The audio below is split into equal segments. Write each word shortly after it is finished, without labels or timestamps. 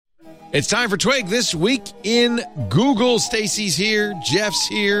It's time for Twig This Week in Google. Stacy's here, Jeff's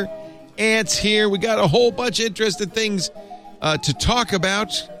here, Ant's here. We got a whole bunch of interesting things to talk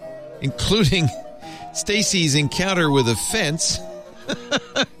about, including Stacy's encounter with a fence.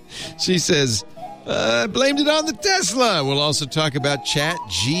 She says, blamed it on the Tesla. We'll also talk about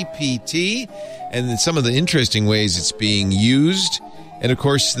ChatGPT and some of the interesting ways it's being used. And, of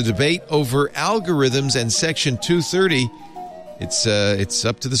course, the debate over algorithms and Section 230. It's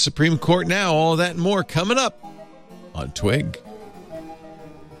up to the Supreme Court now. All of that and more coming up on Twig.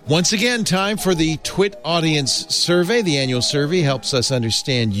 Once again, time for the Twit Audience Survey. The annual survey helps us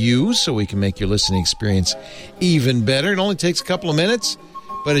understand you so we can make your listening experience even better. It only takes a couple of minutes,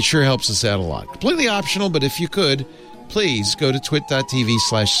 but it sure helps us out a lot. Completely optional, but if you could, please go to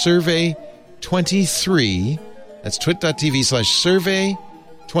twit.tv/survey23. That's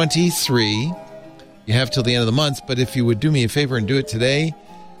twit.tv/survey23. You have till the end of the month, but if you would do me a favor and do it today,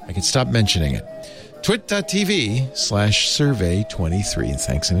 I can stop mentioning it. twit.tv/survey23, and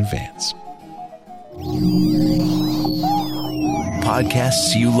thanks in advance.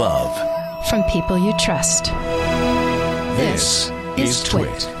 Podcasts you love. From people you trust. This is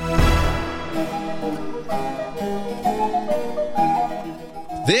Twit.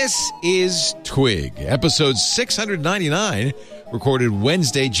 This is Twig, episode 699, recorded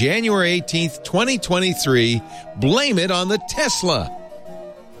Wednesday, January 18th, 2023. Blame it on the Tesla.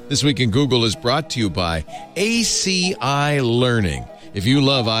 This Week in Google is brought to you by ACI Learning. If you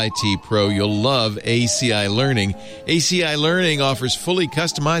love IT Pro, you'll love ACI Learning. ACI Learning offers fully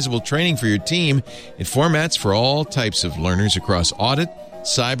customizable training for your team in formats for all types of learners across audit,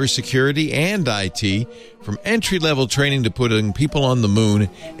 cybersecurity, and IT. From entry-level training to putting people on the moon,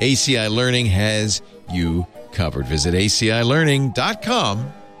 ACI Learning has you covered. Visit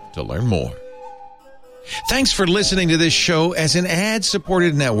acilearning.com to learn more. Thanks for listening to this show. As an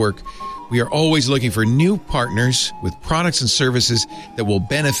ad-supported network, we are always looking for new partners with products and services that will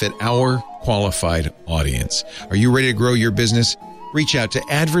benefit our qualified audience. Are you ready to grow your business? Reach out to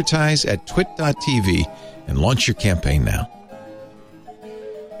advertise at twit.tv and launch your campaign now.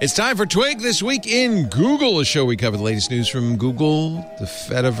 It's time for Twig This Week in Google, a show we cover the latest news from Google, the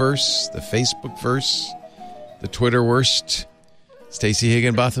Fediverse, the Facebookverse, the Twitterverse. Stacey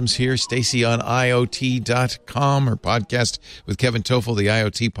Higginbotham's here. Stacey on IoT.com, her podcast with Kevin Toffel, the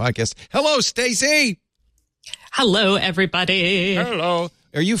IoT podcast. Hello, Stacey. Hello, everybody. Hello.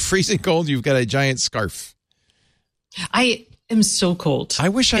 Are you freezing cold? You've got a giant scarf. I am so cold. I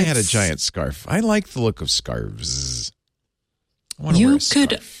wish I had a giant scarf. I like the look of scarves. You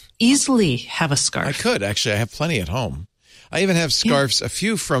could easily have a scarf. I could, actually. I have plenty at home. I even have scarves, a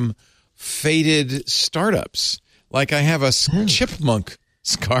few from faded startups. Like I have a chipmunk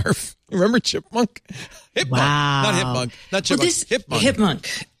scarf. Remember chipmunk? Hipmunk. Wow. Not hipmunk. Not chipmunk. Hipmunk.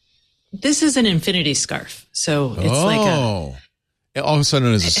 Hipmunk. This is an infinity scarf. So it's like a... Also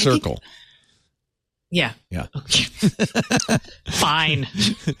known as a circle. Yeah. Okay. Fine.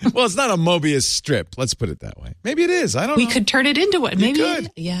 Well, it's not a Mobius strip. Let's put it that way. Maybe it is. I don't know. We could turn it into one. Maybe. You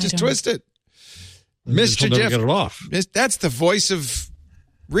could. Yeah. Just twist it. Mr. Jeff. Get it off. That's the voice of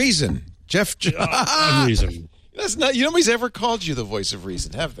reason. Jeff. Reason. That's not. Nobody's ever called you the voice of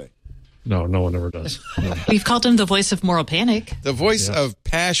reason, have they? No one ever does. No. We've called him the voice of moral panic. The voice of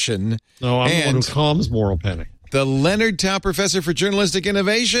passion. No, I'm the one who calms moral panic. The Leonard Tao Professor for Journalistic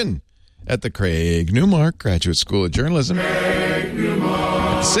Innovation at the Craig Newmark Graduate School of Journalism at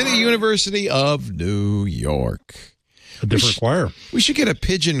the City University of New York. A different choir. We should get a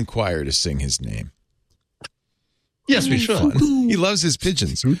pigeon choir to sing his name. Yes, we should. He loves his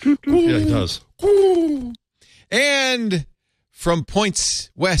pigeons. Yeah, he does. And from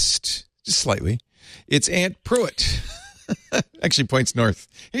points west, just slightly, it's Ant Pruitt. Actually points north.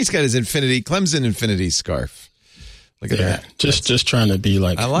 He's got his Clemson Infinity scarf. Look at that. Just trying to be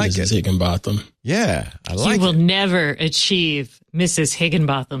like Mrs. Higginbotham. Yeah, I like it. You will never achieve Mrs.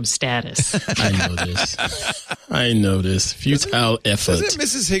 Higginbotham status. I know this. Futile effort. Doesn't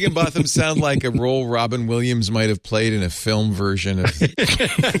Mrs. Higginbotham sound like a role Robin Williams might have played in a film version of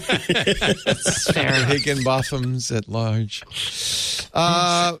Higginbothams at Large?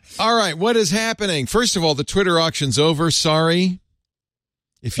 All right, what is happening? First of all, the Twitter auction's over. Sorry.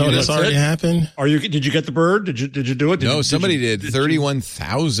 If you that's already happened. Did you get the bird? Did you do it? No, somebody did.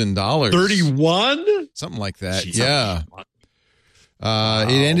 $31,000. 31? Something like that. Jeez, yeah. Wow.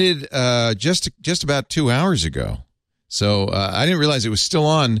 It ended just about 2 hours ago. So I didn't realize it was still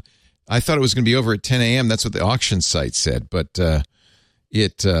on. I thought it was going to be over at 10 a.m. That's what the auction site said, but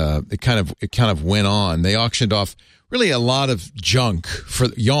it kind of went on. They auctioned off really a lot of junk for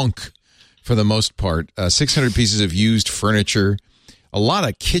the most part. 600 pieces of used furniture. a lot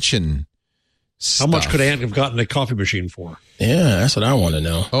of kitchen stuff. How much could Ant have gotten a coffee machine for? Yeah, that's what I want to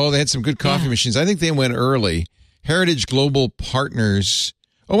know. Oh, they had some good coffee machines. I think they went early. Heritage Global Partners.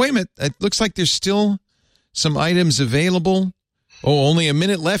 Oh, wait a minute. It looks like there's still some items available. Oh, only a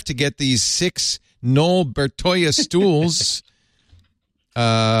minute left to get these 6 Noel Bertoya stools.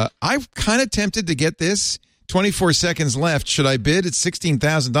 I'm kind of tempted to get this. 24 seconds left. Should I bid? It's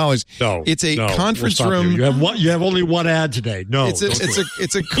 $16,000. No, it's a conference room. You have only one ad today. No,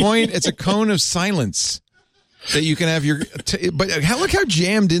 it's a coin. It's a cone of silence that you can have your. But look how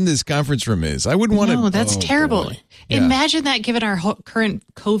jammed in this conference room is. I wouldn't want to. No, that's terrible. Yeah. Imagine that given our current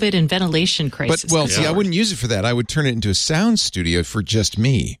COVID and ventilation crisis. But see, I wouldn't use it for that. I would turn it into a sound studio for just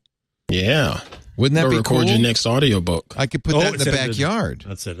me. Yeah. Wouldn't that be record cool? your next audiobook. I could put that in the backyard.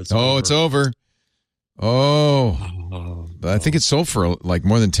 That's it. It's over. Oh, I think it sold for like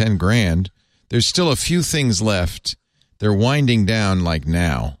more than 10 grand. There's still a few things left. They're winding down like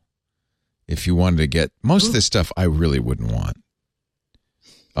now. If you wanted to get most of this stuff, I really wouldn't want.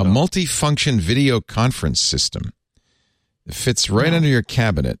 A multifunction video conference system. It fits right under your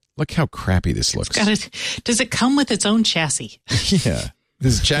cabinet. Look how crappy this looks. Does it come with its own chassis? Yeah.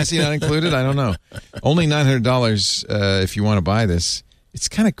 Is the chassis not included? I don't know. Only $900 if you want to buy this. It's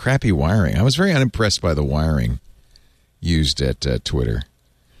kind of crappy wiring. I was very unimpressed by the wiring used at Twitter.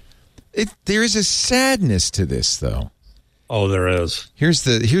 There is a sadness to this, though. Oh, there is. Here's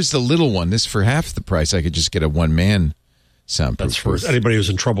the little one. This for half the price. I could just get a one-man soundproof. That's for anybody who's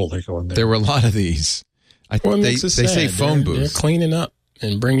in trouble. They go in there. There were a lot of these. They say phone booth. They're cleaning up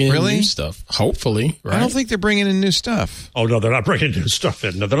and bringing in Really? new stuff. Hopefully, right? I don't think they're bringing in new stuff. Oh, no, they're not bringing new stuff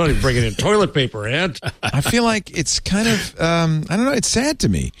in. No, they're not even bringing in toilet paper, Ant. I feel like it's kind of, I don't know, it's sad to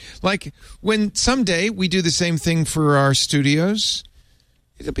me. Like when someday we do the same thing for our studios,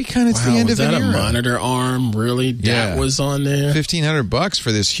 it'll be kind of it's the end of an era. Was that a monitor arm? Really? That was on there? $1,500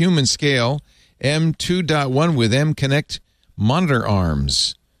 for this human scale M2.1 with M Connect monitor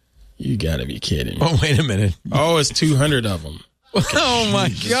arms. You got to be kidding. Oh, wait a minute. Oh, it's 200 of them. Oh,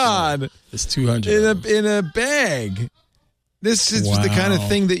 my God. It's 200 in a bag. This is the kind of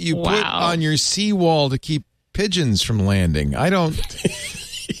thing that you put on your seawall to keep pigeons from landing.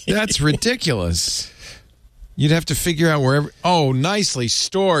 That's ridiculous. You'd have to figure out wherever. Oh, nicely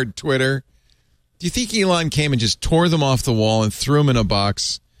stored, Twitter. Do you think Elon came and just tore them off the wall and threw them in a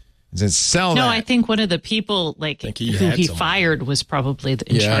box and said, sell that? No, I think one of the people who he fired was probably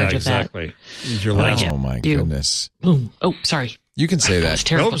in charge of that. Exactly. Your last. Oh, my goodness. Boom. Oh, sorry. You can say that. That's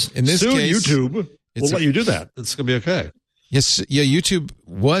terrible. Nope. In this Soon, case, YouTube will let you do that. It's going to be okay. Yes, yeah, YouTube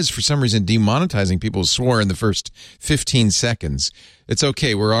was, for some reason, demonetizing people who swore in the first 15 seconds. It's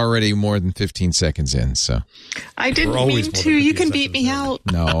okay. We're already more than 15 seconds in, so. I didn't mean to. You can beat me out.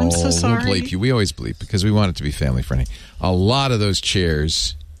 No, I'm so sorry. We'll bleep you. We always bleep because we want it to be family-friendly. A lot of those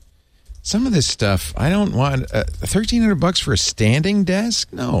chairs, some of this stuff, I don't want. $1,300 for a standing desk?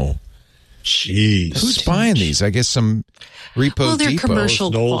 No. Jeez. Who's buying these? I guess some Repo Well, they're Depot.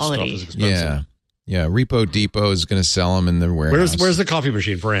 commercial Knoll quality. stuff is expensive. Yeah. Repo Depot is going to sell them in their warehouse. Where's the coffee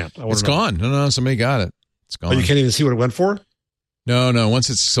machine for Ant? It's gone. No, somebody got it. It's gone. Oh, you can't even see what it went for? No.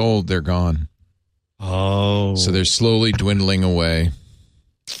 Once it's sold, they're gone. Oh. So they're slowly dwindling away.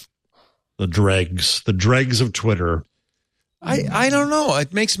 The dregs of Twitter. I don't know.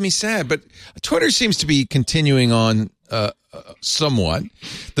 It makes me sad, but Twitter seems to be continuing on somewhat.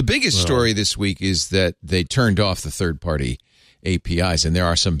 The biggest story this week is that they turned off the third-party APIs, and there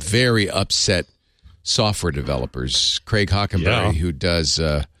are some very upset software developers. Craig Hockenberry, who does,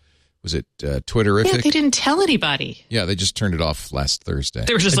 was it Twitterific? Yeah, they didn't tell anybody. Yeah, they just turned it off last Thursday.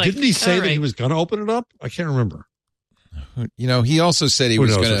 They were just Didn't he say that he was going to open it up? I can't remember. You know, he also said he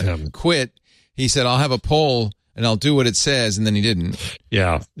was going to quit. He said, I'll have a poll and I'll do what it says, and then he didn't.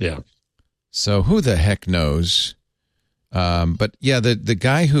 Yeah. So who the heck knows? But yeah, the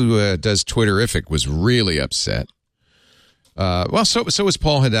guy who does Twitterific was really upset. Well, so was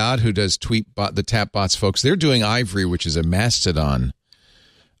Paul Haddad, who does the Tapbots folks. They're doing Ivory, which is a Mastodon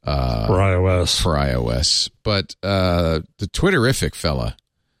for iOS. But the Twitterific fella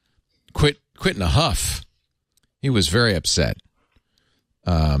quit in a huff. He was very upset.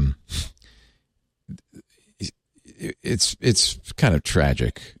 It's kind of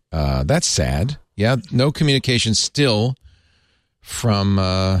tragic. That's sad. Yeah, no communication still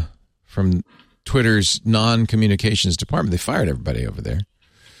from Twitter's non-communications department. They fired everybody over there.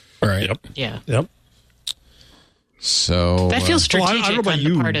 All right. Yep. Yeah. Yep. So that feels strategic on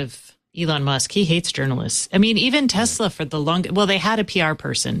the part of Elon Musk. He hates journalists. I mean, even Tesla for the longest. Well, they had a PR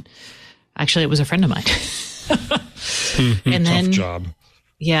person. Actually, it was a friend of mine. And then, tough job.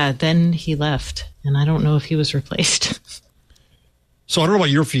 Yeah, then he left, and I don't know if he was replaced. So I don't know about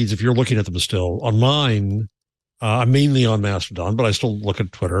your feeds if you're looking at them still. On mine, I'm mainly on Mastodon, but I still look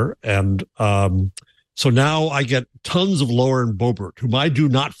at Twitter. And so now I get tons of Lauren Boebert, whom I do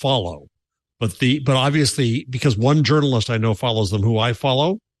not follow. But obviously, because one journalist I know follows them who I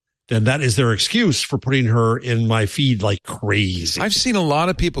follow, then that is their excuse for putting her in my feed like crazy. I've seen a lot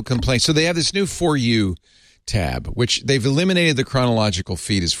of people complain. So they have this new For You tab, which they've eliminated the chronological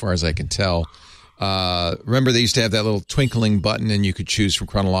feed as far as I can tell. Remember, they used to have that little twinkling button and you could choose from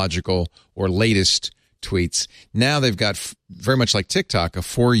chronological or latest tweets. Now they've got, very much like TikTok, a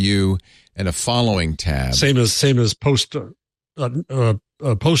For You and a following tab. Same as Post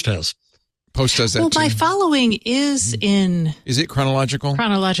has. Post does that too. Well, my following is in... Is it chronological?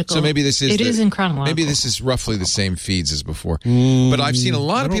 Chronological. So maybe this is... It is in chronological. Maybe this is roughly the same feeds as before. But I've seen a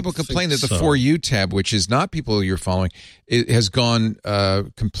lot of people complain that the For You tab, which is not people you're following, it has gone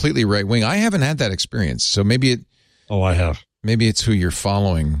completely right-wing. I haven't had that experience. So maybe it... Oh, I have. Maybe it's who you're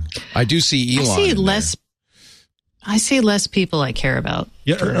following. I do see Elon. I see less people I care about.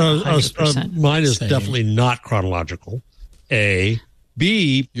 Yeah, mine is definitely not chronological. A.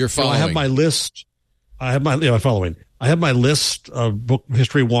 B, you're following. I have my list. I have my following. I have my list of book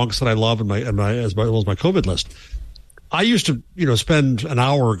history wonks that I love, and as well as my COVID list. I used to, spend an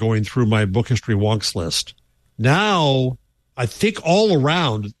hour going through my book history wonks list. Now, I think all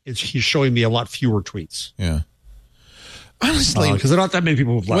around, he's showing me a lot fewer tweets. Yeah. Honestly, because there are not that many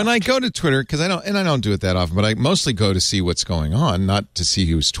people who've left. When I go to Twitter, because I don't do it that often, but I mostly go to see what's going on, not to see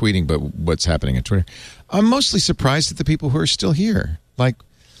who's tweeting, but what's happening on Twitter. I'm mostly surprised at the people who are still here. Like,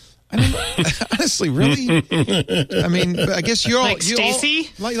 I don't honestly, really. I mean, I guess you're all like Stacey,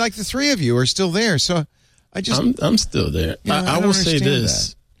 like the three of you are still there. So I just, I'm still there. I will say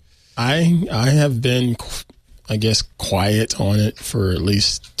this: I have been, I guess, quiet on it for at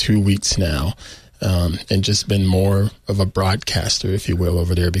least 2 weeks now. And just been more of a broadcaster, if you will,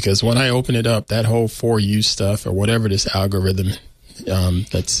 over there. Because when I open it up, that whole For You stuff or whatever this algorithm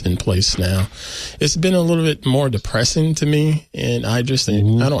that's in place now, it's been a little bit more depressing to me. And I just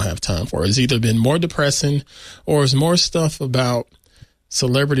think I don't have time for it. It's either been more depressing or it's more stuff about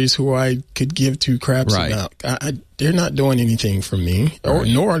celebrities who I could give two craps about. They're not doing anything for me,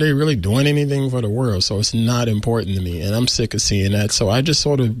 nor are they really doing anything for the world. So it's not important to me. And I'm sick of seeing that. So I just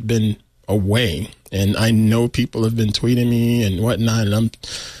sort of been away, and I know people have been tweeting me and whatnot, and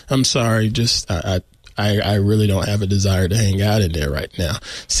I'm sorry, just I really don't have a desire to hang out in there right now.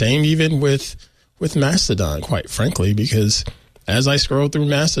 Same even with Mastodon, quite frankly, because as I scroll through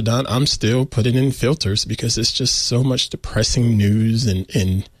Mastodon, I'm still putting in filters because it's just so much depressing news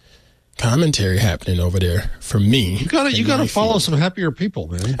and commentary happening over there for me. You gotta follow some happier people,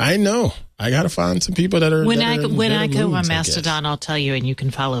 man. I know. I gotta find some people that are when I go on Mastodon, I'll tell you, and you can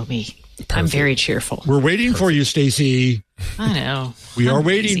follow me. Perfect. I'm very cheerful. We're waiting for you, Stacey. I know. We are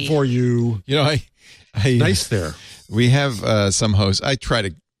waiting for you. I nice there. We have some hosts. I try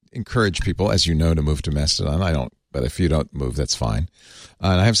to encourage people, as you know, to move to Mastodon. I don't, but if you don't move, that's fine.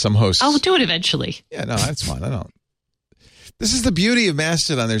 And I have some hosts. I'll do it eventually. Yeah, no, that's fine. I don't. This is the beauty of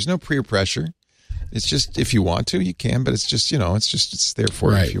Mastodon. There's no peer pressure. It's just if you want to, you can, but it's just, it's there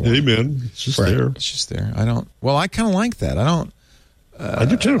for you if you want. Amen. It's just there. It's just there. I kind of like that. I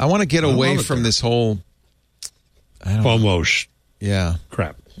do too. I want to get away from this whole FOMO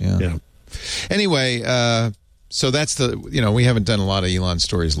crap. Yeah. Anyway, so that's we haven't done a lot of Elon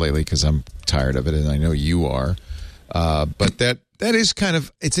stories lately because I'm tired of it, and I know you are. But that is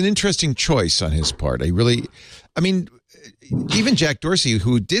it's an interesting choice on his part. Even Jack Dorsey,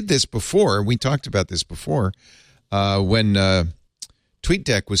 who did this before, we talked about this before, when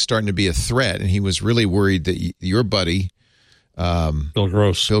TweetDeck was starting to be a threat, and he was really worried that your buddy, Bill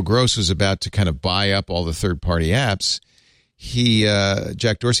Gross was about to kind of buy up all the third-party apps.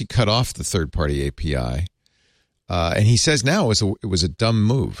 Jack Dorsey cut off the third-party API, and he says now it was a dumb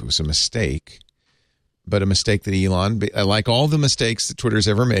move. It was a mistake. But a mistake that Elon, like all the mistakes that Twitter's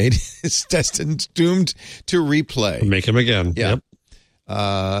ever made, is doomed to replay. Make him again. Yeah.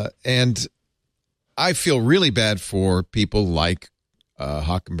 Yep. And I feel really bad for people like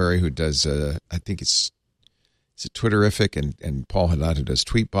Hockenberry, who does, I think it's Twitterific, and Paul Haddad, who does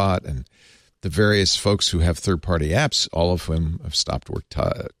Tweetbot, and the various folks who have third-party apps, all of whom have stopped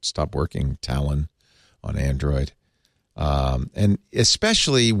working, Talon on Android. And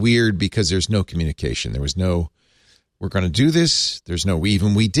especially weird because there's no communication. There was no, we're going to do this. There's no, we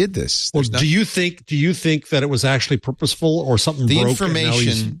did this. Well, do you think that it was actually purposeful or something the broke?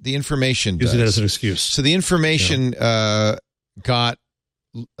 The information use it as an excuse. So the information got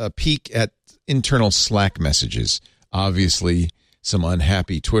a peek at internal Slack messages. Obviously, some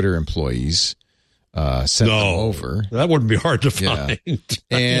unhappy Twitter employees sent them over. That wouldn't be hard to find.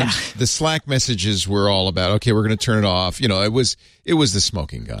 And the Slack messages were all about, okay, we're going to turn it off. It was the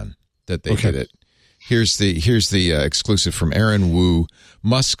smoking gun that they did it. Here's the exclusive from Aaron Wu.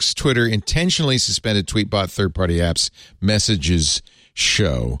 Musk's Twitter intentionally suspended Tweetbot third-party apps messages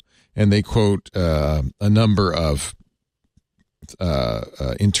show, and they quote a number of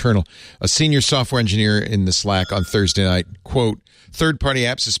internal. A senior software engineer in the Slack on Thursday night, quote, third-party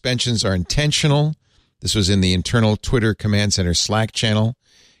app suspensions are intentional. This was in the internal Twitter Command Center Slack channel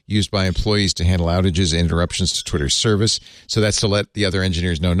used by employees to handle outages and interruptions to Twitter's service. So that's to let the other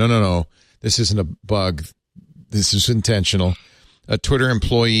engineers know, no, this isn't a bug. This is intentional. A Twitter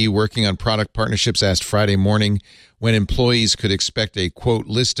employee working on product partnerships asked Friday morning when employees could expect a, quote,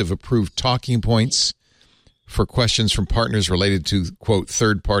 list of approved talking points for questions from partners related to, quote,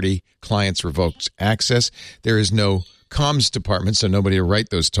 third-party clients' revoked access. There is no comms department, so nobody will write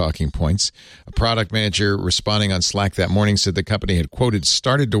those talking points. A product manager responding on Slack that morning said the company had, quoted,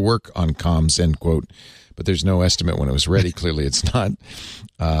 started to work on comms, end quote, but there's no estimate when it was ready. Clearly it's not.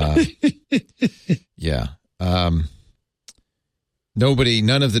 None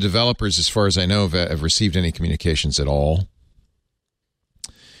of the developers, as far as I know, have received any communications at all.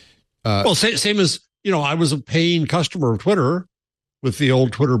 Well, same as, I was a paying customer of Twitter with the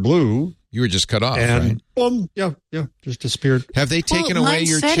old Twitter Blue. You were just cut off, and right? Boom, just disappeared. Have they taken away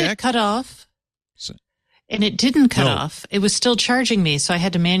your said check? It cut off, and it didn't cut off. It was still charging me, so I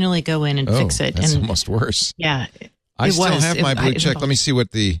had to manually go in and fix it. That's and almost worse. Yeah, I still have my blue check. Let me see what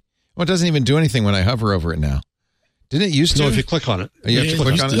it doesn't even do anything when I hover over it now. Didn't it used to? No, if you click on it. Oh, you have to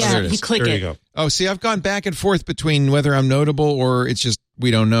click on it? Yeah, there it is. you click there it. You go. Oh, see, I've gone back and forth between whether I'm notable or it's just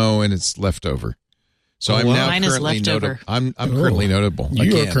we don't know and it's left over. So I'm now Mine is currently notable. leftover. I'm currently notable.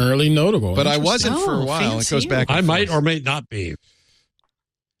 You are currently notable. But I wasn't for a while. It goes back and I might forth. or may not be.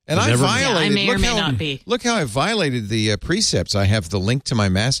 And I violated. I may or may how, not be. Look how I violated the precepts. I have the link to my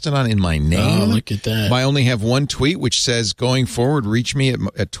Mastodon in my name. Oh, look at that. I only have one tweet which says, going forward, reach me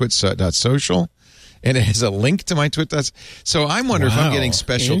at twits.social. And it has a link to my Twitter. So I'm wondering if I'm getting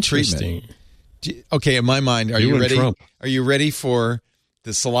special treatment. Okay, in my mind, are you ready? Trump. Are you ready for the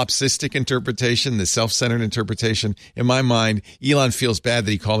solipsistic interpretation, the self-centered interpretation? In my mind, Elon feels bad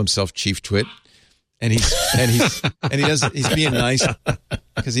that he called himself Chief Twit, and he's being nice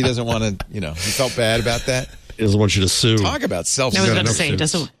because he doesn't want to. He felt bad about that. He doesn't want you to sue. Talk about I was self-centered. about to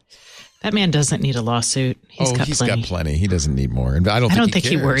say, that man doesn't need a lawsuit. He's got plenty. He doesn't need more, and I don't think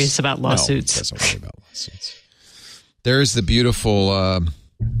he worries about lawsuits. No, he doesn't worry about lawsuits. There's the beautiful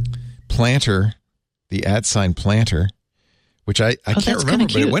planter, the @ planter. Which I can't remember,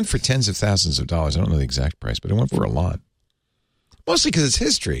 but it went for tens of thousands of dollars. I don't know the exact price, but it went for a lot. Mostly because it's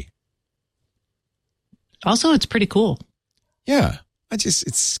history. Also, it's pretty cool. Yeah.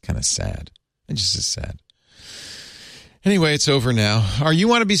 It's kind of sad. It just is sad. Anyway, it's over now. You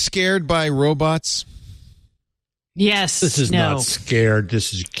want to be scared by robots? Yes. This is not scared.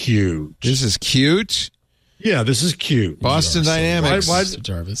 This is cute. This is cute? Yeah, this is cute. Boston Dynamics. Why,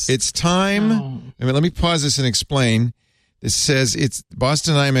 Jarvis? It's time. Oh. Let me pause this and explain. This says it's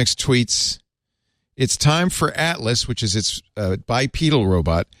Boston Dynamics tweets, it's time for Atlas, which is its bipedal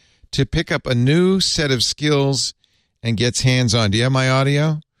robot, to pick up a new set of skills and gets hands-on. Do you have my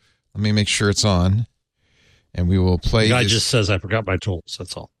audio? Let me make sure it's on. And we will play. The guy just says, I forgot my tools.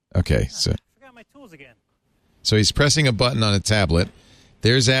 That's all. Okay. So, I forgot my tools again. So he's pressing a button on a tablet.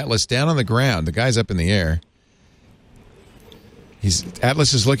 There's Atlas down on the ground. The guy's up in the air.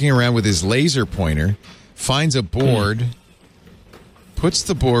 Atlas is looking around with his laser pointer, finds a board, puts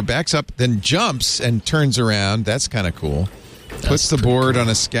the board, backs up, then jumps and turns around. That's kind of cool. Puts the board on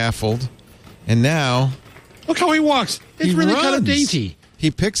a scaffold. And now... Look how he walks. It's really kind of dainty. He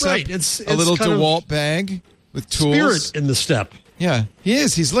picks up a little DeWalt bag with tools. Spirit in the step. Yeah, he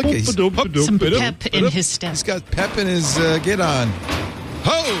is. He's looking. He's some pep in his step. He's got pep in his get on.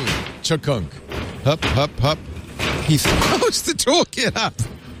 Ho! Chukunk. Hup, hup, hup. He throws the toolkit up.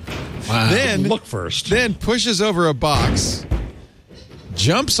 Wow. Then look first. Then pushes over a box.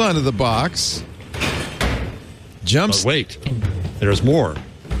 Jumps onto the box. Jumps. But wait. There's more.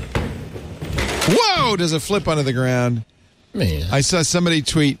 Whoa! Does a flip onto the ground. Man. I saw somebody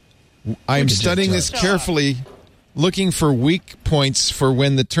tweet, I am studying this carefully, looking for weak points for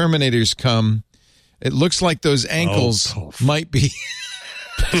when the Terminators come. It looks like those ankles might be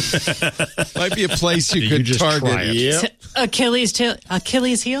a place you could target. Yep. Achilles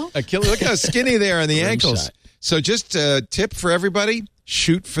heel? Look how skinny they are on the ankles. Shot. So just a tip for everybody,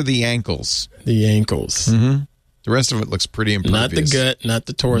 shoot for the ankles. The ankles. Mm-hmm. The rest of it looks pretty impervious. Not the gut, not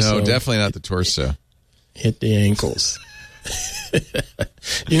the torso. No, definitely not the torso. Hit the ankles.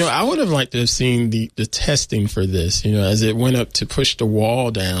 I would have liked to have seen the testing for this, as it went up to push the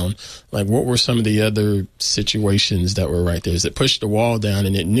wall down. Like, what were some of the other situations that were right there? Is it pushed the wall down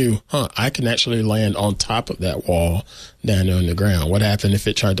and it knew, I can actually land on top of that wall down there on the ground. What happened if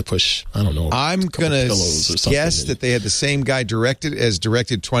it tried to push, I don't know, I'm going to guess that they had the same guy directed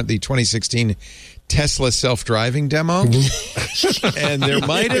the 2016 Tesla self-driving demo, and there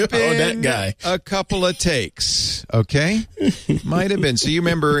might have been that guy. A couple of takes, okay? Might have been. So you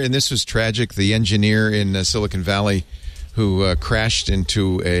remember, and this was tragic, the engineer in Silicon Valley who crashed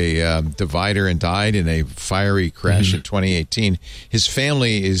into a divider and died in a fiery crash in 2018. His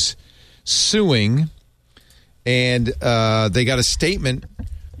family is suing, and they got a statement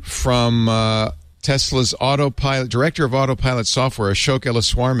from Tesla's director of autopilot software, Ashok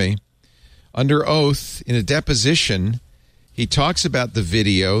Elaswamy. Under oath, in a deposition, he talks about the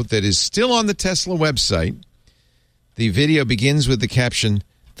video that is still on the Tesla website. The video begins with the caption,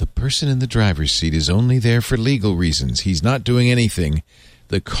 "The person in the driver's seat is only there for legal reasons. He's not doing anything.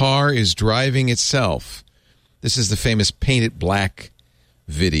 The car is driving itself." This is the famous Paint It Black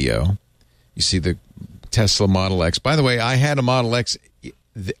video. You see the Tesla Model X. By the way, I had a Model X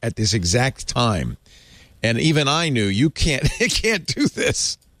at this exact time, and even I knew you can't do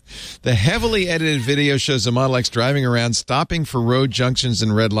this. The heavily edited video shows the Model X driving around, stopping for road junctions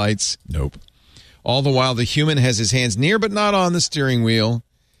and red lights. Nope. All the while, the human has his hands near but not on the steering wheel.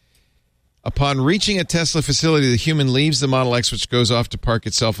 Upon reaching a Tesla facility, the human leaves the Model X, which goes off to park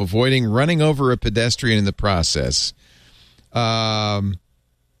itself, avoiding running over a pedestrian in the process. At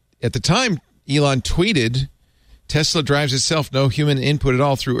the time, Elon tweeted, "Tesla drives itself, no human input at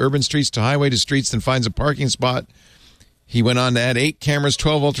all, through urban streets to highway to streets, then finds a parking spot." He went on to add 8 cameras,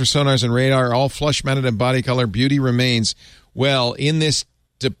 12 ultrasonars, and radar, all flush-mounted and body color. Beauty remains. Well, in this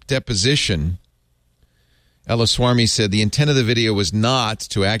deposition, Elaswamy said the intent of the video was not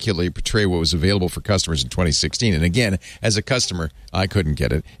to accurately portray what was available for customers in 2016. And again, as a customer, I couldn't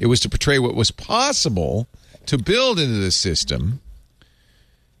get it. It was to portray what was possible to build into the system.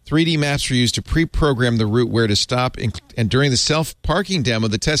 3D maps were used to pre-program the route where to stop. And during the self-parking demo,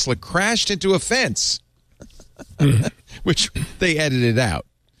 the Tesla crashed into a fence. Which they edited out.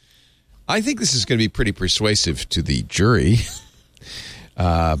 I think this is going to be pretty persuasive to the jury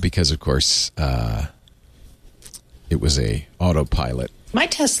because, of course, it was a autopilot. My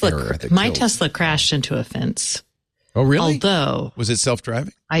Tesla crashed into a fence. Oh, really? Although, was it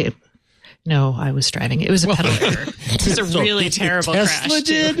self-driving? No, I was driving. It was a pedal error. It was a really terrible Tesla crash.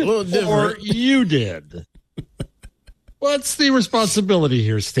 Did or you did? What's the responsibility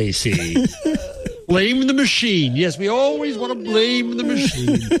here, Stacy? Blame the machine. Yes, we always want to blame the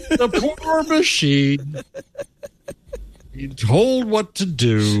machine. The poor machine. You're told what to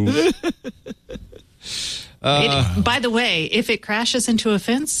do. By the way, if it crashes into a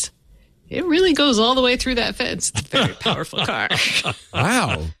fence, it really goes all the way through that fence. It's a very powerful car.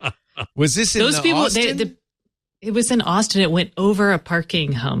 Wow. Was this in Austin? It was in Austin. It went over a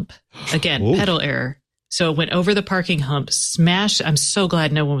parking hump. Again, pedal error. So it went over the parking hump, smashed. I'm so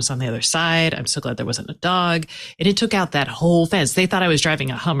glad no one was on the other side. I'm so glad there wasn't a dog. And it took out that whole fence. They thought I was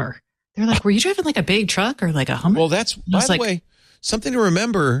driving a Hummer. They're like, were you driving like a big truck or like a Hummer? Well, that's, by the way, something to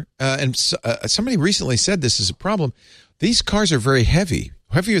remember. And somebody recently said this is a problem. These cars are very heavy,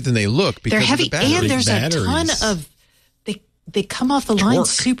 heavier than they look. Because they're heavy, of the batteries. and there's a ton of, they come off the line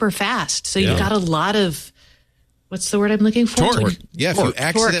super fast. So you've got a lot of, what's the word I'm looking for? Torque. Yeah, if you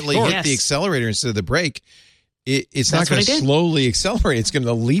accidentally hit the accelerator instead of the brake, it's not going to slowly accelerate. It's going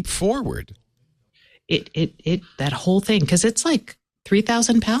to leap forward. That whole thing, because it's like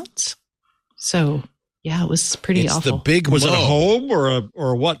 3,000 pounds. So yeah, it was pretty awful. The big was it a home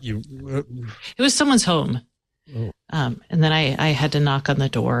or what? It was someone's home. Oh. And then I had to knock on the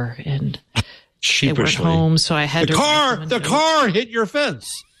door and they weren't home, so I had the car hit your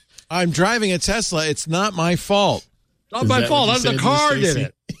fence. I'm driving a Tesla. It's not my fault. Not my fault. The car did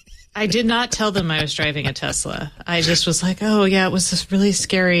it. I did not tell them I was driving a Tesla. I just was like, oh, yeah, it was just really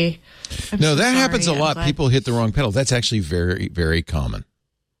scary. That happens a lot. People hit the wrong pedal. That's actually very, very common.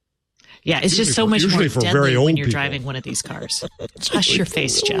 Yeah, it's just so much more deadly when you're driving one of these cars. Hush your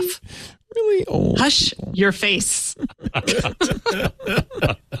face, Jeff. Really old. Hush your face.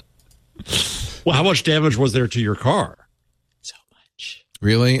 Well, how much damage was there to your car? So much.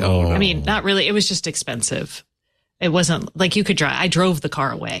 Really? Oh. I mean, not really. It was just expensive. It wasn't like you could drive. I drove the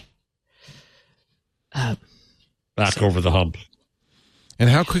car away. Back over the hump. And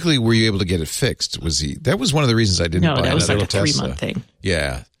how quickly were you able to get it fixed? That was one of the reasons I didn't buy another Tesla. No, that was like a 3-month thing.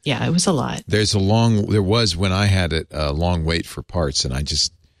 Yeah. Yeah, it was a lot. There was when I had it, a long wait for parts, and I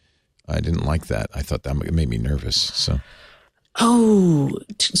didn't like that. I thought that made me nervous. So Oh,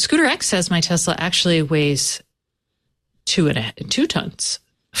 Scooter X says my Tesla actually weighs 2 tons.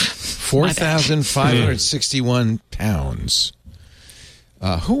 4,561 pounds.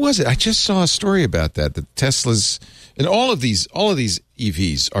 Who was it? I just saw a story about that. The Teslas and all of these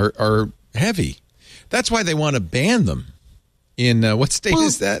EVs are heavy. That's why they want to ban them. In what state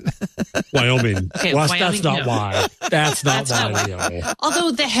is that? Wyoming. Okay, well, Wyoming, that's not why. That's not why. Why.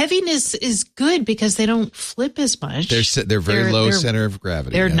 Although the heaviness is good because they don't flip as much. They're very low center of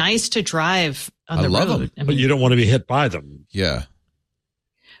gravity. They're nice to drive on the love road. them. I mean, But you don't want to be hit by them. Yeah.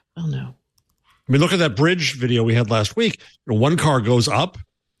 Well, no. I mean, look at that bridge video we had last week. One car goes up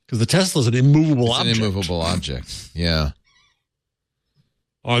because the Tesla's an immovable object. An immovable object. Yeah.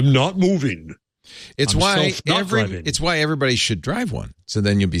 I'm not moving. It's why everybody should drive one. So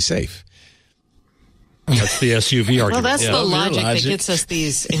then you'll be safe. That's the SUV argument. Well, that's the logic that gets us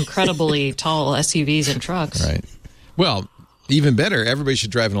these incredibly tall SUVs and trucks. Right. Well, even better, everybody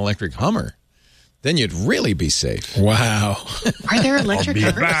should drive an electric Hummer. Then you'd really be safe. Wow. Are there electric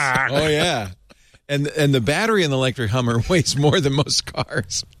Hummers? Oh, yeah. And the battery in the electric Hummer weighs more than most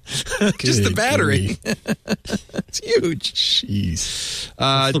cars. Just the battery. It's huge. Jeez.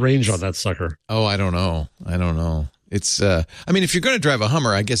 What's the range on that sucker? Oh, I don't know. It's, I mean, if you're going to drive a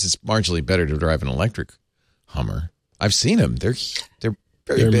Hummer, I guess it's marginally better to drive an electric Hummer. I've seen them. They're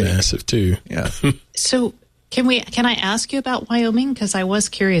very big. Massive too. Yeah. So can I ask you about Wyoming? Because I was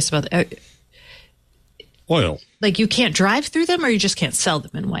curious about that. Oil. Like you can't drive through them, or you just can't sell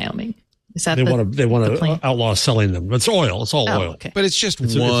them in Wyoming? Is that they want to outlaw selling them? It's oil. It's all oil. Okay. But it's just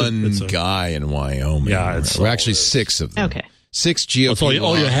one guy in Wyoming. Yeah, Well, actually 6 of them. Okay. 6 GOP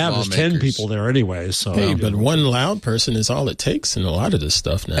all you have is 10 lawmakers. people there anyway. So, Hey, but one loud person is all it takes in a lot of this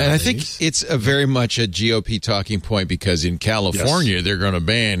stuff now. And I think it's very much a GOP talking point because in California they're going to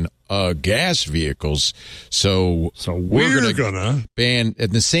ban gas vehicles. So we're going to ban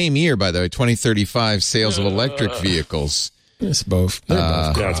in the same year, by the way, 2035 sales of electric vehicles. it's both. They're both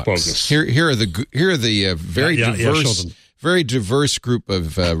it's crops. bogus. Here are the very diverse group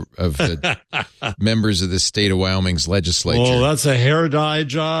of the members of the state of Wyoming's legislature. Oh, that's a hair dye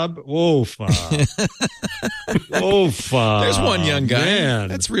job. Oof. Oof. There's one young guy. Man.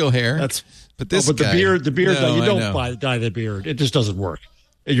 That's real hair. But this guy, the beard, no, you don't dye the beard. It just doesn't work.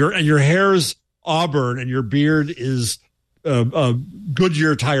 Your hair's auburn and your beard is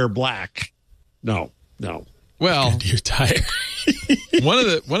Goodyear tire black. No. Well, You're tired. one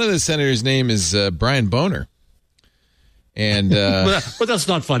of the senators' name is Brian Boner. And but that's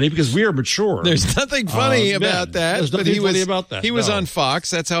not funny because we are mature. there's nothing funny about that. There's nothing funny about that. He was on Fox.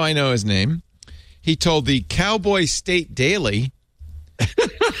 That's how I know his name. He told the Cowboy State Daily,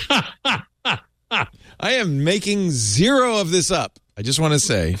 I am making zero of this up. I just want to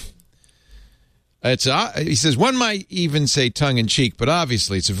say. He says, one might even say tongue-in-cheek, but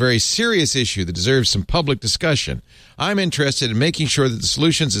obviously it's a very serious issue that deserves some public discussion. I'm interested in making sure that the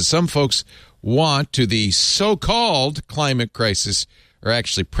solutions that some folks want to the so-called climate crisis are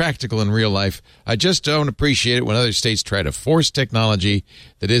actually practical in real life. I just don't appreciate it when other states try to force technology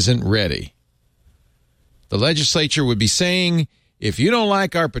that isn't ready. The legislature would be saying, if you don't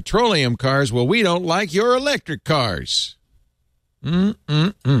like our petroleum cars, well, we don't like your electric cars. I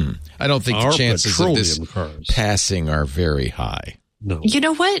don't think the chances of this passing are very high. No. You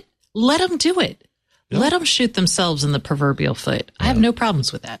know what? Let them do it. Yeah. Let them shoot themselves in the proverbial foot. I have no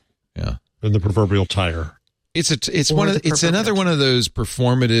problems with that. Yeah. In the proverbial tire. It's another one of those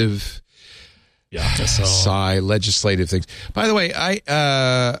performative legislative things. By the way,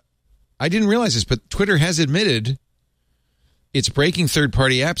 I didn't realize this, but Twitter has admitted it's breaking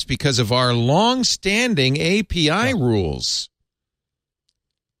third-party apps because of our long-standing API rules.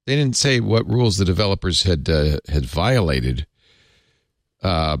 They didn't say what rules the developers had violated,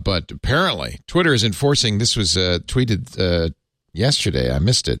 but apparently Twitter is enforcing. This was tweeted yesterday. I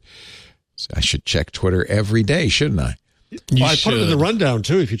missed it. So I should check Twitter every day, shouldn't I? I put it in the rundown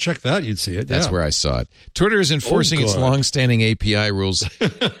too. If you check that, you'd see it. That's where I saw it. Twitter is enforcing its long-standing API rules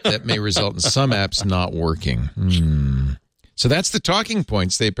that may result in some apps not working. So that's the talking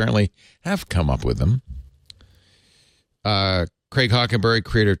points. They apparently have come up with them. Craig Hockenberry,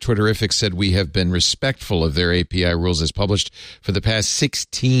 creator of Twitterific, said we have been respectful of their API rules as published for the past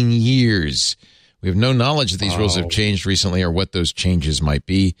 16 years. We have no knowledge that these rules have changed recently or what those changes might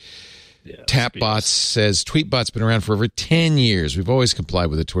be. Yeah, Tapbots says Tweetbot's been around for over 10 years. We've always complied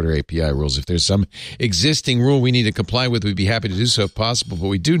with the Twitter API rules. If there's some existing rule we need to comply with, we'd be happy to do so if possible, but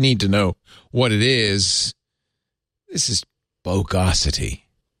we do need to know what it is. This is bogosity.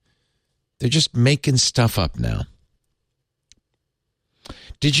 They're just making stuff up now.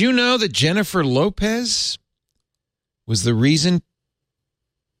 Did you know that Jennifer Lopez was the reason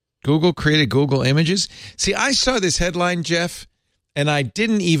Google created Google Images. See, I saw this headline, Jeff, and I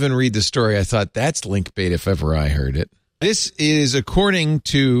didn't even read the story. I thought that's link bait if ever I heard it. This is according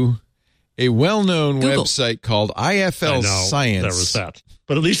to a well-known website called IFL Science. There was that.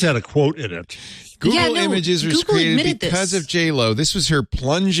 But at least it had a quote in it. Google Images was created because of J-Lo. This was her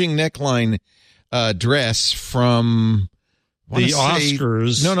plunging neckline dress from the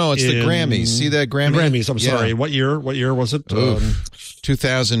Oscars. No, it's the Grammys. See that Grammy? The Grammys, I'm sorry. What year was it?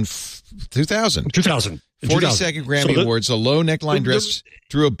 2000. 2000. 42nd Grammy Awards. A low neckline dress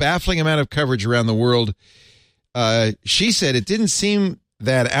drew a baffling amount of coverage around the world. She said, it didn't seem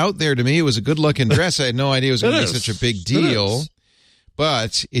that out there to me. It was a good-looking dress. I had no idea it was going to be such a big deal.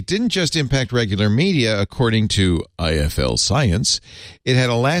 But it didn't just impact regular media, according to IFL Science. It had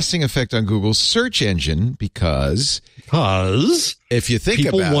a lasting effect on Google's search engine because if you think about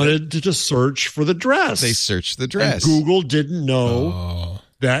it, people wanted to just search for the dress. They searched the dress. And Google didn't know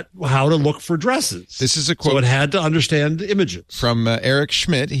how to look for dresses. This is a quote. So it had to understand images. From Eric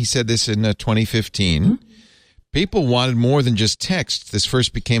Schmidt. He said this in 2015. Mm-hmm. People wanted more than just text. This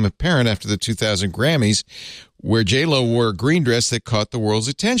first became apparent after the 2000 Grammys, where J-Lo wore a green dress that caught the world's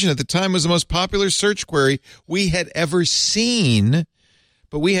attention. At the time, it was the most popular search query we had ever seen,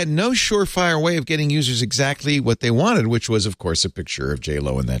 but we had no surefire way of getting users exactly what they wanted, which was, of course, a picture of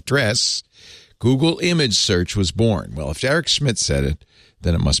J-Lo in that dress. Google image search was born. Well, if Eric Schmidt said it,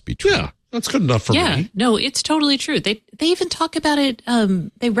 then it must be true. Yeah, that's good enough for me. Yeah, no, it's totally true. They even talk about it.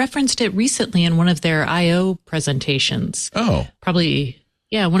 They referenced it recently in one of their I/O presentations. Oh, probably.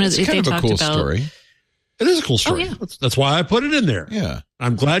 Yeah, one of the. It's kind of a cool story. It is a cool story. Oh, yeah. That's why I put it in there. Yeah,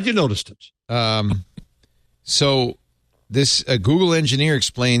 I'm glad you noticed it. So this Google engineer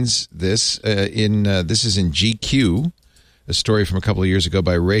explains this this is in GQ, a story from a couple of years ago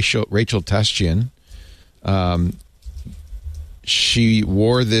by Rachel Tastian. She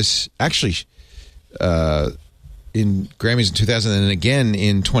wore this actually in Grammys in 2000 and again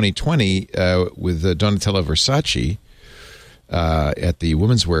in 2020 with Donatella Versace at the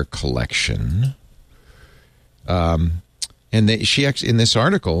Women's Wear collection. And she actually, in this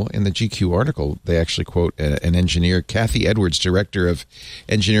article, in the GQ article, they actually quote an engineer, Kathy Edwards, director of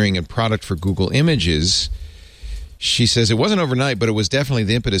engineering and product for Google Images. She says, it wasn't overnight, but it was definitely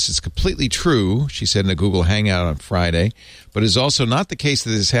the impetus. It's completely true, she said in a Google Hangout on Friday, but it's also not the case that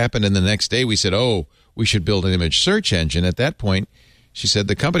this happened and the next day we said, oh, we should build an image search engine. At that point, she said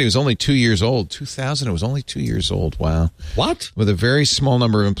the company was only 2 years old. 2000, it was only 2 years old. Wow. What? With a very small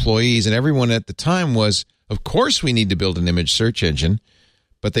number of employees, and everyone at the time was, of course we need to build an image search engine,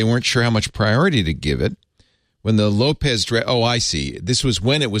 but they weren't sure how much priority to give it. When the Lopez dress, oh, I see. This was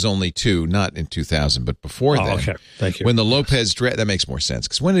when it was only 2, not in 2000, but before then. Okay, thank you. When the Lopez dress, that makes more sense.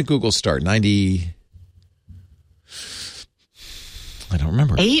 Because when did Google start? 90? I don't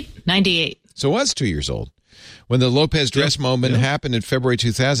remember. 98. So it was 2 years old. When the Lopez dress moment happened in February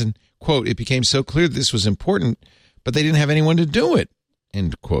 2000, quote, it became so clear that this was important, but they didn't have anyone to do it,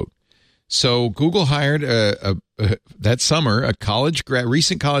 end quote. So Google hired that summer a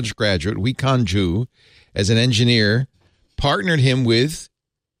recent college graduate, Weikon Ju, as an engineer, partnered him with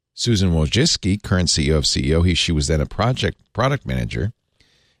Susan Wojcicki, current CEO of CEO. She was then a product manager.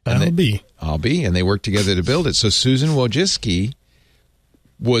 I'll be. And they worked together to build it. So Susan Wojcicki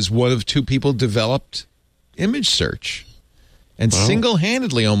was one of 2 people developed image search and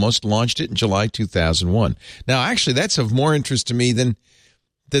single-handedly almost launched it in July 2001. Now, actually, that's of more interest to me than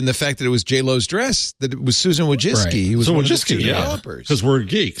the fact that it was J-Lo's dress, that it was Susan Wojcicki. Right. Who was one Wojcicki, of the 2 developers. Because we're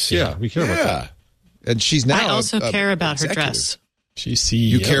geeks. Yeah, we care about that. And she's now I also care about executive. her dress. She's CEO.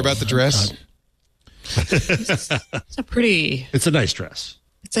 You care about the dress? It's a nice dress.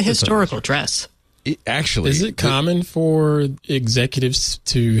 It's a historical dress. Actually, is it common for executives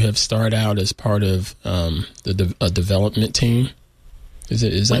to have started out as part of a development team? Is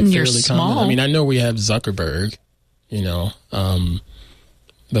that fairly common? I mean, I know we have Zuckerberg,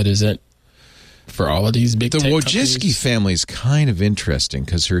 but is it for all of these big? The tech Wojcicki companies? family is kind of interesting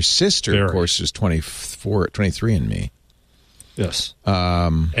because her sister, of course, is 23andMe. Yes,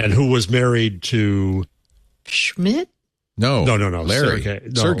 and who was married to Schmidt? No. Larry.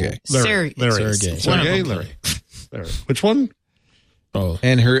 Sergey. Which one? Oh,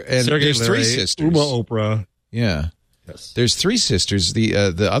 and there's 3 sisters. Uma Oprah. Yeah. Yes. There's 3 sisters.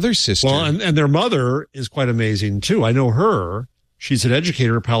 The other sister. Well, and their mother is quite amazing too. I know her. She's an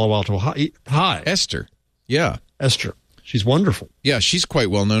educator at Palo Alto High. Esther. Yeah. Esther. She's wonderful. Yeah, she's quite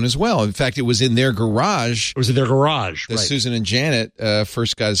well known as well. In fact, it was in their garage. That right. Susan and Janet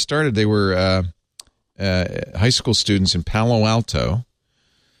first got started. They were high school students in Palo Alto.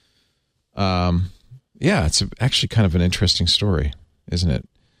 Yeah, it's actually kind of an interesting story, isn't it?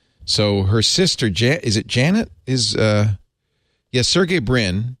 So her sister, is it Janet? Sergey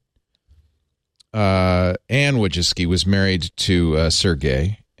Brin. Anne Wojcicki was married to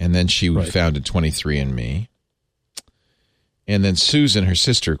Sergey, and then she founded 23andMe. And then Susan, her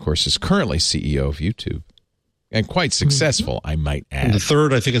sister, of course, is currently CEO of YouTube. And quite successful, I might add. And the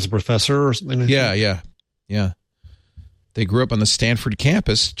third, I think, is a professor or something. Yeah. They grew up on the Stanford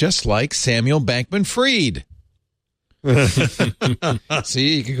campus, just like Samuel Bankman-Fried.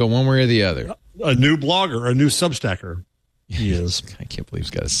 See, you could go one way or the other. A new blogger, a new Substacker. He is. I can't believe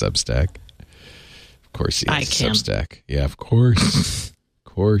he's got a Substack. Of course he has a can. Substack. Yeah, of course. Of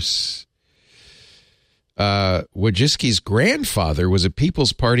course. Wojcicki's grandfather was a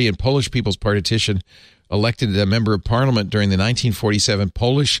People's Party and Polish People's politician elected a member of parliament during the 1947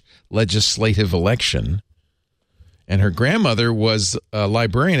 Polish legislative election. And her grandmother was a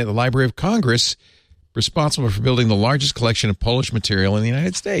librarian at the Library of Congress, responsible for building the largest collection of Polish material in the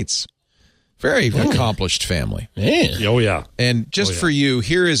United States. Very accomplished family. Man. Oh, yeah. And just for you,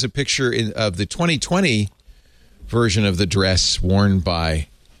 here is a picture of the 2020 version of the dress worn by,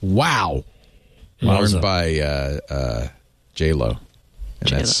 worn by J-Lo. And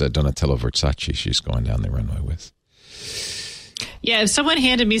that's Donatella Versace she's going down the runway with. Yeah, if someone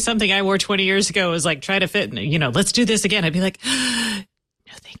handed me something I wore 20 years ago, was like, try to fit, let's do this again, I'd be like, no,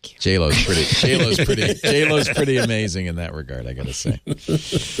 thank you. J-Lo's pretty amazing in that regard, I got to say.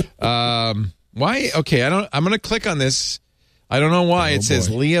 Why? Okay, I'm going to click on this. I don't know why. It says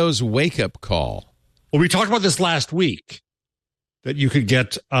Leo's wake-up call. Well, we talked about this last week, that you could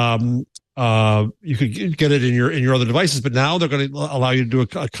get it in your other devices, but now they're going to allow you to do a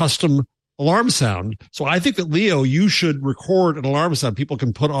custom alarm sound. So I think that, Leo, you should record an alarm sound people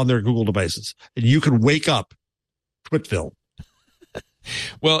can put on their Google devices, and you can wake up Twitville.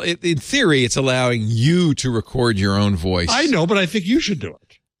 Well, in theory, it's allowing you to record your own voice. I know, but I think you should do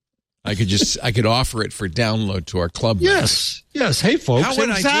it. I could offer it for download to our club. Yes. Hey, folks. How would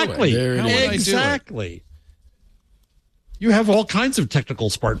exactly. I do it? How would I do it? Exactly. You have all kinds of technical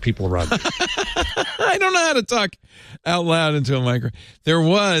smart people around you. I don't know how to talk out loud into a microphone. There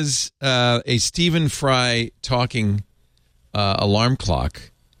was a Stephen Fry talking alarm clock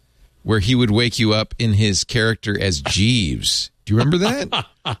where he would wake you up in his character as Jeeves. Do you remember that?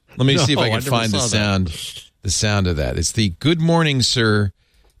 Let me see if I can find the sound of that. It's the Good Morning, Sir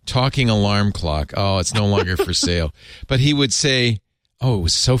talking alarm clock. Oh, it's no longer for sale. But he would say, it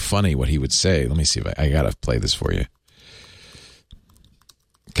was so funny what he would say. Let me see if I got to play this for you.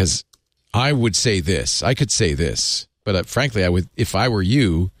 Because I would say this. I could say this. But frankly, I would, if I were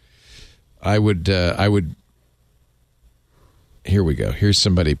you, I would, here we go. Here's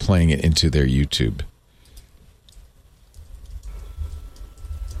somebody playing it into their YouTube.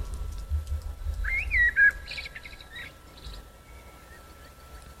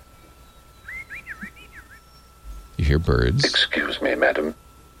 You hear birds. Excuse me, madam.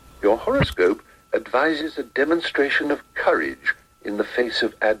 Your horoscope advises a demonstration of courage in the face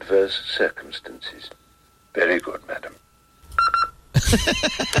of adverse circumstances. Very good, madam.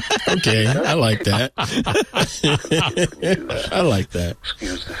 Okay, I like that. I like that.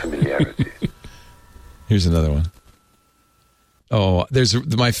 Excuse the familiarity. Here's another one. Oh, there's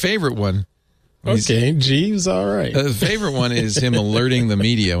my favorite one. Okay, Jeeves, all right. The favorite one is him alerting the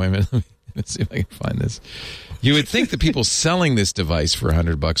media. Wait a minute. Let's see if I can find this. You would think the people selling this device for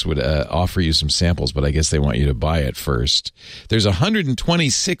 $100 would offer you some samples, but I guess they want you to buy it first. There's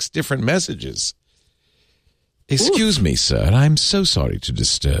 126 different messages. Excuse me, sir. I'm so sorry to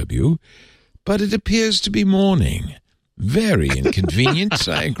disturb you, but it appears to be morning. Very inconvenient,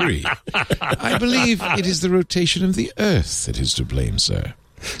 I agree. I believe it is the rotation of the earth that is to blame, sir.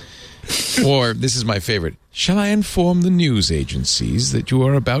 Or, this is my favorite. Shall I inform the news agencies that you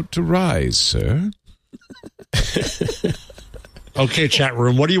are about to rise, sir? Okay, chat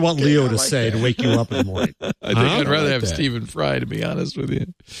room. What do you want Leo to say to wake you up in the morning? I think I'd rather have Stephen Fry, to be honest with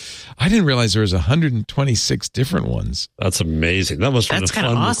you. I didn't realize there was 126 different ones. That's amazing. That must have been a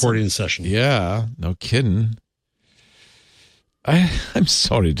fun recording session. Yeah, no kidding. I'm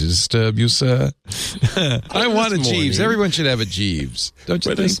sorry to disturb you, sir. I want a Jeeves. Everyone should have a Jeeves, don't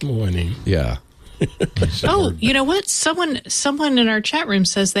you think? This morning. Yeah. Oh, you know what? Someone in our chat room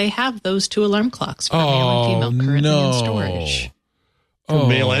says they have those two alarm clocks for male and female currently in storage. For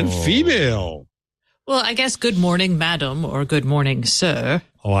male and female. Well, I guess good morning, madam, or good morning, sir.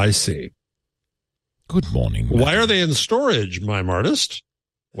 Oh, I see. Good morning, madam. Why are they in storage, mime artist?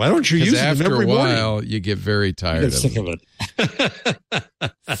 Why don't you use them every morning? After a while, you get very tired of sick of it.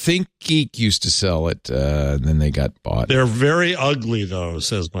 Think Geek used to sell it, and then they got bought. They're very ugly, though,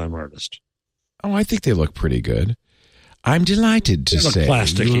 says mime artist. Oh, I think they look pretty good. I'm delighted to say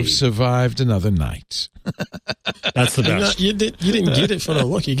you have survived another night. That's the best. You didn't get it for the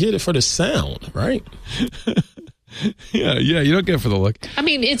look. You get it for the sound, right? Yeah. You don't get it for the look. I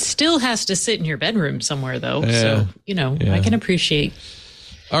mean, it still has to sit in your bedroom somewhere, though. Yeah. So, I can appreciate.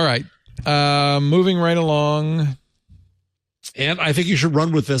 All right. Moving right along. And I think you should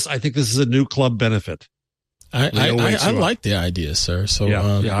run with this. I think this is a new club benefit. I like the idea, sir. So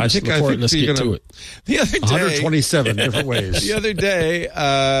I think let's get to it. The other day, 127 different ways. The other day,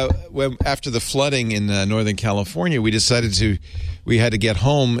 after the flooding in Northern California, we had to get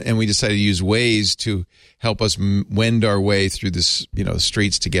home, and we decided to use Waze to help us wend our way through this,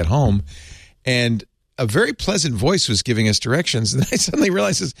 streets to get home. And a very pleasant voice was giving us directions, and I suddenly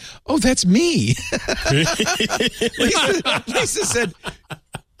realized, oh, that's me. Lisa said,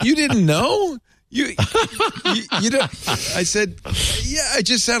 "You didn't know? You don't." I said, "Yeah, it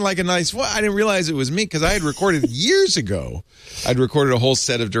just sounded like a nice voice." I didn't realize it was me because I had recorded years ago. I'd recorded a whole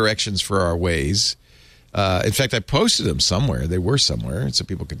set of directions for our Waze. In fact, I posted them somewhere. They were somewhere, so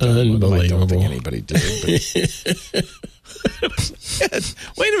people could download them. I don't think anybody did. But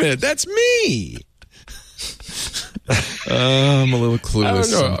wait a minute, that's me. I'm a little clueless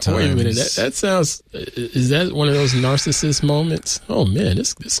sometimes. Wait a minute. That sounds. Is that one of those narcissist moments? Oh man,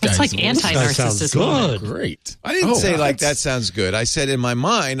 this guy's. It's like anti-narcissist moment. Great. I didn't say like that sounds good. I said in my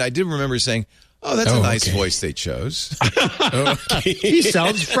mind, I did remember saying, "Oh, that's a nice voice they chose." He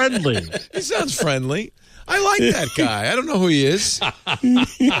sounds friendly. He sounds friendly. I like that guy. I don't know who he is.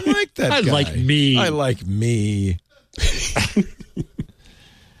 I like that guy. I like me. I like me.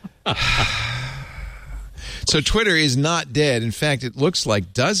 So Twitter is not dead. In fact, it looks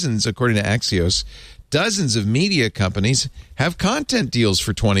like dozens, according to Axios, dozens of media companies have content deals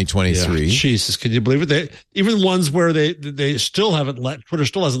for 2023. Yeah, Jesus, can you believe it? Even ones where they still haven't Twitter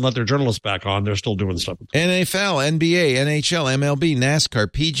still hasn't let their journalists back on. They're still doing stuff. NFL, NBA, NHL, MLB, NASCAR,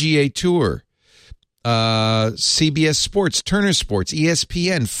 PGA Tour, CBS Sports, Turner Sports,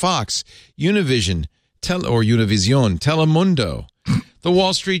 ESPN, Fox, Univision, Telemundo, The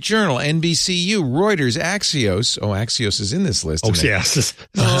Wall Street Journal, NBCU, Reuters, Axios. Oh, Axios is in this list. Yes.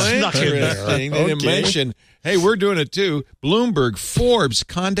 Interesting. They didn't mention, hey, we're doing it too. Bloomberg, Forbes,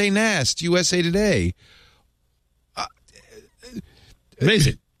 Condé Nast, USA Today.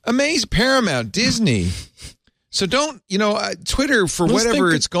 Amazing. Paramount, Disney. So don't, Twitter, for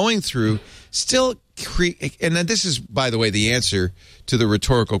whatever it's going through, still and then this is, by the way, the answer to the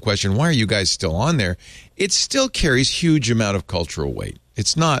rhetorical question, why are you guys still on there? It still carries huge amount of cultural weight.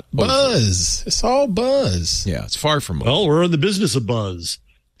 It's not buzz. It's all buzz. Yeah, it's far from well, we're in the business of buzz.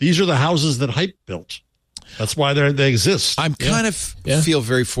 These are the houses that Hype built. That's why they exist. I'm kind of feel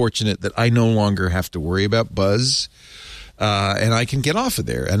very fortunate that I no longer have to worry about buzz, and I can get off of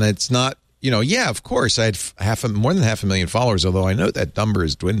there. And it's not, of course, I had more than 500,000 followers, although I know that number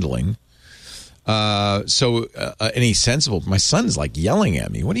is dwindling. So any sensible, my son's like yelling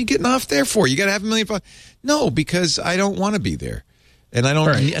at me, "What are you getting off there for? You got 500,000 followers." No, because I don't want to be there, and I don't.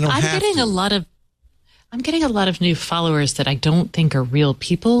 Right. I'm getting a lot of new followers that I don't think are real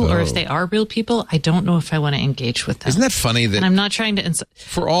people, or if they are real people, I don't know if I want to engage with them. Isn't that funny? That, and I'm not trying to.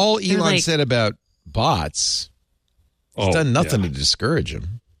 For all Elon said about bots, he's done nothing to discourage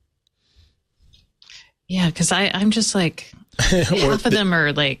him. Yeah, because I'm just like half of them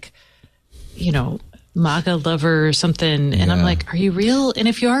are like, MAGA lover or something. And I'm like, are you real? And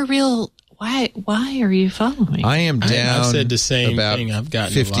if you are real, why are you following? I am down. I've said the same thing. I've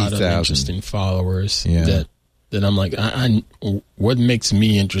gotten 50, a lot of interesting followers that I'm like, what makes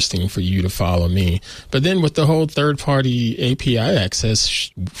me interesting for you to follow me? But then with the whole third-party API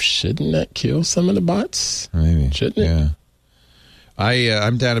access, shouldn't that kill some of the bots? Maybe. Shouldn't it? Yeah.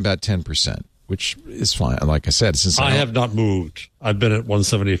 I'm down about 10%. Which is fine. Like I said, since I have not moved. I've been at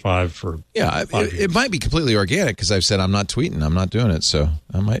 175 for it might be completely organic because I've said I'm not tweeting, I'm not doing it, so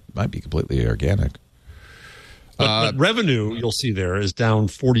I might be completely organic. But revenue, you'll see there, is down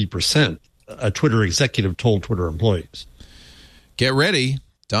 40%. A Twitter executive told Twitter employees. Get ready.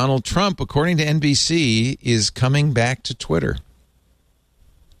 Donald Trump, according to NBC, is coming back to Twitter.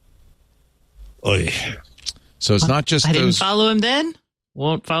 Oy. So it's not just I didn't follow him then.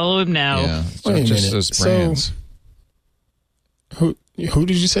 Won't follow him now. Yeah, it's not just those brands. So, who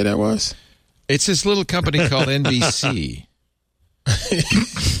did you say that was? It's this little company called NBC.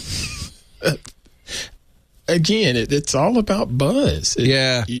 Again, it's all about buzz.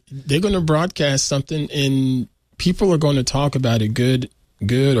 They're going to broadcast something, and people are going to talk about it good,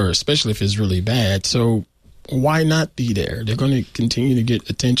 or especially if it's really bad. So why not be there? They're going to continue to get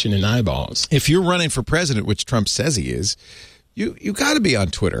attention and eyeballs. If you're running for president, which Trump says he is, You got to be on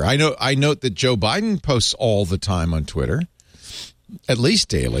Twitter. I note that Joe Biden posts all the time on Twitter, at least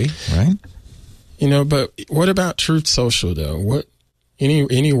daily, right? But what about Truth Social though? What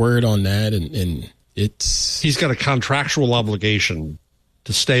any word on that? And he's got a contractual obligation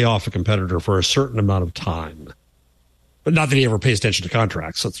to stay off a competitor for a certain amount of time, but not that he ever pays attention to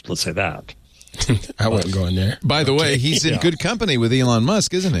contracts. Let's say that. I wasn't going there. By the way, he's in good company with Elon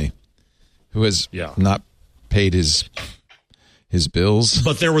Musk, isn't he? Who has not paid his bills.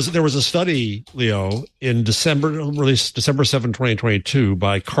 But there was a study, Leo, in released December 7, 2022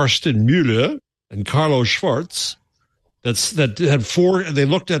 by Karsten Müller and Carlo Schwartz that had they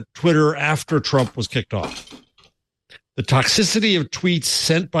looked at Twitter after Trump was kicked off. The toxicity of tweets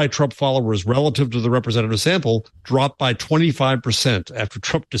sent by Trump followers relative to the representative sample dropped by 25% after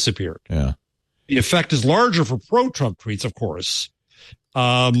Trump disappeared. Yeah. The effect is larger for pro-Trump tweets, of course.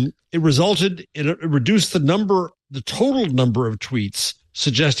 It reduced the total number of tweets,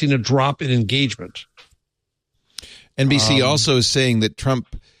 suggesting a drop in engagement. NBC also is saying that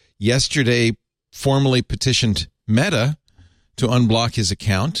Trump yesterday formally petitioned Meta to unblock his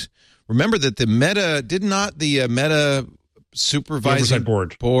account. Remember that the Meta supervisory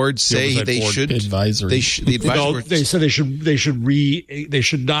board say they should advisory. They said they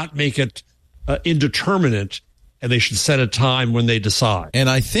should not make it indeterminate, and they should set a time when they decide. And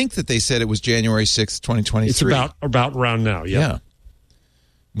I think that they said it was January 6th, 2023. It's about around now, yeah.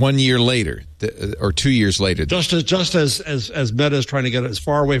 1 year later, or 2 years later. Just as Meta is trying to get as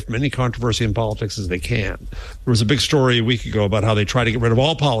far away from any controversy in politics as they can. There was a big story a week ago about how they tried to get rid of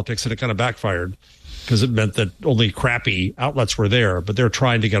all politics, and it kind of backfired because it meant that only crappy outlets were there. But they're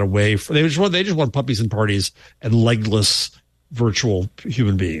trying to get away from. They just want puppies and parties and legless virtual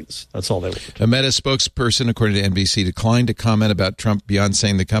human beings. That's all they want. A Meta spokesperson, according to NBC, declined to comment about Trump beyond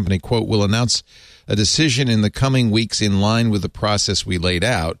saying the company, quote, will announce a decision in the coming weeks in line with the process we laid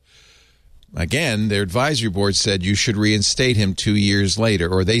out. Again, their advisory board said you should reinstate him 2 years later,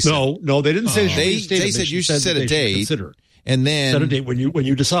 or they said no, they didn't say they said you should set a date, and then set a date when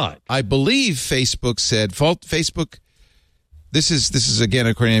you decide. I believe Facebook said Facebook. This is again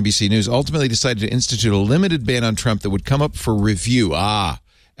according to NBC News. Ultimately decided to institute a limited ban on Trump that would come up for review.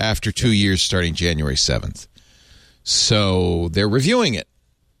 After 2 years, starting January 7th. So they're reviewing it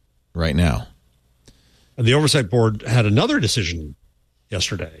right now. And the oversight board had another decision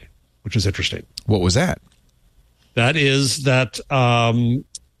yesterday, which is interesting. What was that? That is that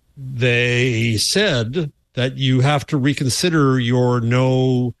they said that you have to reconsider your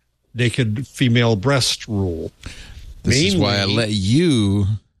no naked female breast rule. This is why I let you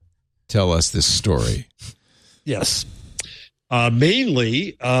tell us this story. Yes.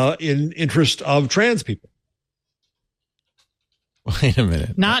 Mainly in interest of trans people. Wait a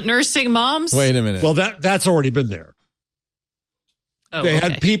minute. Not nursing moms? Wait a minute. Well, that's already been there. Oh, they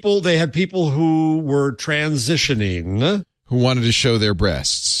had people who were transitioning who wanted to show their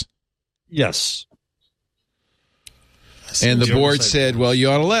breasts. Yes. And the board said, well, you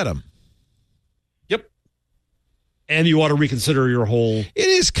ought to let them. Yep. And you ought to reconsider your whole... It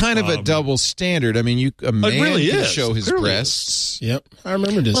is kind of a double standard. I mean, a man can show his breasts. Yep. I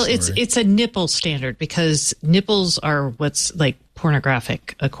remember this story. It's a nipple standard because nipples are what's like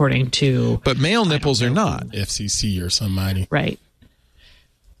pornographic according to... But male nipples are not. FCC or somebody. Right.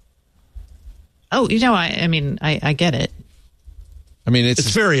 Oh, I get it. I mean,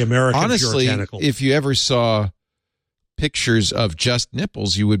 it's very American. Honestly, if you ever saw pictures of just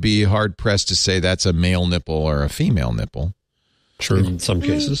nipples, you would be hard pressed to say that's a male nipple or a female nipple. True, in some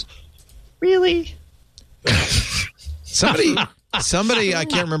cases. Really? Somebody, I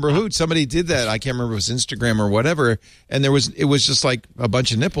can't remember who. Somebody did that. I can't remember if it was Instagram or whatever. And it was just like a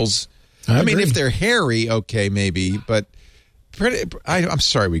bunch of nipples. I mean, if they're hairy, okay, maybe, but. I'm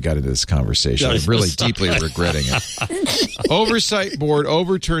sorry we got into this conversation. I'm really deeply regretting it. Oversight board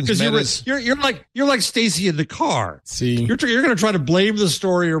overturns Meta's... You're like Stacy in the car. See, you're going to try to blame the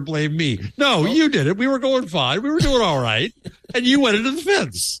story or blame me. No, you did it. We were going fine. We were doing all right, and you went into the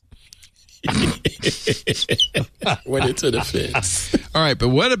fence. Went into the fence. All right, but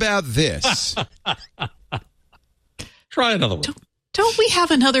what about this? Try another one. Don't we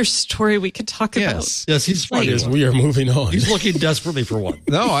have another story we could talk about? Yes, he's funny. We are moving on. He's looking desperately for one.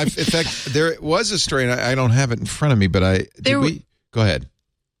 No, in fact, there was a story, and I don't have it in front of me, but go ahead.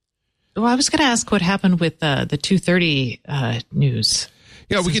 Well, I was going to ask what happened with the 2:30 news.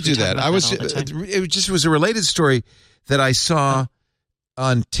 Yeah, we could do that. It was a related story that I saw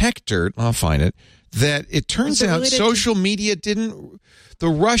on Tech Dirt. I'll find it. That it turns out social media didn't. The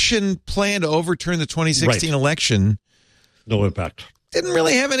Russian plan to overturn the 2016 election. No impact. didn't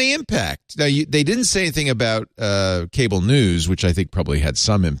really have any impact. Now, they didn't say anything about cable news, which I think probably had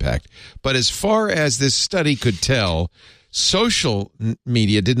some impact. But as far as this study could tell, social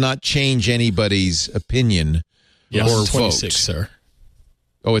media did not change anybody's opinion or vote. 26, sir.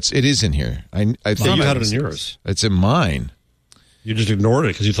 Oh, it is in here. I think you had it in yours. It's in mine. You just ignored it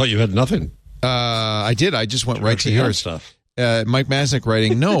because you thought you had nothing. I did. I just went right to yours. Stuff. Mike Masnick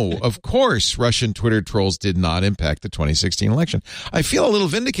writing, no, of course, Russian Twitter trolls did not impact the 2016 election. I feel a little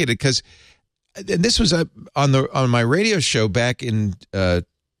vindicated because this was on my radio show back in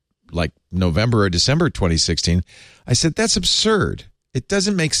like November or December 2016. I said, that's absurd. It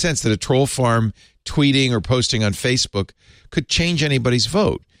doesn't make sense that a troll farm tweeting or posting on Facebook could change anybody's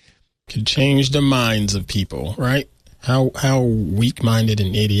vote. Could change the minds of people, right? How weak-minded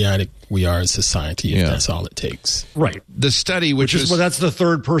and idiotic we are as society if that's all it takes. Right. The study, which is... Well, that's the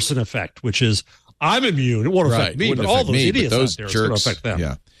third-person effect, which is, I'm immune. It won't affect me, but all those idiots out there, it's going to affect them.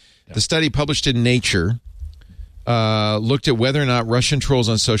 Yeah. The study published in Nature looked at whether or not Russian trolls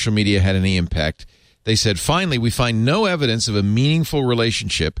on social media had any impact. They said, finally, we find no evidence of a meaningful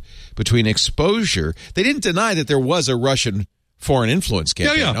relationship between exposure. They didn't deny that there was a Russian foreign influence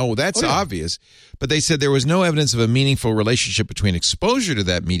campaign. Yeah. Oh, that's obvious. But they said there was no evidence of a meaningful relationship between exposure to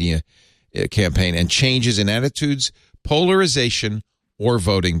that media campaign and changes in attitudes, polarization, or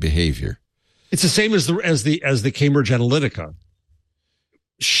voting behavior. It's the same as the Cambridge Analytica.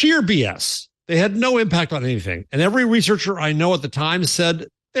 Sheer BS. They had no impact on anything. And every researcher I know at the time said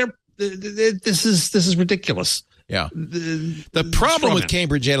this is ridiculous. Yeah. The problem with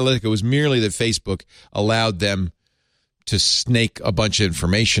Cambridge Analytica was merely that Facebook allowed them to snake a bunch of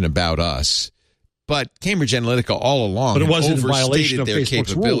information about us. But Cambridge Analytica all along wasn't in violation of their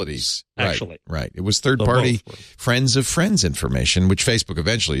Facebook's capabilities. Rules, actually. Right. It was third-party friends of friends information, which Facebook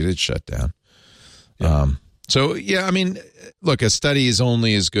eventually did shut down. Yeah. I mean, look, a study is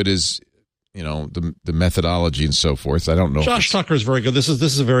only as good as, the methodology and so forth. I don't know. Josh Tucker is very good. This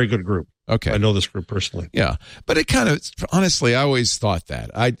is a very good group. Okay. I know this group personally. Yeah. But it kind of, honestly, I always thought that.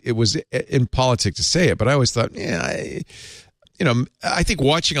 It was in politics to say it, but I always thought, I think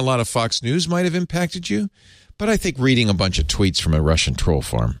watching a lot of Fox News might have impacted you, but I think reading a bunch of tweets from a Russian troll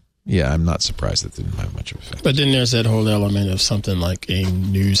farm, I'm not surprised that didn't have much of an effect. But then there's that whole element of something like a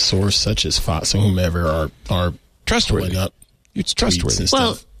news source such as Fox or whomever are trustworthy. Up it's trustworthy.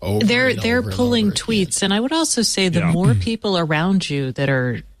 Well, they're pulling tweets, and I would also say the more people around you that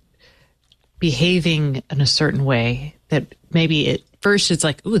are behaving in a certain way, that maybe at first it's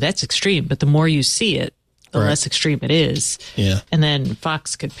like, ooh, that's extreme, but the more you see it, the less extreme it is. Yeah. And then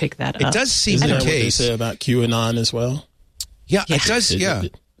Fox could pick that up. It does seem Isn't the that case. What they say about QAnon as well? Yeah, it does. Yeah.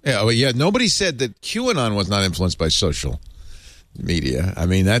 Nobody said that QAnon was not influenced by social media. I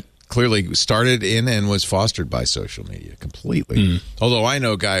mean, that clearly started in and was fostered by social media completely. Although I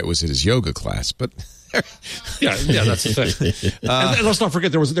know a guy, it was at his yoga class, but... yeah, that's the thing. And let's not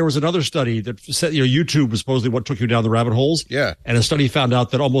forget there was another study that said YouTube was supposedly what took you down the rabbit holes. Yeah, and a study found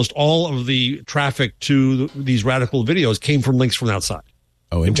out that almost all of the traffic to these radical videos came from links from outside.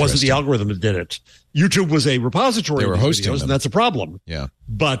 Oh, it wasn't the algorithm that did it. YouTube was a repository. They were hosting videos, and that's a problem. Yeah,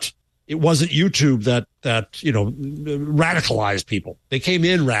 but it wasn't YouTube that radicalized people. They came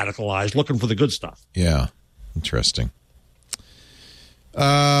in radicalized, looking for the good stuff. Yeah, interesting.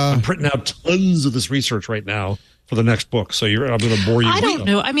 I'm printing out tons of this research right now for the next book, so I'm going to bore you. I don't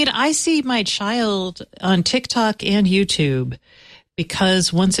know. I mean, I see my child on TikTok and YouTube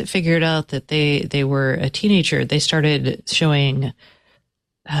because once it figured out that they were a teenager, they started showing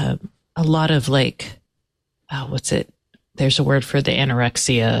a lot of there's a word for the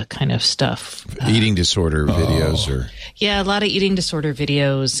anorexia kind of stuff. Eating disorder videos a lot of eating disorder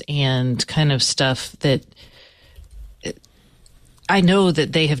videos and kind of stuff that I know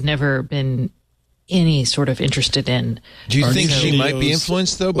that they have never been any sort of interested in. Do you think she might be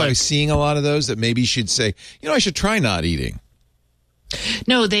influenced, though, by seeing a lot of those, that maybe she'd say, I should try not eating?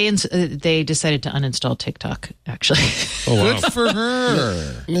 No, they decided to uninstall TikTok, actually. Oh, wow. Good for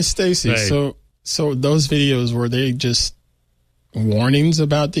her. Miss Stacy, so those videos, were they just warnings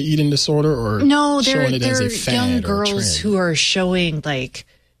about the eating disorder, or no, showing it as a they're fad young or a girls trend? who are showing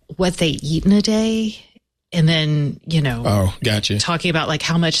what they eat in a day. And then, gotcha. talking about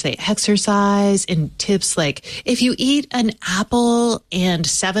how much they exercise and tips if you eat an apple and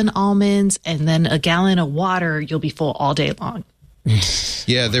 7 almonds and then a gallon of water, you'll be full all day long.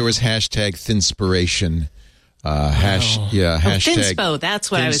 Yeah, there was hashtag Thinspiration. Hashtag Thinspo,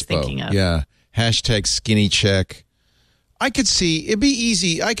 that's what I was thinking of. Yeah, hashtag Skinny Check. I could see, it'd be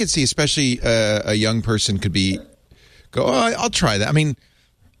easy. I could see, especially a young person could go, I'll try that. I mean,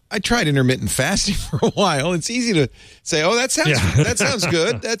 I tried intermittent fasting for a while. It's easy to say, "Oh, that sounds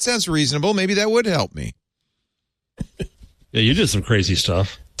good. That sounds reasonable. Maybe that would help me." Yeah, you did some crazy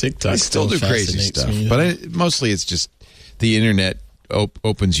stuff. TikTok I still do crazy stuff, but mostly it's just the internet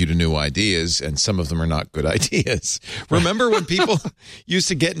opens you to new ideas, and some of them are not good ideas. Remember when people used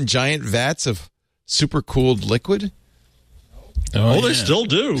to get in giant vats of super cooled liquid? Oh, they still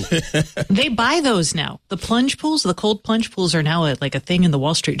do. They buy those now. The plunge pools, the cold plunge pools are now like a thing in the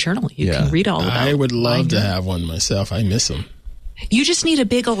Wall Street Journal. You can read all about. I would love to have one myself. I miss them. You just need a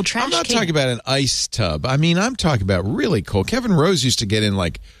big old trash can. I'm not talking about an ice tub. I mean, I'm talking about really cold. Kevin Rose used to get in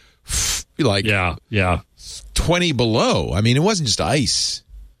like 20 below. I mean, it wasn't just ice.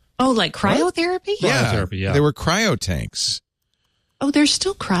 Oh, like cryotherapy? Cryotherapy, yeah. They were cryo tanks. Oh, there's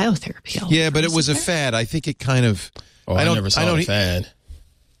still cryotherapy. Yeah, but it was a fad. I think it kind of... Oh, I never saw a fad.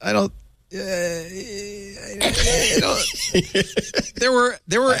 I don't... There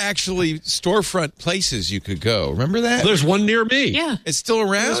were actually storefront places you could go. Remember that? There's one near me. Yeah. It's still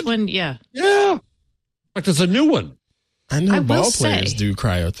around? There's one, yeah. Yeah. Like there's a new one. I know I will ball players say- do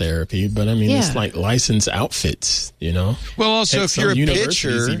cryotherapy, but I mean, it's like licensed outfits, you know? Well, also, Heck, if you're a some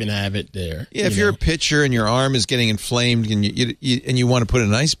universities pitcher... even have it there. Yeah, if you're a pitcher and your arm is getting inflamed and you want to put in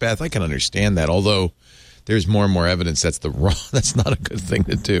an ice bath, I can understand that. Although there's more and more evidence that's not a good thing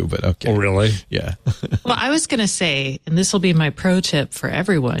to do. But okay. Oh, really? Yeah. Well, I was going to say, and this will be my pro tip for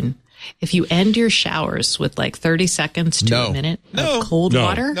everyone, if you end your showers with like 30 seconds to a minute of cold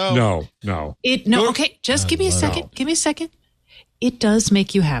water. No. Okay, just give me a second. Give me a second. It does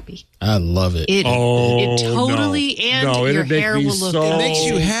make you happy. I love it. It totally, and your hair will look good. It makes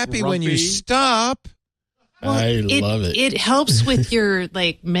you happy when you stop. I love it. It helps with your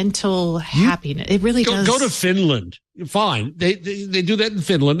like mental happiness. It really does. Go to Finland. Fine. They do that in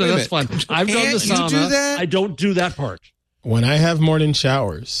Finland, and that's fine. I've done the sauna. You do that? I don't do that part. When I have morning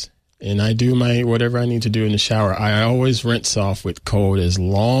showers and I do my whatever I need to do in the shower, I always rinse off with cold as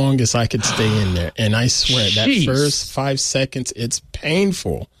long as I could stay in there. And I swear that first 5 seconds, it's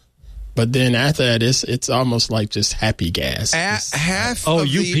painful. But then after that, it's almost like just happy gas. Half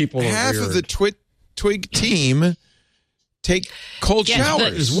people are half weird. of the Twig team take cold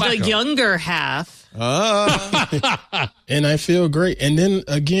showers. The younger half. And I feel great. And then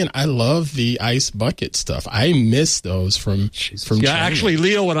again, I love the ice bucket stuff. I miss those from training. Actually,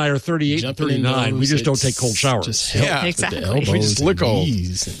 Leo and I are 38 and 39. We just don't take cold showers. Just help exactly. with the elbows We just lick and old.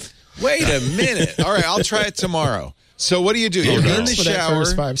 knees. Wait a minute. All right, I'll try it tomorrow. So what do? You're in the For that shower.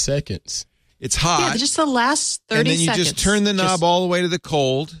 first 5 seconds. It's hot. Yeah, just the last 30 and then you seconds. just turn the knob all the way to the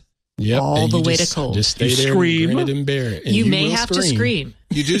cold. Yep. All and the you way just- to cold. Just stay You there scream. and grin it and bear it. And You may will have to scream.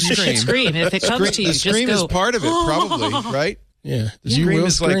 You do You scream. should scream. If it comes to you, the just scream go. is part of it, probably, right? Yeah. You Scream will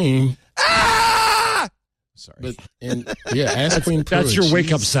is like- scream. Ah! Sorry. But ask Queen Pruitt. That's your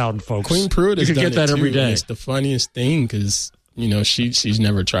wake up She's- sound, folks. Queen Pruitt You has could done get that it every too, day. and it's the funniest thing because she's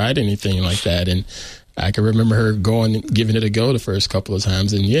never tried anything like that, and I can remember her giving it a go the first couple of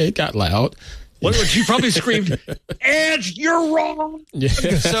times, and it got loud. She probably screamed, "Edge, you're wrong." Yeah.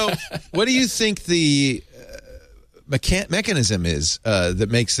 So, what do you think the mechanism is that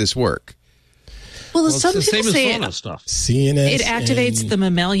makes this work? Well, It's some the same people as say sauna stuff. CNS. it activates and the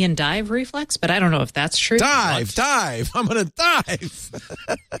mammalian dive reflex, but I don't know if that's true. Dive. I'm going to dive.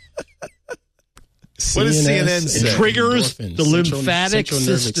 CNS What does CNN and say? Triggers endorphins, the lymphatic central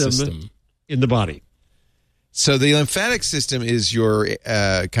nervous system in the body. So the lymphatic system is your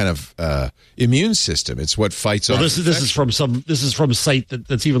kind of immune system. It's what fights off. This is from a site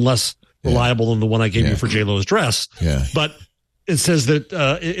that's even less reliable than the one I gave you for J-Lo's dress. Yeah. But it says that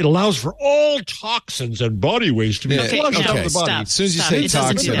it allows for all toxins and body waste to be Okay, flushed out no, of the body. stop. As soon as you Stop. say It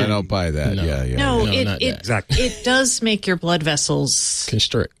doesn't do toxin, I that. don't buy that. No. Yeah. No, No, not that. Exactly. it does make your blood vessels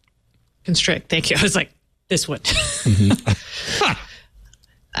constrict. constrict. Thank you. I was like, this one.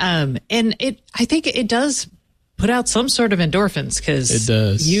 And I think it does put out some sort of endorphins because It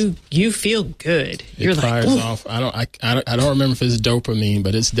does. You feel good. You're It like, fires "Ooh." off. I don't remember if it's dopamine,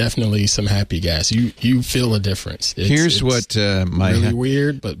 but it's definitely some happy gas. You feel a difference. Here's what my really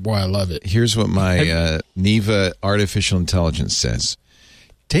weird, but boy, I love it. Here's what my Neva artificial intelligence says.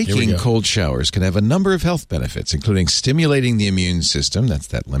 Taking go. cold showers can have a number of health benefits, including stimulating the immune system, that's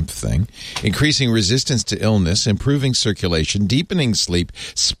that lymph thing, increasing resistance to illness, improving circulation, deepening sleep,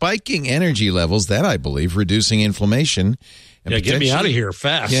 spiking energy levels, that I believe, reducing inflammation. And Get me out of potentially- here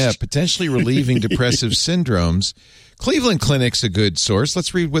fast. Yeah, potentially relieving depressive syndromes. Cleveland Clinic's a good source.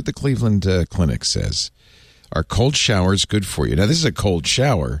 Let's read what the Cleveland Clinic says. Are cold showers good for you? Now, this is a cold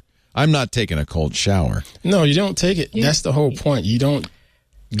shower. I'm not taking a cold shower. No, you don't take it. That's the whole point. You don't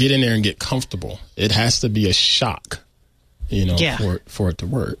get in there and get comfortable. It has to be a shock. for it to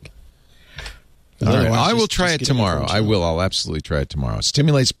work. All right. I will try it tomorrow. I'll absolutely try it tomorrow. It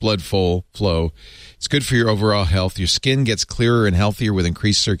stimulates blood flow. It's good for your overall health. Your skin gets clearer and healthier with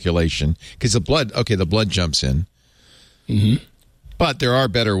increased circulation because the blood jumps in. Mm-hmm. But there are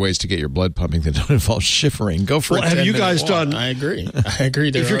better ways to get your blood pumping that don't involve shivering. Go for it. Have you guys done? I agree.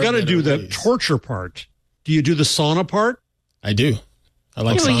 If you're going to do the torture part, do you do the sauna part? I do. I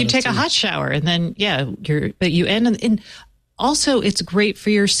like saunas you take a hot shower and then, you end in. Also, it's great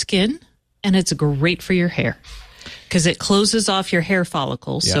for your skin and it's great for your hair because it closes off your hair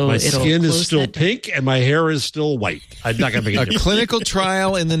follicles. Yeah, so my skin is still pink and my hair is still white. I'm not going to make a clinical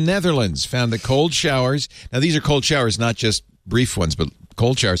trial in the Netherlands found that cold showers. Now, these are cold showers, not just brief ones, but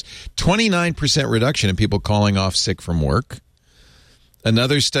cold showers. 29% reduction in people calling off sick from work.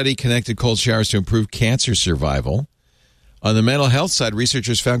 Another study connected cold showers to improve cancer survival. On the mental health side,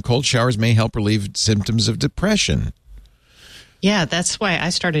 researchers found cold showers may help relieve symptoms of depression. Yeah, that's why I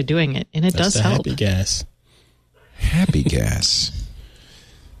started doing it, and it does help. Happy gas. Happy gas.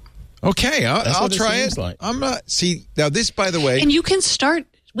 Okay, I'll try it. Like. I'm not. See, now this, by the way. And you can start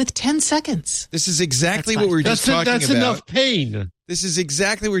with 10 seconds. This is exactly what we were just talking about. That's enough pain. This is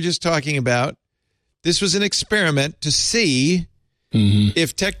exactly what we were just talking about. This was an experiment to see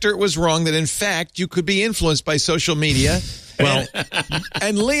if Tech Dirt was wrong, that in fact you could be influenced by social media. Well,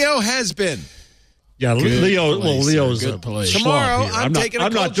 and Leo has been. Yeah, Leo's a place. Tomorrow, I'm taking a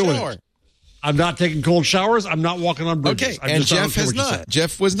cold shower. I'm not taking cold showers. I'm not walking on bridges. Okay, and Jeff has not.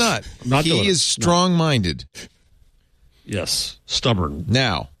 Jeff was not. He is strong-minded. Yes, stubborn.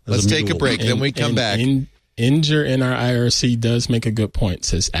 Now, let's take a break. Then we come back. Inger in our IRC does make a good point. It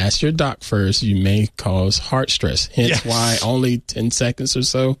says, ask your doc first. You may cause heart stress. Hence why only 10 seconds or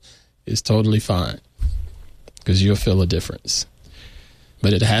so is totally fine because you'll feel a difference.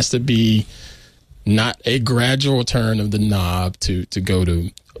 But it has to be not a gradual turn of the knob to go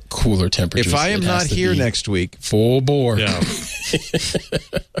to cooler temperatures. If I am not here next week, full bore,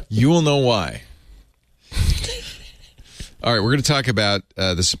 you will know why. All right, we're going to talk about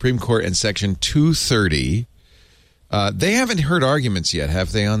the Supreme Court and Section 230. They haven't heard arguments yet,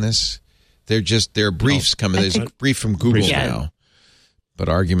 have they, on this? They're briefs coming. There's a brief from Google now, but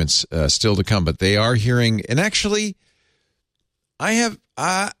arguments still to come. But they are hearing, and actually, I have,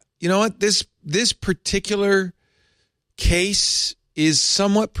 you know what, this particular case is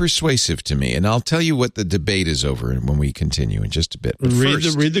somewhat persuasive to me, and I'll tell you what the debate is over when we continue in just a bit. But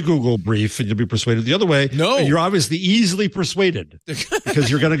read the Google brief, and you'll be persuaded the other way. No, you're obviously easily persuaded because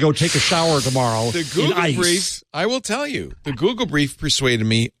you're going to go take a shower tomorrow. The Google brief, I will tell you, the Google brief persuaded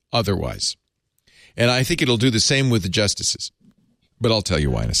me otherwise, and I think it'll do the same with the justices. But I'll tell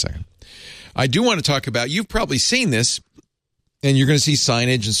you why in a second. I do want to talk about. You've probably seen this, and you're going to see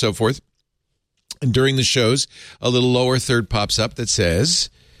signage and so forth. And during the shows, a little lower third pops up that says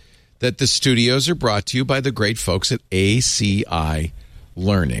that the studios are brought to you by the great folks at ACI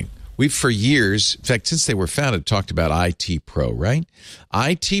Learning. We've for years, in fact, since they were founded, talked about IT Pro, right?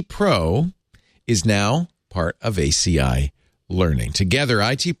 IT Pro is now part of ACI Learning. Together,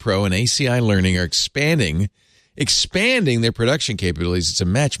 IT Pro and ACI Learning are expanding their production capabilities. It's a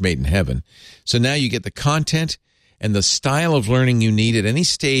match made in heaven. So now you get the content and the style of learning you need at any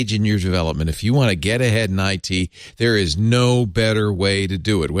stage in your development. If you want to get ahead in IT, there is no better way to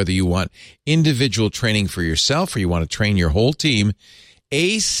do it. Whether you want individual training for yourself or you want to train your whole team,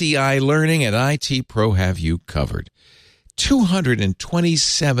 ACI Learning and IT Pro have you covered.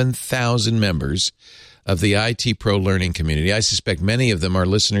 227,000 members of the IT Pro learning community. I suspect many of them are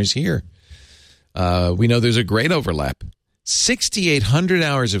listeners here. We know there's a great overlap. 6,800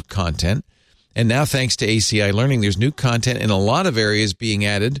 hours of content. And now, thanks to ACI Learning, there's new content in a lot of areas being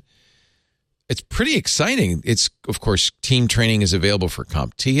added. It's pretty exciting. It's, of course, team training is available for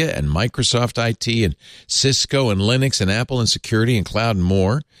CompTIA and Microsoft IT and Cisco and Linux and Apple and security and cloud and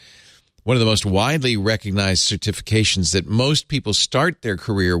more. One of the most widely recognized certifications that most people start their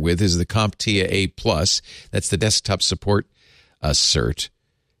career with is the CompTIA A+. That's the desktop support cert.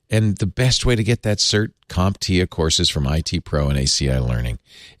 And the best way to get that cert, CompTIA courses from IT Pro and ACI Learning.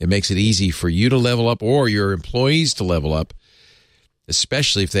 It makes it easy for you to level up or your employees to level up,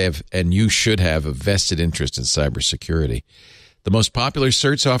 especially if they have, and you should have, a vested interest in cybersecurity. The most popular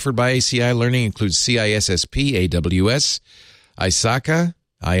certs offered by ACI Learning include CISSP, AWS, ISACA,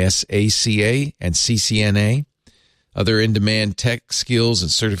 ISACA, and CCNA. Other in-demand tech skills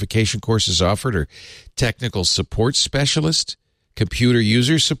and certification courses offered are Technical Support Specialist, computer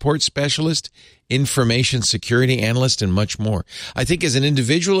user support specialist, information security analyst, and much more. I think as an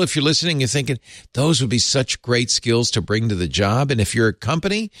individual, if you're listening, you're thinking those would be such great skills to bring to the job. And if you're a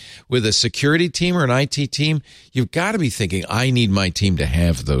company with a security team or an IT team, you've got to be thinking, I need my team to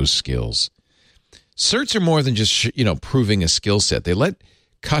have those skills. Certs are more than just, proving a skill set. They let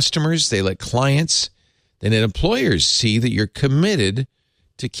customers, they let clients, they let employers see that you're committed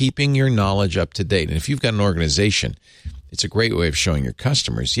to keeping your knowledge up to date. And if you've got an organization, it's a great way of showing your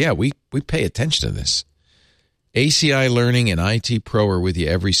customers, we pay attention to this. ACI Learning and IT Pro are with you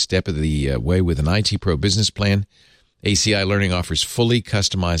every step of the way with an IT Pro business plan. ACI Learning offers fully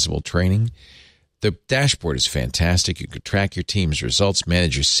customizable training. The dashboard is fantastic. You can track your team's results,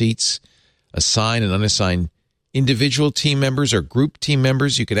 manage your seats, assign and unassign individual team members or group team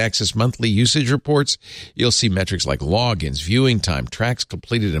members. You can access monthly usage reports. You'll see metrics like logins, viewing time, tracks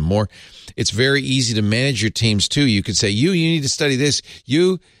completed, and more. It's very easy to manage your teams, too. You could say, you need to study this.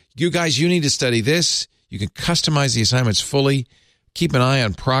 You guys, you need to study this. You can customize the assignments fully. Keep an eye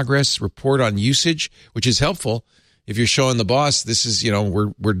on progress. Report on usage, which is helpful. If you're showing the boss, this is,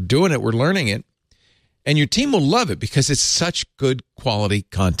 we're doing it. We're learning it. And your team will love it because it's such good quality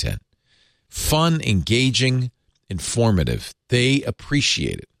content. Fun, engaging, informative. They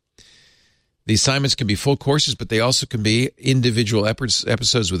appreciate it. The assignments can be full courses, but they also can be individual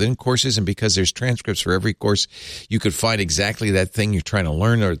episodes within courses. And because there's transcripts for every course, you could find exactly that thing you're trying to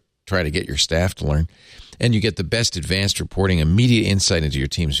learn or try to get your staff to learn. And you get the best advanced reporting, immediate insight into your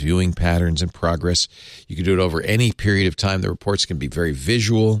team's viewing patterns and progress. You can do it over any period of time. The reports can be very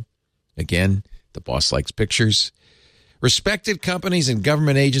visual. Again, the boss likes pictures. Respected companies and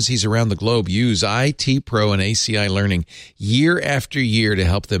government agencies around the globe use IT Pro and ACI Learning year after year to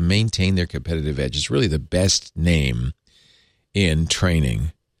help them maintain their competitive edge. It's really the best name in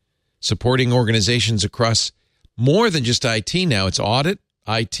training. Supporting organizations across more than just IT now. It's audit,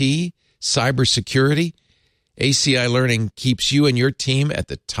 IT, cybersecurity. ACI Learning keeps you and your team at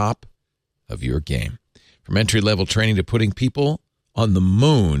the top of your game. From entry-level training to putting people on the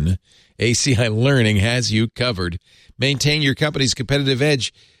moon, ACI Learning has you covered. Maintain your company's competitive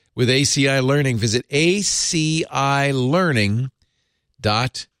edge with ACI Learning. Visit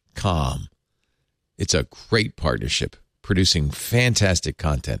acilearning.com. It's a great partnership, producing fantastic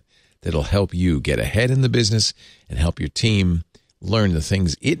content that'll help you get ahead in the business and help your team learn the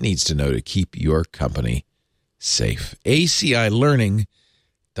things it needs to know to keep your company safe. acilearning.com.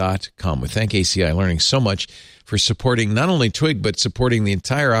 We thank ACI Learning so much for supporting not only Twig, but supporting the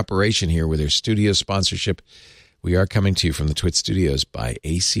entire operation here with their studio sponsorship. We are coming to you from the Twit Studios by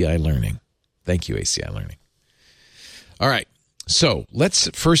ACI Learning. Thank you, ACI Learning. All right. So let's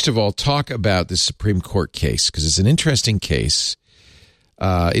first of all talk about this Supreme Court case because it's an interesting case.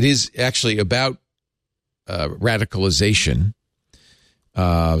 It is actually about radicalization.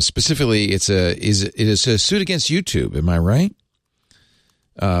 Specifically, it is a suit against YouTube. Am I right?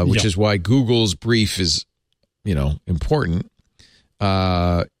 Which is why Google's brief is, important.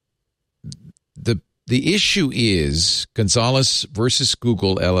 The issue is Gonzalez versus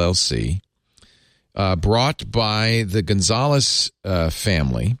Google LLC, brought by the Gonzalez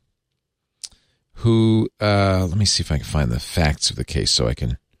family, who let me see if I can find the facts of the case so I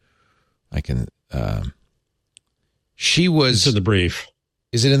can. She was. It's in the brief.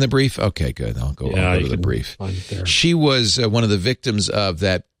 Is it in the brief? Okay, good. I'll go to the brief. Find it there. She was one of the victims of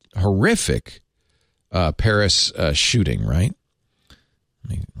that horrific Paris shooting, right?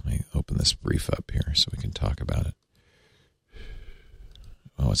 Let me open this brief up here so we can talk about it.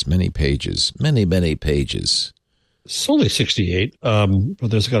 Oh, it's many pages. Many pages. It's only 68, but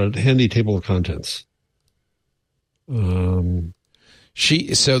there's got a handy table of contents. Her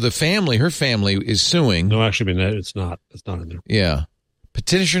family is suing. No, actually, it's not. It's not in there. Yeah.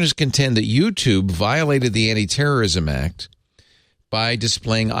 Petitioners contend that YouTube violated the Anti-Terrorism Act by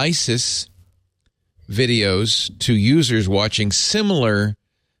displaying ISIS videos to users watching similar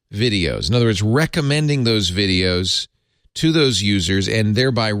videos. In other words, recommending those videos to those users and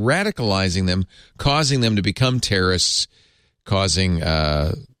thereby radicalizing them, causing them to become terrorists, causing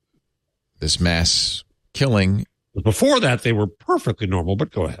this mass killing. Before that, they were perfectly normal,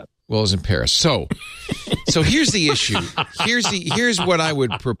 but go ahead. Well, it was in Paris. So here's the issue. Here's what I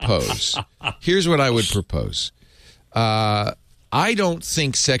would propose. I don't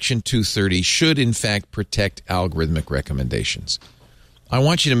think Section 230 should, in fact, protect algorithmic recommendations. I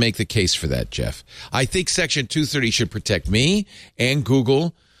want you to make the case for that, Jeff. I think Section 230 should protect me and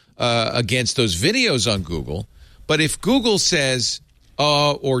Google against those videos on Google. But if Google says,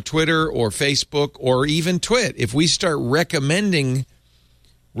 or Twitter or Facebook or even Twit, if we start recommending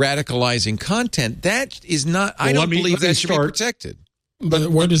radicalizing content. That is not, I don't believe that should be protected.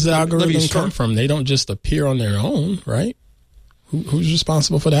 But where does the algorithm come from? They don't just appear on their own, right? Who's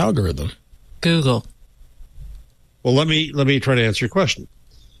responsible for the algorithm? Google. Well, let me try to answer your question.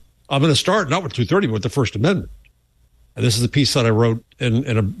 I'm going to start not with 230, but with the First Amendment. And this is a piece that I wrote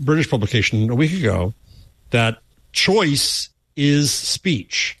in a British publication a week ago, that choice is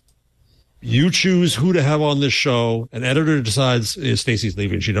speech. You choose who to have on this show. An editor decides, Stacey's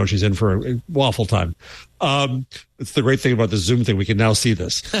leaving. She knows she's in for a waffle time. It's the great thing about the Zoom thing. We can now see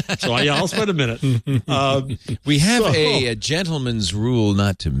this. So I'll spend a minute. We have a gentleman's rule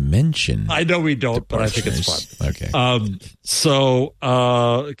not to mention. I know we don't, but I think it's fun. Okay.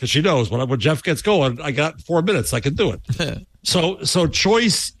 Because she knows when Jeff gets going, I got 4 minutes. I can do it. So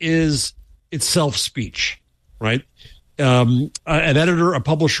choice is itself speech, right? An editor, a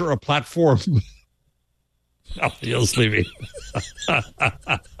publisher, a platform. You'll leave me.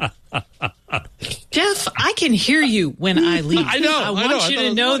 Jeff, I can hear you when I leave. I know. I want you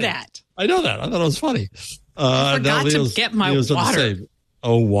to know that. I know that. I thought it was funny. I forgot to get my water.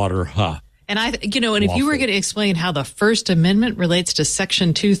 Oh, water, huh? And and if you were going to explain how the First Amendment relates to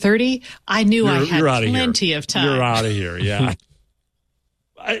Section 230, I knew I had plenty of time. You're out of here. Yeah.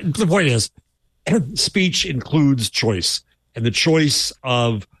 The point is, speech includes choice, and the choice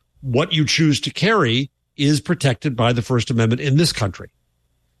of what you choose to carry is protected by the First Amendment in this country,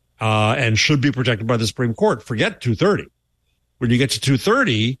 and should be protected by the Supreme Court. Forget 230. When you get to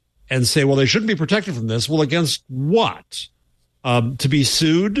 230 and say, well, they shouldn't be protected from this. Well, against what? To be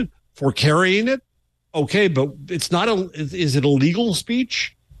sued for carrying it? Okay, but it's not is it illegal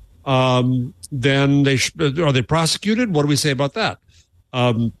speech? Then are they prosecuted? What do we say about that?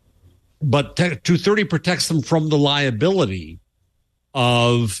 But 230 protects them from the liability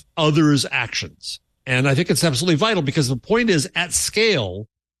of others' actions. And I think it's absolutely vital, because the point is, at scale,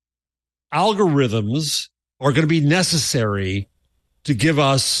 algorithms are going to be necessary to give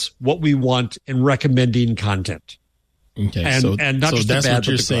us what we want in recommending content. Okay, and not just that's the bad, what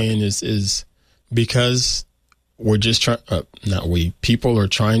you're saying is because we're just trying, people are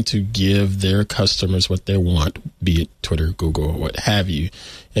trying to give their customers what they want, be it Twitter, Google, or what have you,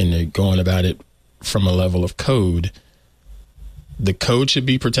 and they're going about it from a level of code. The code should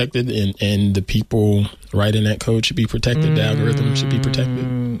be protected, and the people writing that code should be protected. The algorithm should be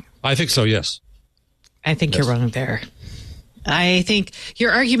protected. I think so, yes. I think you're wrong there. I think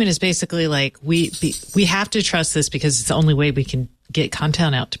your argument is basically like we have to trust this because it's the only way we can get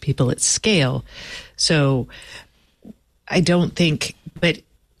content out to people at scale. So I don't think, but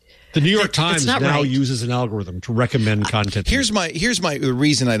the New York Times now uses an algorithm to recommend content. Here's the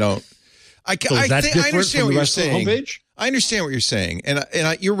reason I don't. I understand what you're saying. I understand what you're saying, and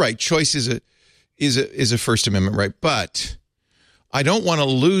you're right. Choice is a First Amendment right, but I don't want to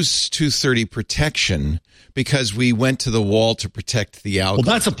lose 230 protection because we went to the wall to protect the algorithm.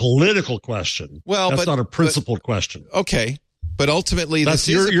 Well, that's a political question. That's not a principled question. Okay. But ultimately,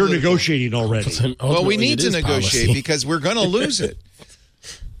 you're negotiating already. Well, we need to negotiate because we're going to lose it.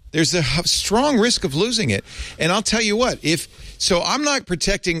 There's a strong risk of losing it. And I'll tell you what, so I'm not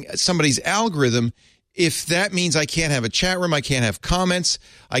protecting somebody's algorithm if that means I can't have a chat room, I can't have comments,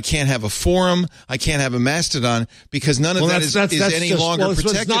 I can't have a forum, I can't have a Mastodon, because none of that is any longer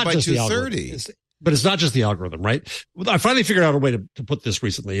protected by 230. But it's not just the algorithm, right? I finally figured out a way to put this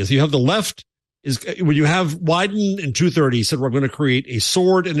recently, is you have the left, is when you have Wyden in 230 said, we're going to create a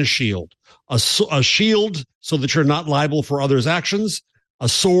sword and a shield. A shield so that you're not liable for others' actions, a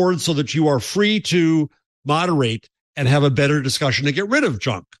sword so that you are free to moderate and have a better discussion to get rid of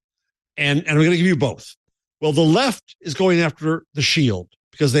junk. And I'm going to give you both. Well, the left is going after the shield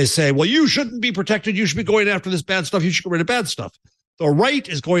because they say, well, you shouldn't be protected. You should be going after this bad stuff. You should get rid of bad stuff. The right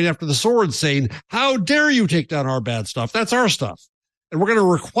is going after the sword, saying, how dare you take down our bad stuff? That's our stuff. And we're going to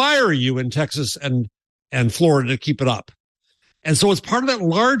require you in Texas and Florida to keep it up. And so it's part of that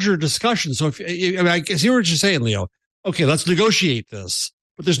larger discussion. So I see what you're saying, Leo. Okay, let's negotiate this.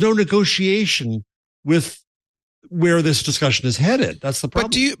 But there's no negotiation with where this discussion is headed. That's the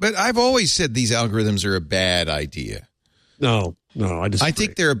problem. But I've always said these algorithms are a bad idea. No, I disagree. I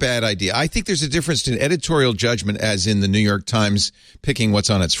think they're a bad idea. I think there's a difference in editorial judgment, as in the New York Times picking what's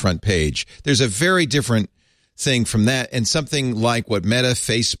on its front page. There's a very different thing from that, and something like what Meta,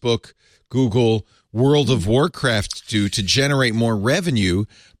 Facebook, Google, World of Warcraft do to generate more revenue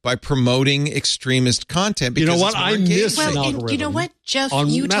by promoting extremist content. You know what? I miss an algorithm. You know what, Jeff?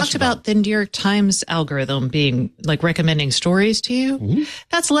 You talked about the New York Times algorithm being like recommending stories to you. Mm-hmm.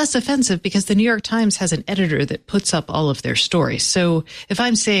 That's less offensive because the New York Times has an editor that puts up all of their stories. So if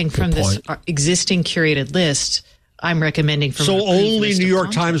I'm saying from this existing curated list I'm recommending from. So only New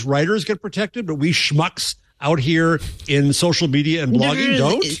York Times writers get protected, but we schmucks out here in social media and blogging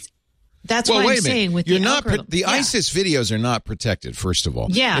don't? That's what I'm saying with the ISIS videos are not protected, first of all.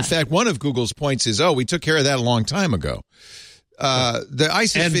 Yeah. In fact, one of Google's points is, we took care of that a long time ago. The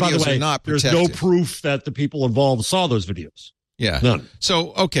ISIS videos are not protected. There's no proof that the people involved saw those videos. Yeah. None.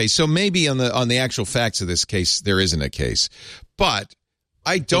 So maybe on the actual facts of this case, there isn't a case. But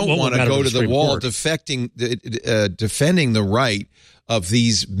I don't want to go to the wall defending the right of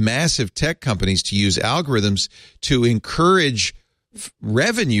these massive tech companies to use algorithms to encourage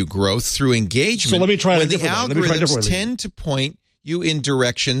revenue growth through engagement. So let me try when the algorithms tend to point you in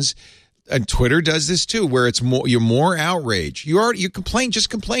directions. And Twitter does this too, where you're more outraged. You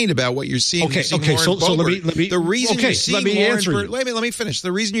complain about what you're seeing. Okay. So let me. The reason you're seeing let me finish.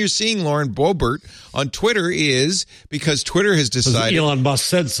 The reason you're seeing Lauren Boebert on Twitter is because Twitter has decided Elon Musk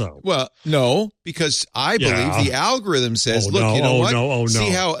said so. Well, no, because I believe the algorithm says, you know what?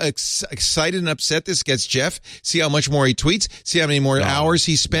 See how excited and upset this gets Jeff. See how much more he tweets. See how many more hours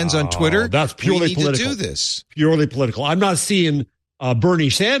he spends on Twitter. That's purely political. To do this. Purely political. I'm not seeing Bernie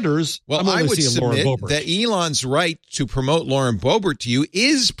Sanders. Well, I would submit that Elon's right to promote Lauren Boebert to you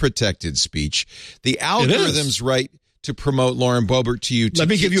is protected speech. The algorithm's right to promote Lauren Boebert to you let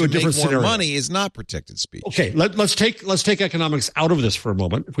me give you a different scenario. Money is not protected speech. Okay, let's take economics out of this for a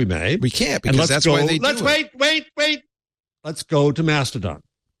moment, if we may. We can't because that's why they do it. Wait. Let's go to Mastodon.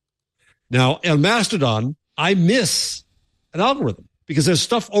 Now, on Mastodon, I miss an algorithm because there's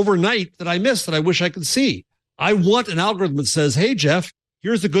stuff overnight that I miss that I wish I could see. I want an algorithm that says, hey, Jeff,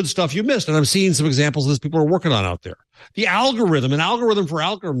 here's the good stuff you missed. And I'm seeing some examples of this people are working on out there. The algorithm, an algorithm for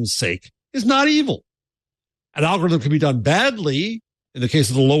algorithm's sake, is not evil. An algorithm can be done badly in the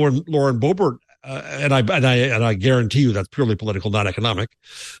case of the Lauren Boebert, and I guarantee you that's purely political, not economic.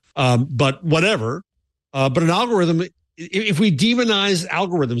 But whatever. But an algorithm, if we demonize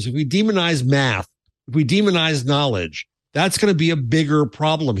algorithms, if we demonize math, if we demonize knowledge, that's going to be a bigger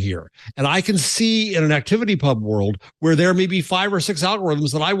problem here. And I can see in an ActivityPub world where there may be 5 or 6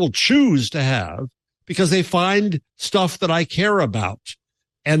 algorithms that I will choose to have because they find stuff that I care about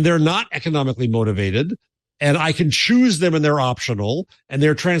and they're not economically motivated. And I can choose them and they're optional and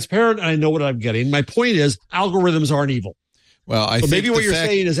they're transparent and I know what I'm getting. My point is algorithms aren't evil. Well, I think maybe what you're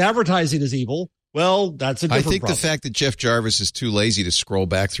saying is advertising is evil. Well, that's a different problem. The fact that Jeff Jarvis is too lazy to scroll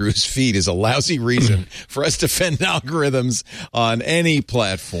back through his feed is a lousy reason for us to defend algorithms on any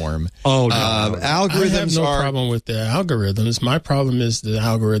platform. Oh, no. Algorithms I have no problem with the algorithms. My problem is the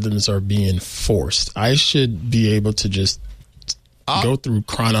algorithms are being forced. I should be able to just go through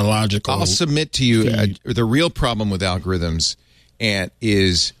chronological. I'll submit to you the real problem with algorithms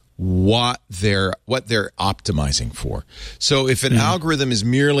is what they're optimizing for. So if an algorithm is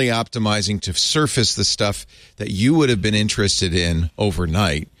merely optimizing to surface the stuff that you would have been interested in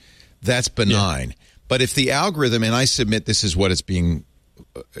overnight, that's benign. Yeah. But if the algorithm, and I submit this is what it's being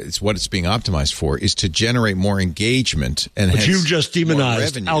optimized for, is to generate more engagement and but you just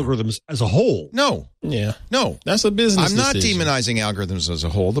demonized algorithms as a whole. No. Yeah. No. That's a business I'm not decision. demonizing algorithms as a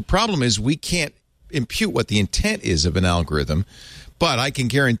whole. The problem is we can't impute what the intent is of an algorithm. But I can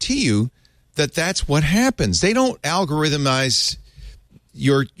guarantee you that that's what happens. They don't algorithmize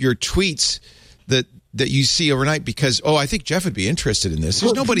your tweets that you see overnight because, I think Jeff would be interested in this.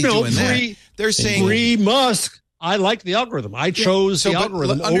 There's nobody doing that. They're saying free Musk. I like the algorithm. I chose the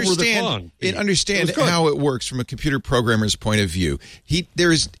algorithm over the con. Understand how it works from a computer programmer's point of view.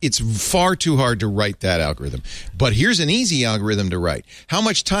 It's far too hard to write that algorithm. But here's an easy algorithm to write. How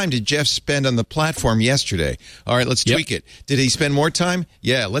much time did Jeff spend on the platform yesterday? All right, let's tweak it. Did he spend more time?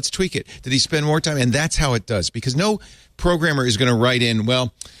 Yeah, let's tweak it. Did he spend more time? And that's how it does. Because no programmer is going to write in,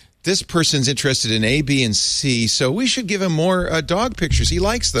 this person's interested in A, B, and C, so we should give him more dog pictures. He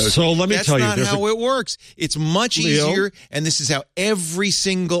likes those. So let me tell you. That's not how it works. It's much easier, and this is how every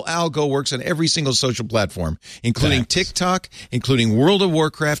single algo works on every single social platform, including TikTok, including World of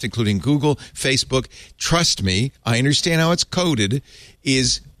Warcraft, including Google, Facebook. Trust me, I understand how it's coded.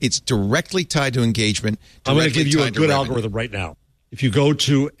 It's directly tied to engagement. I'm going to give you a good algorithm right now. If you go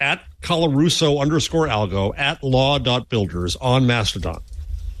to @Colarusso_algo @law.builders on Mastodon.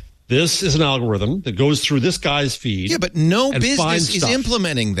 This is an algorithm that goes through this guy's feed. Yeah, but no business is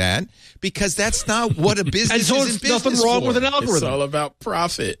implementing that because that's not what a business is in business nothing wrong with an algorithm. It's all about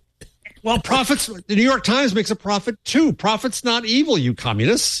profit. Well, profits. The New York Times makes a profit too. Profit's not evil, you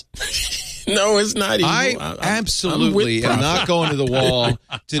communists. No, it's not evil. I absolutely am not going to the wall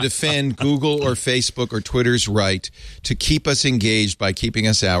to defend Google or Facebook or Twitter's right to keep us engaged by keeping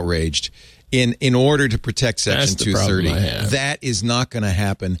us outraged. in order to protect Section That's the problem 230. I have. That is not going to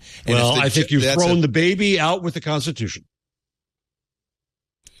happen. And Well, I think you've that's thrown the baby out with the Constitution.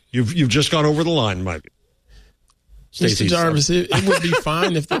 You've just gone over the line, Mike. Mr. Jarvis, it would be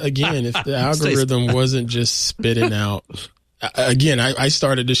fine if the algorithm wasn't just spitting out. Again, I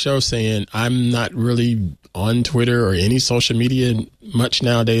started the show saying I'm not really on Twitter or any social media much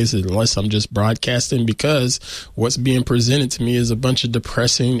nowadays unless I'm just broadcasting, because what's being presented to me is a bunch of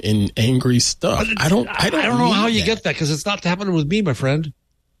depressing and angry stuff. I don't know how you get that, because it's not happening with me, my friend.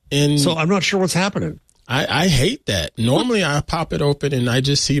 And so I'm not sure what's happening. I hate that. Normally I pop it open and I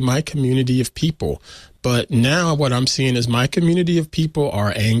just see my community of people. But now what I'm seeing is my community of people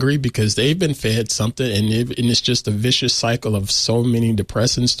are angry because they've been fed something, and it's just a vicious cycle of so many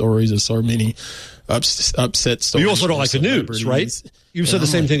depressing stories and so many upset stories. You also don't like the news, right? You said the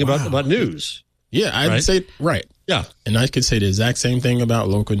same thing about news. Yeah, I'd say, right. Yeah. And I could say the exact same thing about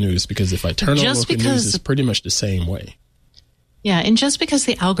local news, because if I turn on local news, it's pretty much the same way. Yeah, and just because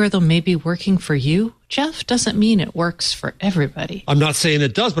the algorithm may be working for you, Jeff, doesn't mean it works for everybody. I'm not saying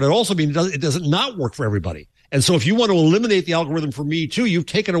it does, but it also means it doesn't not work for everybody. And so if you want to eliminate the algorithm for me too, you've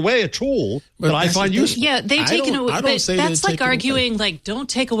taken away a tool that I find useful. Yeah, they've taken away. But that's like arguing, like, don't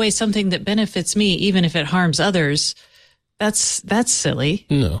take away something that benefits me, even if it harms others. That's silly.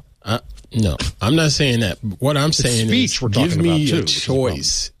 No, I'm not saying that. What I'm saying is, give me a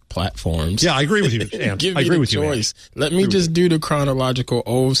choice. Platforms. Yeah, I agree with you. Give me the choice. Let me just do the chronological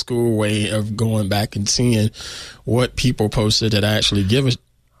old school way of going back and seeing what people posted that I actually give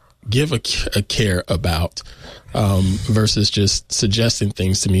a care about, versus just suggesting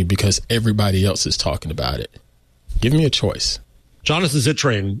things to me because everybody else is talking about it. Give me a choice. Jonathan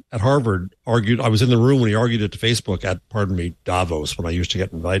Zittrain at Harvard argued, I was in the room when he argued it to Facebook at, Davos, when I used to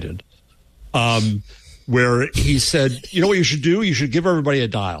get invited, where he said, you know what you should do? You should give everybody a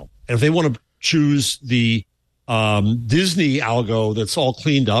dial. And if they want to choose the Disney algo that's all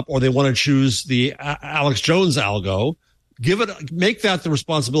cleaned up, or they want to choose the Alex Jones algo, make that the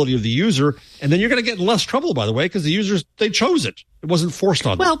responsibility of the user. And then you're going to get in less trouble, by the way, because the users, they chose it. It wasn't forced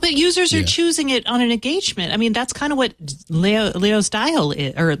on them. Well, but users are choosing it on an engagement. I mean, that's kind of what Leo's dial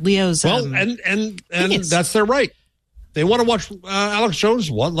is, or Leo's. Well, and that's their right. They want to watch Alex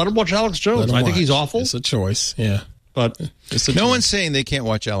Jones. Let them watch Alex Jones. I think he's awful. It's a choice, yeah. But no one's saying they can't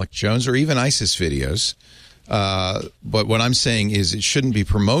watch Alex Jones or even ISIS videos. But what I'm saying is it shouldn't be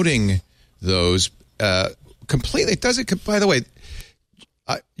promoting those completely. It doesn't. By the way,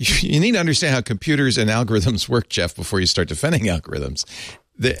 you need to understand how computers and algorithms work, Jeff, before you start defending algorithms.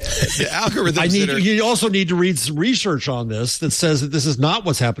 The algorithms. You also need to read some research on this that says that this is not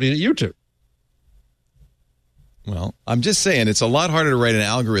what's happening at YouTube. Well, I'm just saying it's a lot harder to write an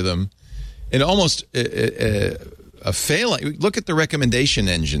algorithm, and almost a failing. Look at the recommendation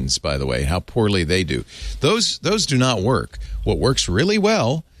engines, by the way, how poorly they do. Those do not work. What works really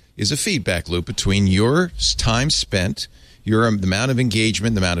well is a feedback loop between your time spent, the amount of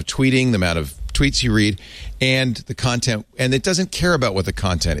engagement, the amount of tweeting, the amount of tweets you read, and the content. And it doesn't care about what the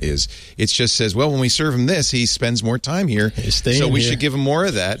content is. It just says, well, when we serve him this, he spends more time here, so we should give him more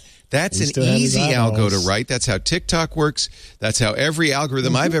of that. That's an easy algo to write. That's how TikTok works. That's how every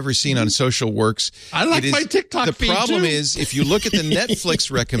algorithm I've ever seen on social works. I like my TikTok feed, The problem too. is, if you look at the Netflix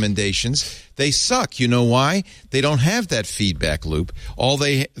recommendations, they suck. You know why? They don't have that feedback loop.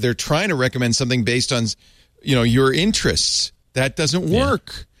 They're trying to recommend something based on, your interests. That doesn't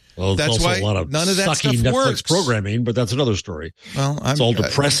work. Well, that's also why a lot of none of that sucky stuff Netflix works. Programming, but that's another story. Well, it's all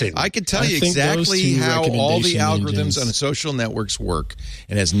depressing. I can tell you exactly how all the algorithms on the social networks work.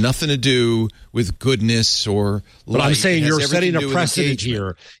 It has nothing to do with goodness or light. But I'm saying you're setting a precedent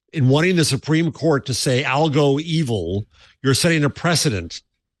here. In wanting the Supreme Court to say algo evil, you're setting a precedent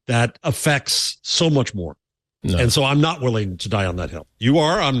that affects so much more. No. And so I'm not willing to die on that hill. You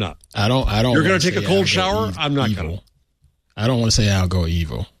are, I'm not. I don't. You're going to take a cold shower? I'm not going to. I don't want to say algo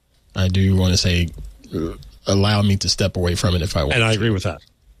evil. I do want to say, allow me to step away from it if I want. And I agree with that.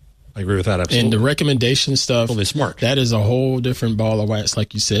 Absolutely. And the recommendation stuff, totally smart. That is a whole different ball of wax,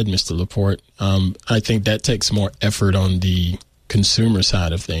 like you said, Mr. Laporte. I think that takes more effort on the consumer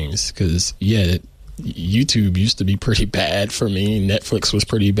side of things because, YouTube used to be pretty bad for me. Netflix was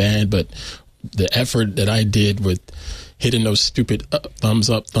pretty bad, but the effort that I did with hitting those stupid thumbs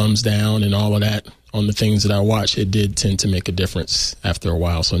up, thumbs down, and all of that on the things that I watch, it did tend to make a difference after a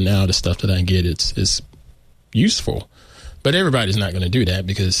while. So now the stuff that I get, it's useful. But everybody's not going to do that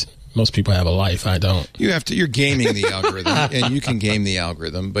because most people have a life. I don't. You're gaming the algorithm, and you can game the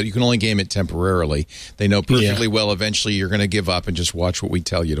algorithm, but you can only game it temporarily. They know perfectly well eventually you're going to give up and just watch what we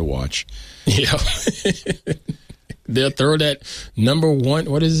tell you to watch. Yeah. They'll throw that number one.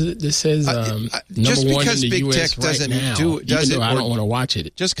 What is it? This says just number one because in the big US tech doesn't right now, do it, does even it, though I don't want to watch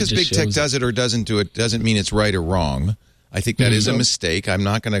it. Just because big tech does it or doesn't do it doesn't mean it's right or wrong. I think that is a mistake. I'm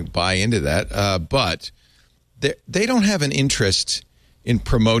not going to buy into that. But they don't have an interest in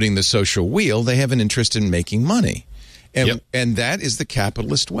promoting the social wheel. They have an interest in making money. And that is the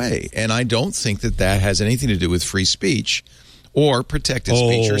capitalist way. And I don't think that has anything to do with free speech or protected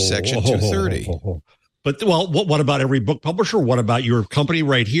speech or Section 230. But, well, what about every book publisher? What about your company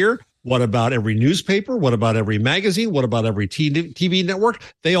right here? What about every newspaper? What about every magazine? What about every TV network?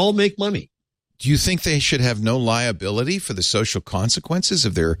 They all make money. Do you think they should have no liability for the social consequences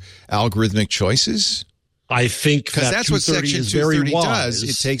of their algorithmic choices? I think because that's what Section 230 does.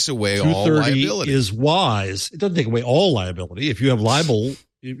 It takes away all liability. Is wise. It doesn't take away all liability. If you have libel,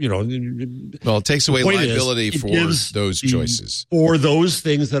 well, it takes away liability for those choices or those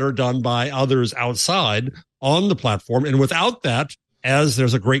things that are done by others outside on the platform. And without that, as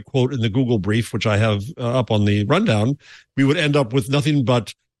there's a great quote in the Google brief, which I have up on the rundown, we would end up with nothing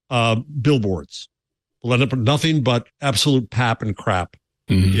but billboards. We'll end up with nothing but absolute pap and crap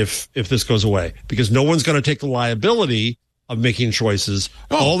if this goes away, because no one's going to take the liability of making choices.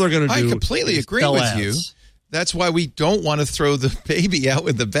 All they're going to do. I completely agree with you. That's why we don't want to throw the baby out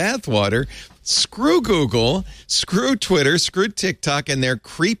with the bathwater. Screw Google, screw Twitter, screw TikTok and their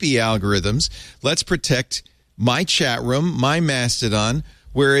creepy algorithms. Let's protect my chat room, my Mastodon,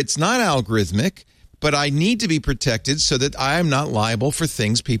 where it's not algorithmic, but I need to be protected so that I am not liable for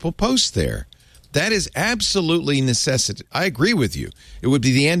things people post there. That is absolutely necessity. I agree with you. It would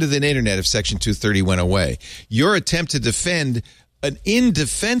be the end of the internet if Section 230 went away. Your attempt to defend an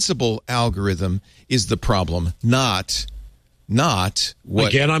indefensible algorithm is the problem, not what.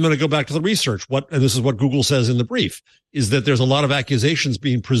 Again, I'm going to go back to the research. And this is what Google says in the brief, is that there's a lot of accusations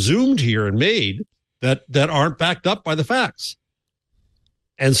being presumed here and made that aren't backed up by the facts.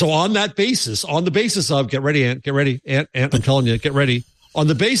 And so on the basis of, get ready, Ant, I'm telling you, get ready. On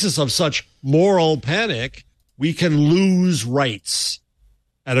the basis of such moral panic, we can lose rights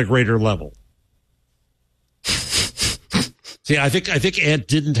at a greater level. See, I think Ant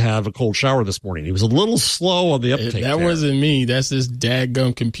didn't have a cold shower this morning. He was a little slow on the uptake. That wasn't me. That's this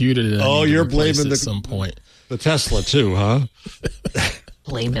daggum computer that you're blaming at some point. The Tesla too, huh?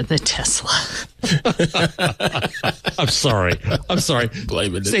 Blaming the Tesla. I'm sorry.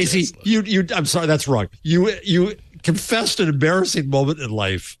 Blaming the Stacey, Tesla. I'm sorry, that's wrong. You confessed an embarrassing moment in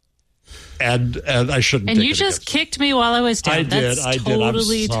life, and I shouldn't. And you just kicked me while I was down. I did.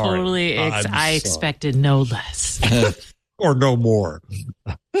 Totally. I expected no less. Or no more.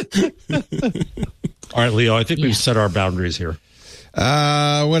 All right, Leo, I think we've set our boundaries here.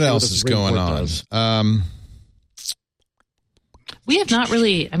 What else is going on? We have not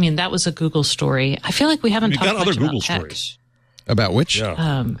really. I mean, that was a Google story. I feel like we haven't talked much other Google about stories. About which?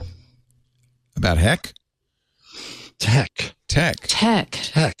 Yeah. About heck? Tech.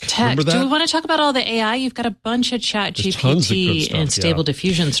 Remember that? Do we want to talk about all the AI? You've got a bunch of Chat GPT and Stable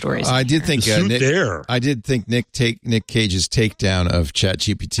Diffusion stories. I did think Nick Cage's takedown of Chat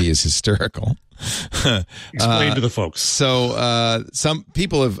GPT is hysterical. Explain to the folks. So some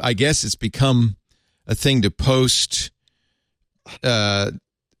people have, I guess it's become a thing to post, for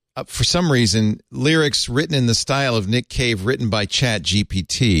some reason, lyrics written in the style of Nick Cave written by Chat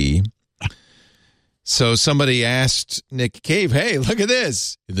GPT. So somebody asked Nick Cave, hey, look at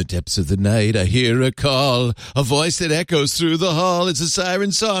this. In the depths of the night, I hear a call, a voice that echoes through the hall. It's a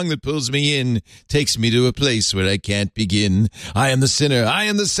siren song that pulls me in, takes me to a place where I can't begin. I am the sinner. I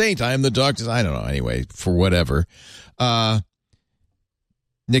am the saint. I am the darkness. I don't know. Anyway, for whatever.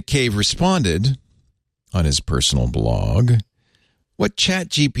 Nick Cave responded on his personal blog. What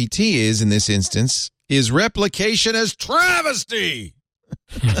ChatGPT is in this instance is replication as travesty.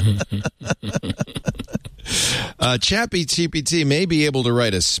 ChatGPT may be able to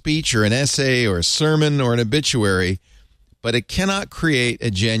write a speech or an essay or a sermon or an obituary, but it cannot create a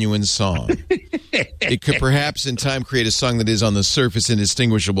genuine song. It could perhaps in time create a song that is on the surface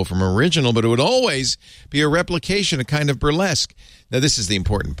indistinguishable from original, but it would always be a replication, a kind of burlesque. Now, this is the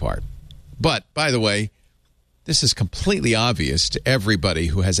important part. But, by the way, this is completely obvious to everybody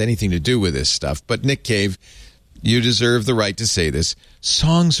who has anything to do with this stuff. But Nick Cave, you deserve the right to say this.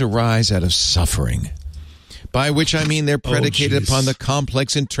 Songs arise out of suffering, by which I mean they're predicated upon the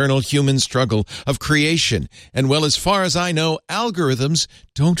complex internal human struggle of creation. And well, as far as I know, algorithms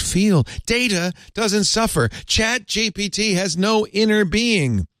don't feel. Data doesn't suffer. ChatGPT has no inner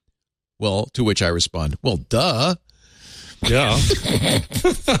being. Well, to which I respond, well, duh. Yeah.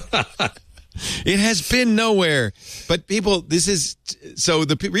 It has been nowhere. But people, this is So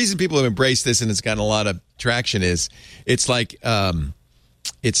the reason people have embraced this and it's gotten a lot of traction is it's like an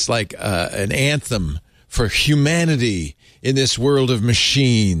anthem for humanity in this world of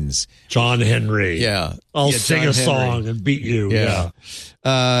machines. John Henry. Yeah. I'll sing a song and beat you. Yeah.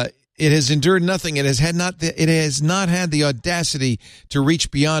 It has endured nothing. It has not had the audacity to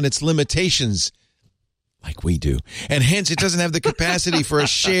reach beyond its limitations like we do. And hence it doesn't have the capacity for a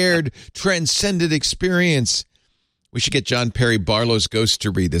shared, transcendent experience. We should get John Perry Barlow's Ghost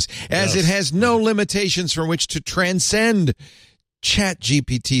to read this. As it has no limitations from which to transcend.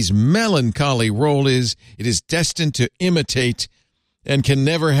 ChatGPT's melancholy role is it is destined to imitate and can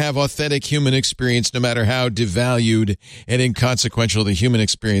never have authentic human experience, no matter how devalued and inconsequential the human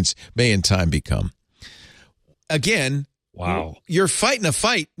experience may in time become. Again, wow, you're fighting a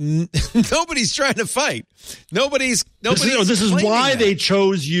fight. Nobody's trying to fight. Nobody's. This is why they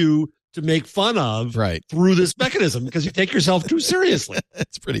chose you to make fun of through this mechanism, because you take yourself too seriously.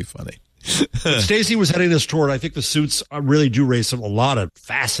 It's pretty funny. Stacey was heading this toward. I think the suits really do raise a lot of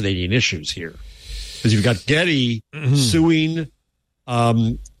fascinating issues here, because you've got Getty suing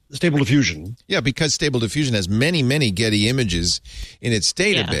Stable Diffusion. Yeah, because Stable Diffusion has many, many Getty images in its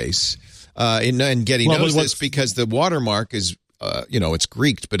database. And Getty knows this because the watermark is, it's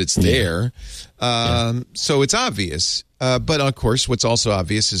Greeked, but it's there. So it's obvious. But of course, what's also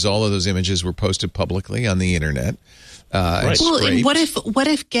obvious is all of those images were posted publicly on the internet. Well, and what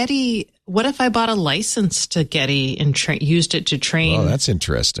if I bought a license to Getty and used it to train? Oh, that's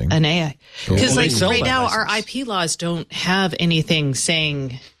interesting. An AI. Because right now our IP laws don't have anything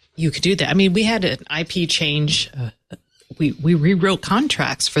saying you could do that. I mean, we had an IP change. We rewrote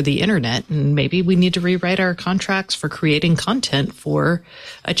contracts for the internet, and maybe we need to rewrite our contracts for creating content for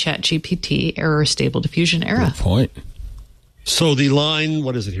a ChatGPT era or Stable Diffusion era. Good point. So the line,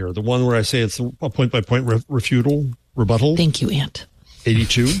 what is it here? The one where I say it's a point-by-point rebuttal? Thank you, Ant.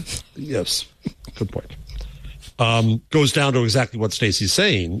 82? Yes. Good point. Goes down to exactly what Stacey's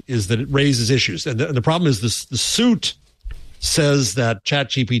saying, is that it raises issues. And the problem is the suit says that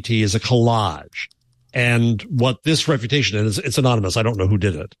ChatGPT is a collage. And what this refutation, and it's anonymous, I don't know who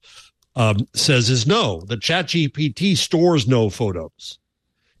did it, says is no, the ChatGPT stores no photos.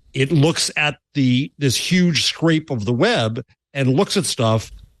 It looks at this huge scrape of the web and looks at stuff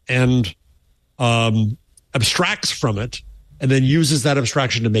and abstracts from it, and then uses that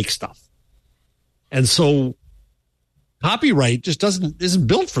abstraction to make stuff. And so copyright just isn't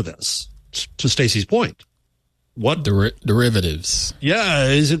built for this, to Stacey's point. What derivatives? Yeah,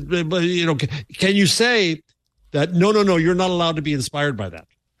 is it? Can you say that? No, you're not allowed to be inspired by that.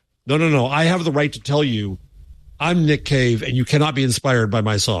 No. I have the right to tell you, I'm Nick Cave, and you cannot be inspired by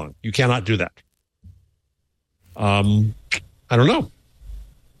my song. You cannot do that. I don't know.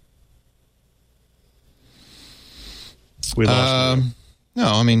 No,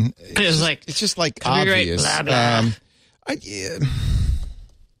 I mean, it's just like obvious. Blah, blah. I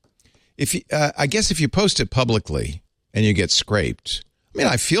guess if you post it publicly and you get scraped, I mean,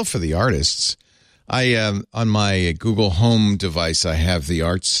 I feel for the artists. On my Google Home device, I have the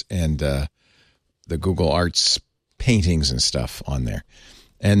arts and the Google Arts paintings and stuff on there.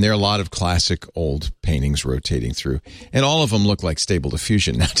 And there are a lot of classic old paintings rotating through. And all of them look like Stable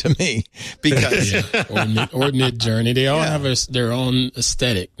Diffusion now to me. Because or Mid-Journey. They all have their own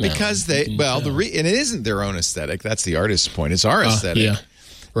aesthetic now. Because and it isn't their own aesthetic. That's the artist's point. It's our aesthetic. Yeah.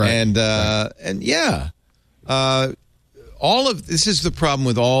 Right. All of this is the problem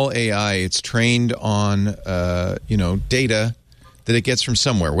with all AI. It's trained on, data that it gets from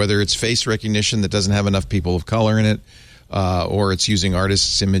somewhere, whether it's face recognition that doesn't have enough people of color in it, or it's using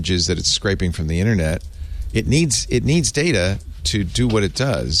artists' images that it's scraping from the internet. It needs data to do what it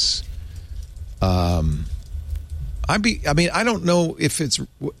does. I don't know if it's.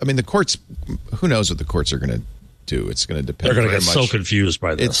 I mean, the courts. Who knows what the courts are going to do? It's going to depend. They're going to get so confused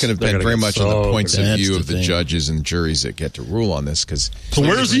by this. It's going to depend very much on the points of view of the judges and juries that get to rule on this. Because so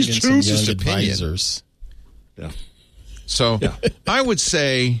where's these two advisors? Yeah. So I would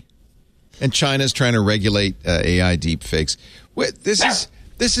say, and China's trying to regulate AI deepfakes.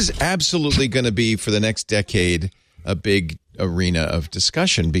 This is absolutely going to be for the next decade a big arena of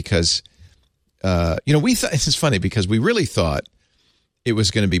discussion because, we thought this is funny because we really thought it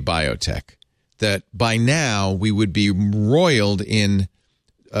was going to be biotech. That by now we would be roiled in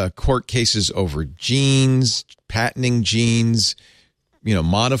court cases over genes, patenting genes,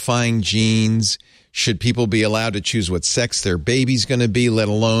 modifying genes. Should people be allowed to choose what sex their baby's going to be, let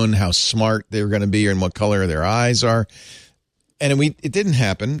alone how smart they're going to be and what color their eyes are? And it didn't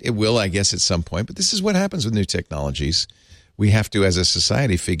happen. It will, I guess, at some point. But this is what happens with new technologies. We have to, as a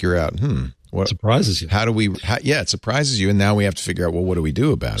society, figure out, What surprises you? It surprises you, and now we have to figure out, well, what do we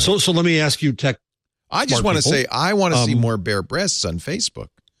do about it? So let me ask you, tech. I just want to say, I want to see more bare breasts on Facebook.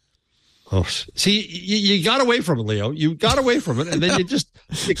 Oh, see, you got away from it, Leo. You got away from it, and then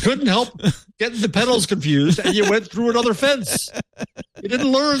you couldn't help getting the pedals confused, and you went through another fence. You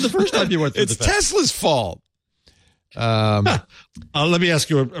didn't learn the first time you went through the fence. It's Tesla's fault. Let me ask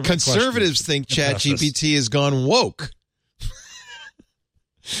you a conservatives think ChatGPT has gone woke.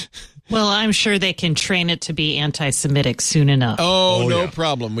 Well, I'm sure they can train it to be anti-Semitic soon enough. Oh, no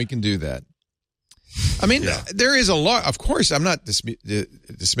problem. We can do that. I mean, there is a lot. Of course, I'm not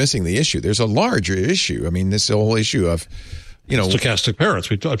dismissing the issue. There's a larger issue. I mean, this whole issue of, stochastic parents.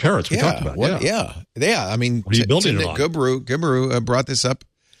 We talked about. Yeah. I mean, what are you building it on? Gubru brought this up.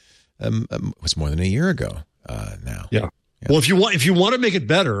 What's more than a year ago now? Yeah. Well, if you want to make it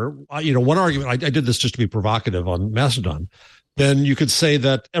better, one argument. I did this just to be provocative on Mastodon. Then you could say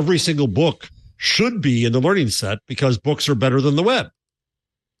that every single book should be in the learning set because books are better than the web.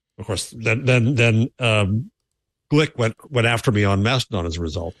 Of course, then Glick went after me on Mastodon as a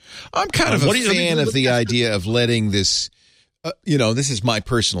result. I'm kind of a fan of the idea of letting this, this is my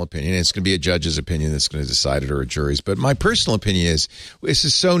personal opinion. It's going to be a judge's opinion that's going to decide it, or a jury's. But my personal opinion is this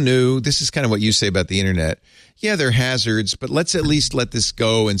is so new. This is kind of what you say about the internet. Yeah, there are hazards, but let's at least let this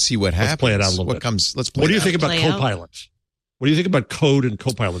go and see what happens. Let's play it out a little bit. What do you think about Copilot? What do you think about code and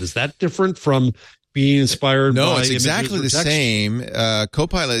Copilot? Is that different from being inspired by? No, it's exactly the same.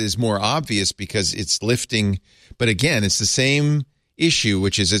 Copilot is more obvious because it's lifting, but again, it's the same issue,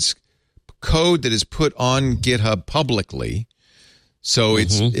 which is it's code that is put on GitHub publicly. So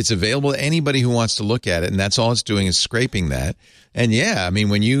it's available to anybody who wants to look at it, and that's all it's doing is scraping that. And yeah, I mean,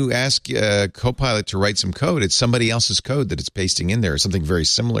 when you ask Copilot to write some code, it's somebody else's code that it's pasting in there, or something very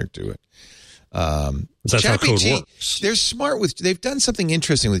similar to it. That's how code works. They're smart they've done something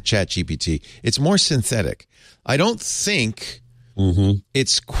interesting with ChatGPT. It's more synthetic. I don't think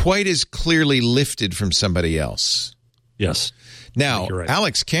it's quite as clearly lifted from somebody else. Yes. Now, right.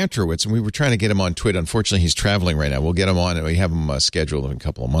 Alex Kantrowitz, and we were trying to get him on Twitter. Unfortunately, he's traveling right now. We'll get him on, and we have him scheduled in a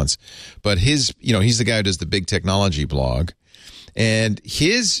couple of months. But he's the guy who does the Big Technology blog, and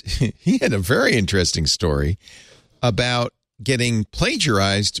he had a very interesting story about getting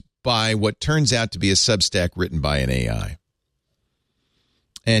plagiarized by what turns out to be a Substack written by an AI.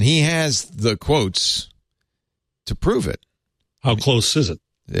 And he has the quotes to prove it. How close is it?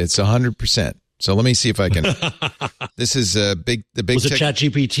 It's 100%. So let me see if I can. This is the big. Was it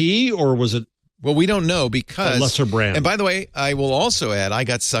ChatGPT or was it? Well, we don't know because a lesser brand. And by the way, I will also add, I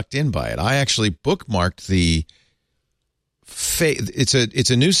got sucked in by it. I actually bookmarked the. It's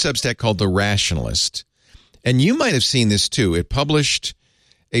a new Substack called The Rationalist, and you might have seen this too. It published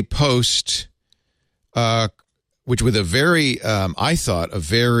a post, which with a very, I thought, a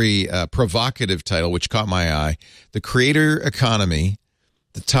very provocative title, which caught my eye: "The Creator Economy,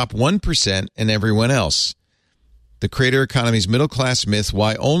 the Top 1% and Everyone Else. The Creator Economy's Middle-Class Myth,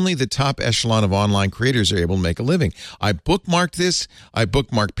 Why Only the Top Echelon of Online Creators Are Able to Make a Living." I bookmarked this. I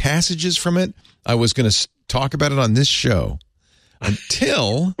bookmarked passages from it. I was going to talk about it on this show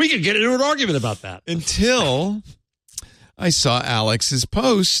until... We could get into an argument about that. Until I saw Alex's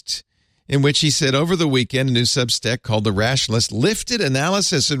post in which he said, over the weekend, a new Substack called The Rationalist lifted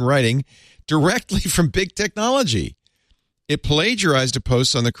analysis and writing directly from Big Technology. It plagiarized a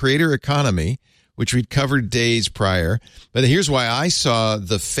post on the Creator Economy, which we'd covered days prior. But here's why I saw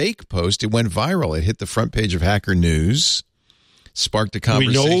the fake post. It went viral. It hit the front page of Hacker News, sparked a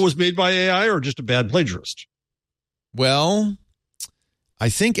conversation. Do we know it was made by AI or just a bad plagiarist? Well, I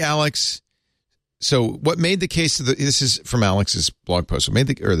think Alex... So what made the case of this is from Alex's blog post, the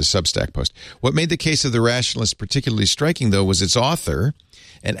Substack post. What made the case of The Rationalist particularly striking, though, was its author,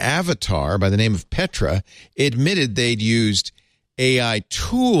 an avatar by the name of Petra, admitted they'd used AI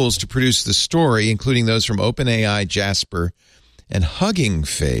tools to produce the story, including those from OpenAI, Jasper, and Hugging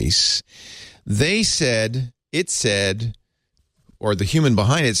Face. They said, or the human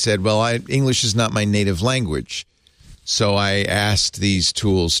behind it said, well, English is not my native language. So I asked these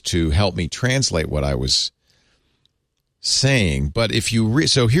tools to help me translate what I was saying. But if you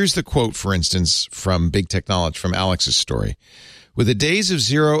so here's the quote, for instance, from Big Technology, from Alex's story. With the days of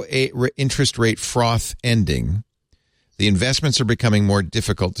zero interest rate froth ending, the investments are becoming more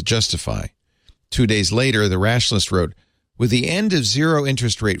difficult to justify. 2 days later, The Rationalist wrote, with the end of zero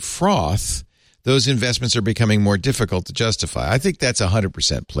interest rate froth, those investments are becoming more difficult to justify. I think that's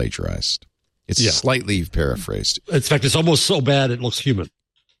 100% plagiarized. It's slightly paraphrased. In fact, it's almost so bad it looks human.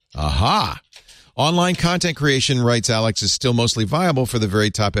 Aha. Online content creation, writes Alex, is still mostly viable for the very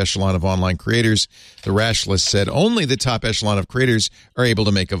top echelon of online creators. The Rationalist said only the top echelon of creators are able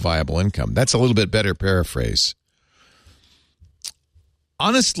to make a viable income. That's a little bit better paraphrase.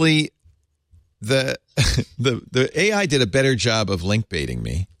 Honestly, the AI did a better job of link baiting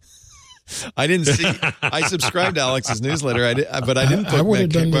me. I didn't see. I subscried to Alex's newsletter, but I didn't. I would have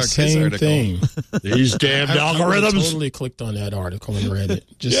done the same thing. These damn algorithms. I totally clicked on that article and read it.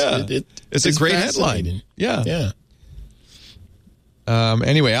 It's a great headline. Yeah.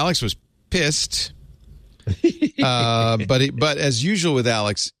 Anyway, Alex was pissed, but as usual with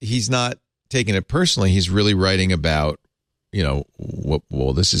Alex, he's not taking it personally. He's really writing about,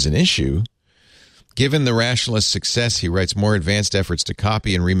 well, this is an issue. Given the Rationalist's success, he writes, more advanced efforts to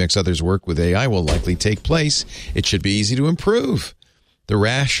copy and remix others' work with AI will likely take place. It should be easy to improve. The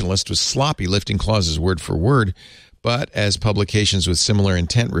Rationalist was sloppy, lifting clauses word for word, but as publications with similar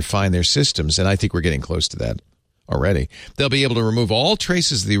intent refine their systems, and I think we're getting close to that already, they'll be able to remove all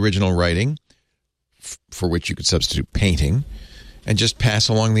traces of the original writing, for which you could substitute painting, and just pass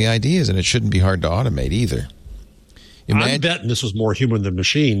along the ideas, and it shouldn't be hard to automate either. I'm betting this was more human than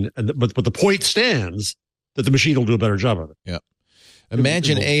machine, but the point stands that the machine will do a better job of it. Yeah.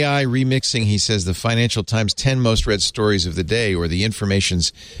 Imagine AI remixing, he says, the Financial Times 10 most read stories of the day or the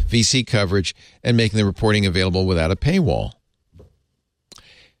Information's VC coverage and making the reporting available without a paywall.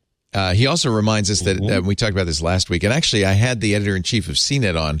 He also reminds us that we talked about this last week, and actually I had the editor-in-chief of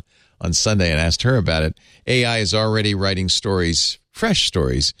CNET on Sunday and asked her about it. AI is already writing stories, fresh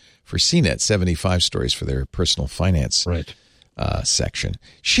stories, for CNET, 75 stories for their personal finance section.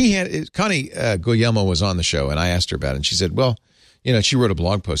 Connie Guglielmo was on the show, and I asked her about it, and she said, well, she wrote a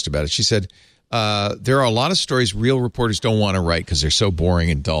blog post about it. She said, there are a lot of stories real reporters don't want to write because they're so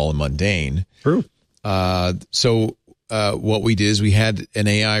boring and dull and mundane. True. So what we did is we had an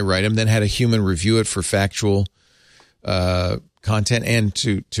AI write them, then had a human review it for factual content and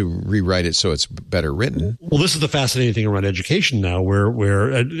to rewrite it so it's better written. Well, this is the fascinating thing around education now, where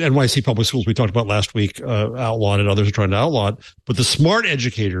NYC Public Schools, we talked about last week, outlawed it. Others are trying to outlaw it. But the smart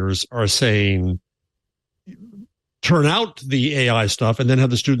educators are saying, turn out the AI stuff and then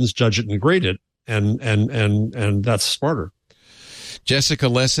have the students judge it and grade it. And that's smarter. Jessica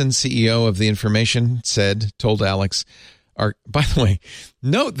Lesson, CEO of The Information, told Alex, by the way,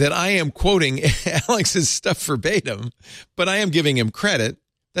 note that I am quoting Alex's stuff verbatim, but I am giving him credit.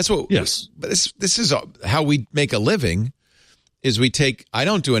 That's what. Yes. But this is how we make a living. Is I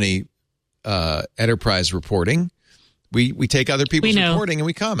don't do any enterprise reporting. We take other people's reporting and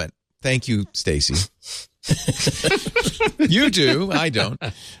we comment. Thank you, Stacy. You do. I don't.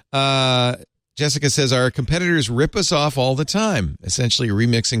 Jessica says our competitors rip us off all the time, essentially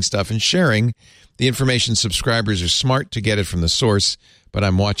remixing stuff and sharing. The Information subscribers are smart to get it from the source, but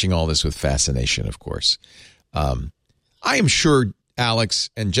I'm watching all this with fascination, of course. I am sure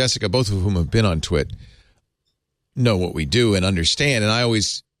Alex and Jessica, both of whom have been on Twit, know what we do and understand, and I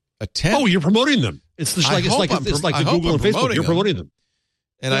always attempt. Oh, you're promoting them. It's like the Google and Facebook. You're promoting them.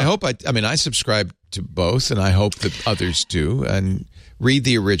 And I hope I subscribe to both, and I hope that others do and read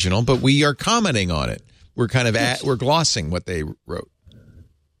the original, but we are commenting on it. We're kind of we're glossing what they wrote.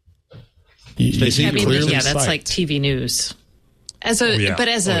 That's like TV news. As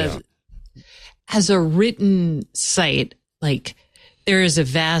a written site, like there is a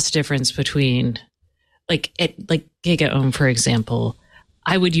vast difference between like GigaOM, for example.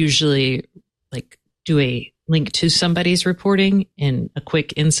 I would usually do a link to somebody's reporting in a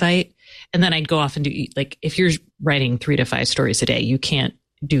quick insight, and then I'd go off and do if you're writing 3 to 5 stories a day, you can't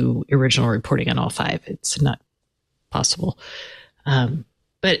do original reporting on all 5. It's not possible.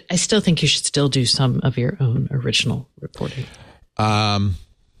 But I still think you should still do some of your own original reporting. I'm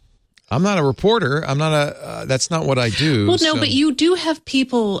not a reporter. I'm not that's not what I do. Well, no, but you do have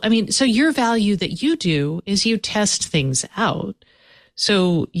people. I mean, so your value that you do is you test things out.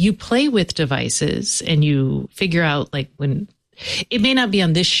 So you play with devices and you figure out when it may not be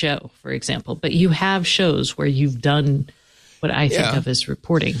on this show, for example, but you have shows where you've done what I think of as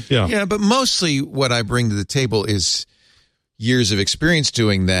reporting. Yeah, but mostly what I bring to the table is years of experience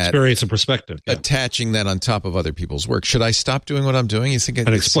doing that. Experience and perspective. Yeah. Attaching that on top of other people's work. Should I stop doing what I'm doing? You think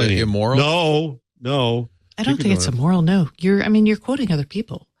it's immoral? No. I don't think it's immoral. No. You're quoting other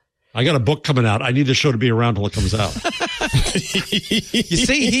people. I got a book coming out. I need the show to be around till it comes out. You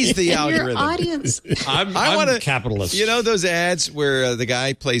see, he's the algorithm. Your audience. I'm capitalist. You know those ads where the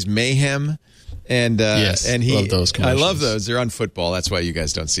guy plays mayhem and he love those I love those. They're on football. That's why you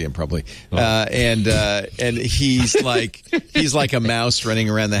guys don't see him probably. And he's like a mouse running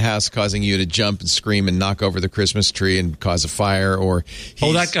around the house, causing you to jump and scream and knock over the Christmas tree and cause a fire. Or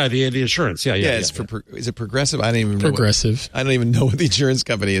that guy, the insurance. Yeah. Is it Progressive? I don't even know. Progressive. I don't even know what the insurance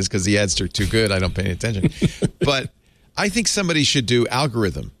company is because the ads are too good. I don't pay any attention. But I think somebody should do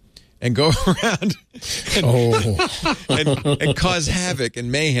algorithm and go around and cause havoc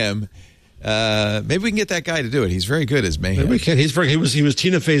and mayhem. Maybe we can get that guy to do it. He's very good as mayhem. Maybe we can. He was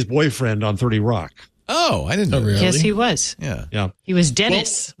Tina Fey's boyfriend on 30 Rock. Oh, I didn't know. Really? Yes, he was. Yeah. He was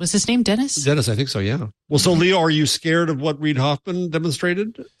Dennis. Was his name Dennis? Dennis, I think so, yeah. Well, so Leo, are you scared of what Reid Hoffman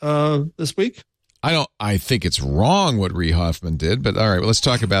demonstrated this week? I think it's wrong what Reid Hoffman did, but all right, well, let's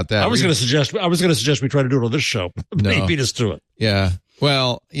talk about that. I was going to suggest we try to do it on this show. No. He beat us to it. Yeah.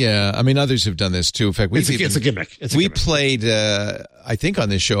 Well, yeah. I mean, others have done this too. In fact, it's a gimmick. We played, I think, on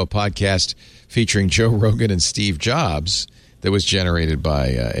this show a podcast featuring Joe Rogan and Steve Jobs that was generated by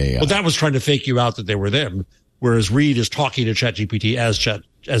AI. Well, that was trying to fake you out that they were them, whereas Reid is talking to ChatGPT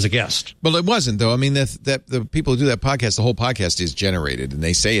as a guest. Well, it wasn't though. I mean, that the people who do that podcast, the whole podcast is generated, and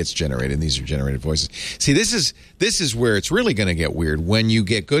they say it's generated, and these are generated voices. See, this is where it's really going to get weird when you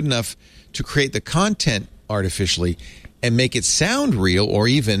get good enough to create the content artificially and make it sound real, or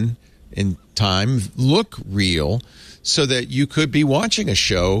even in time look real, so that you could be watching a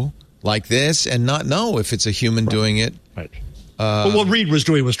show like this and not know if it's a human doing it. Right. But what Reid was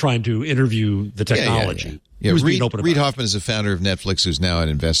doing was trying to interview the technology. Yeah. Reid Hoffman is the founder of Netflix, who's now an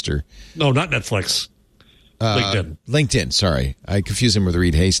investor. No, not Netflix. LinkedIn, sorry. I confused him with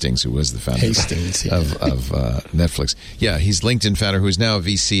Reed Hastings, who was the founder of Netflix. Yeah, he's LinkedIn founder, who's now a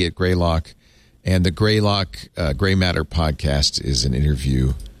VC at Greylock. And the Greylock Grey Matter podcast is an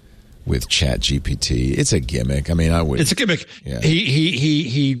interview with ChatGPT. It's a gimmick. I mean, It's a gimmick. Yeah.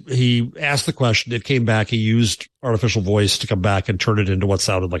 He asked the question. It came back. He used artificial voice to come back and turn it into what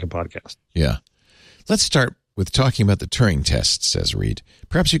sounded like a podcast. Yeah. Let's start with talking about the Turing test, says Reid.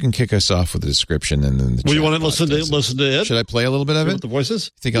 Perhaps you can kick us off with a description and then the Well, you want to listen to it? Should I play a little bit of it? With the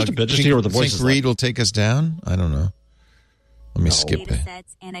voices? Just hear what the voices think Reid will take us down? I don't know. Let me skip it. Data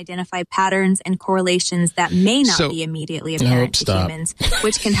sets and identify patterns and correlations that may not be immediately apparent to humans,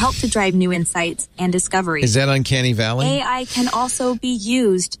 which can help to drive new insights and discoveries. Is that Uncanny Valley? AI can also be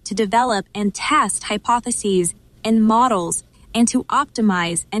used to develop and test hypotheses and models and to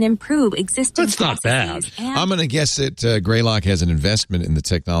optimize and improve existing That's not bad. I'm going to guess that Greylock has an investment in the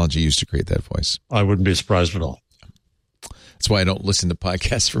technology used to create that voice. I wouldn't be surprised at all. That's why I don't listen to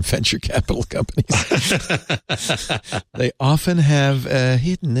podcasts from venture capital companies. They often have a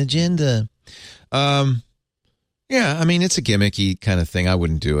hidden agenda. Yeah, I mean, it's a gimmicky kind of thing. I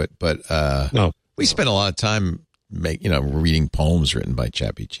wouldn't do it, but no. We spent a lot of time reading poems written by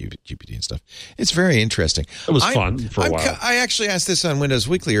ChatGPT and stuff. It's very interesting. It was fun for a while. I actually asked this on Windows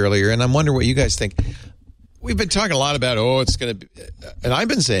Weekly earlier, and I'm wondering what you guys think. We've been talking a lot about, it's going to be, and I've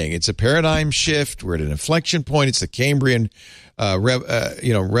been saying it's a paradigm shift. We're at an inflection point. It's the Cambrian,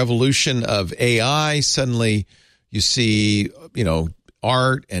 revolution of AI. Suddenly you see,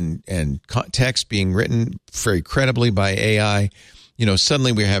 art and text being written very credibly by AI.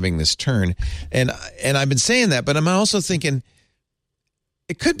 Suddenly we're having this turn. And I've been saying that, but I'm also thinking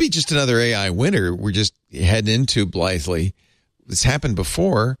it could be just another AI winter we're just heading into blithely. It's happened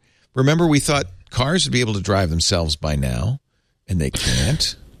before. Remember, we thought cars would be able to drive themselves by now, and they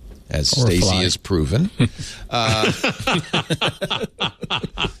can't, as Stacey has proven. What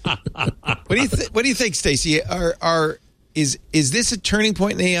do you think, Stacey? Is this a turning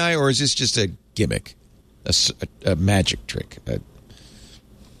point in AI, or is this just a gimmick, a magic trick?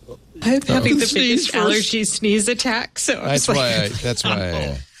 I'm having the biggest allergy sneeze attack, so that's why.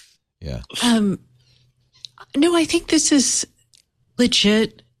 Yeah. No, I think this is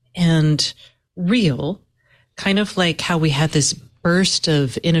legit and real, kind of like how we had this burst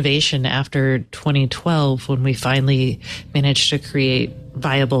of innovation after 2012 when we finally managed to create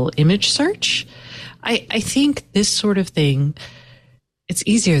viable image search. I think this sort of thing, it's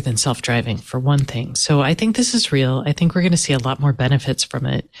easier than self-driving for one thing. So I think this is real. I think we're going to see a lot more benefits from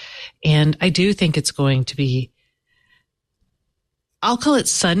it. And I do think it's going to be, I'll call it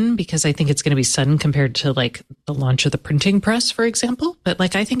sudden because I think it's going to be sudden compared to like the launch of the printing press, for example. But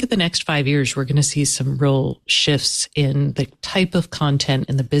like, I think in the next 5 years, we're going to see some real shifts in the type of content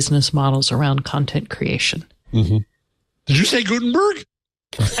and the business models around content creation. Mm-hmm. Did you say Gutenberg?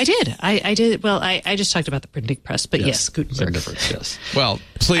 I did. I did. Well, I just talked about the printing press, but yes Gutenberg. Yes. Well,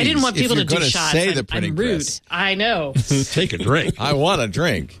 please. I didn't want people to do shots. I'm rude. Press, I know. Take a drink. I want a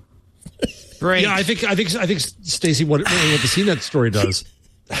drink. Right. Yeah, I think Stacey, what the CNET story does.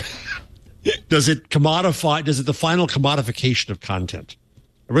 Does it commodify? Does it the final commodification of content?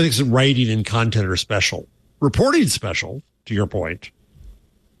 Everything's writing and content are special. Reporting special, to your point.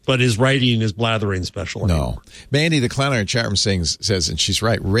 But is blathering special anymore? No. Mandy, the clown in our chat room says, and she's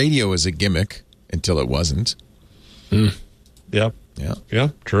right, radio is a gimmick until it wasn't. Yeah,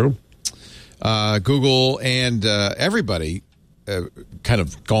 true. Google and everybody kind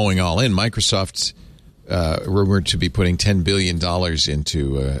of going all in. Microsoft rumored to be putting $10 billion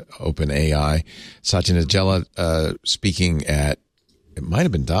into OpenAI. Satya Nadella speaking at, it might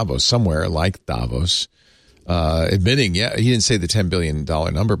have been Davos, somewhere like Davos, admitting, he didn't say the $10 billion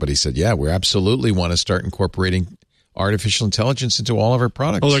number, but he said, we absolutely want to start incorporating artificial intelligence into all of our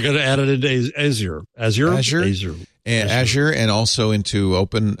products. Oh, they're going to add it into Azure, and also into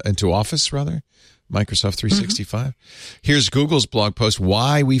Office, rather, Microsoft 365. Here's Google's blog post,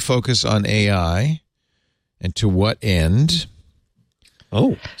 why we focus on AI and to what end.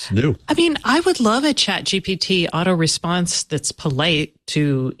 Oh, it's new. I mean, I would love a ChatGPT auto response that's polite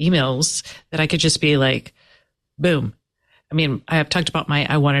to emails that I could just be like, boom. I mean, I have talked about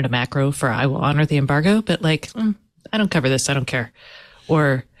I wanted a macro for I will honor the embargo, but like, I don't cover this. I don't care.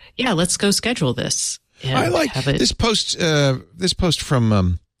 Or, let's go schedule this. I like this post. This post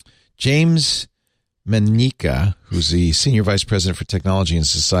from James Manika, who's the Senior Vice President for Technology and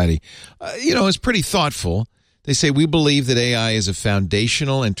Society. Is pretty thoughtful. They say, we believe that AI is a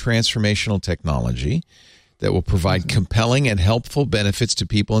foundational and transformational technology that will provide compelling and helpful benefits to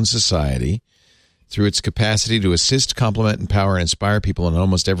people in society through its capacity to assist, complement, empower, and inspire people in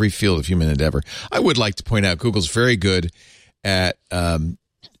almost every field of human endeavor. I would like to point out Google's very good at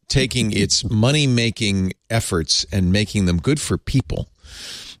taking its money-making efforts and making them good for people.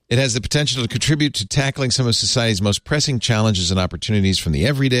 It has the potential to contribute to tackling some of society's most pressing challenges and opportunities, from the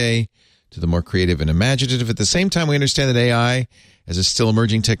everyday to the more creative and imaginative. At the same time, we understand that AI, as a still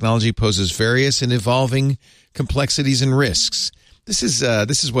emerging technology, poses various and evolving complexities and risks. This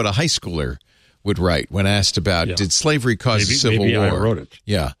is what a high schooler would write when asked about, did slavery cause the Civil War? I wrote it.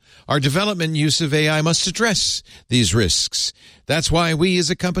 Yeah. Our development and use of AI must address these risks. That's why we as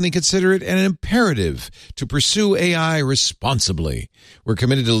a company consider it an imperative to pursue AI responsibly. We're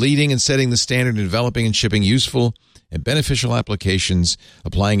committed to leading and setting the standard in developing and shipping useful and beneficial applications,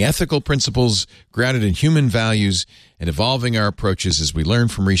 applying ethical principles grounded in human values, and evolving our approaches as we learn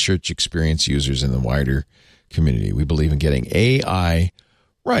from research, experience, users, and the wider community. We believe in getting AI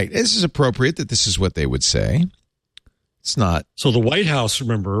right. This is appropriate that this is what they would say. It's not. So the White House,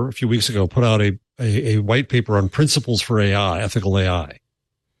 remember, a few weeks ago, put out a white paper on principles for AI, ethical AI.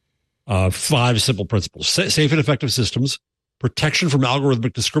 5 simple principles: safe and effective systems, protection from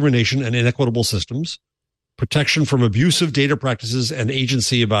algorithmic discrimination and inequitable systems, protection from abusive data practices and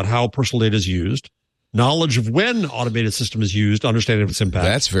agency about how personal data is used, knowledge of when automated system is used, understanding of its impact.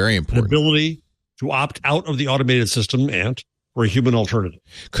 That's very important. Ability to opt out of the automated system and for a human alternative.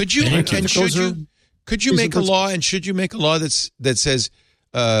 Could you make a law, and should you make a law that says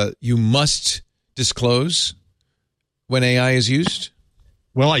you must disclose when AI is used?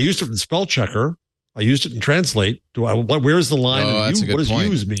 Well, I used it in spell checker. I used it in translate. Where's the line? That's a good point. What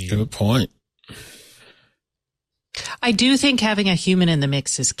does use mean? Good point. I do think having a human in the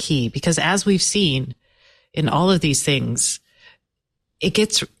mix is key, because as we've seen in all of these things, it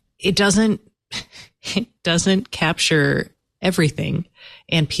doesn't capture everything,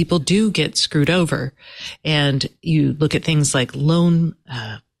 and people do get screwed over. And you look at things like loan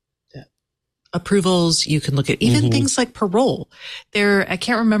approvals. You can look at even things like parole. I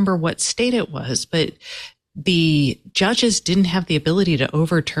can't remember what state it was, but the judges didn't have the ability to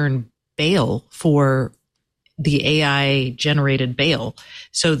overturn bail for the AI generated bail.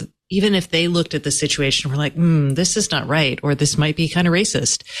 So even if they looked at the situation and were like, this is not right, or this might be kind of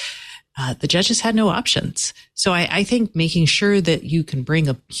racist, the judges had no options. So I think making sure that you can bring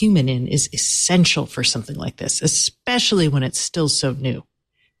a human in is essential for something like this, especially when it's still so new.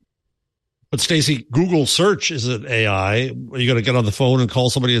 But Stacey, Google search is an AI. Are you going to get on the phone and call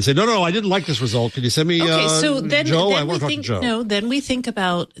somebody and say, no, I didn't like this result. Can you send me Joe? I want to talk to Joe. No, then we think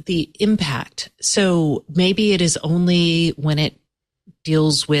about the impact. So maybe it is only when it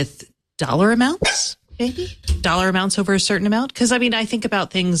deals with dollar amounts, maybe dollar amounts over a certain amount. Because I think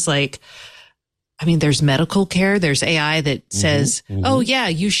about things like, there's medical care. There's AI that says, oh yeah,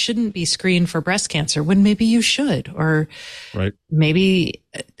 you shouldn't be screened for breast cancer when maybe you should, or maybe,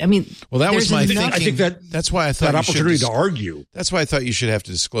 well, that was my thinking. I think that's why I thought that opportunity to argue. That's why I thought you should have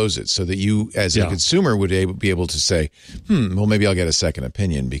to disclose it, so that you, as a consumer, would be able to say, well, maybe I'll get a second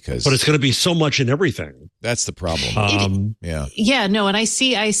opinion, because. But it's going to be so much in everything. That's the problem. Yeah, no, and I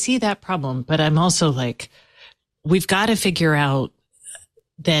see that problem, but I'm also like, we've got to figure out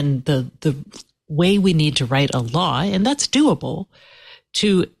then the way we need to write a law, and that's doable,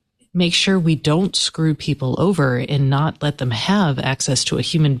 to make sure we don't screw people over and not let them have access to a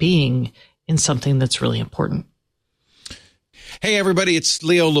human being in something that's really important. Hey, everybody, it's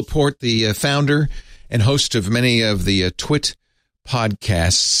Leo Laporte, the founder and host of many of the Twit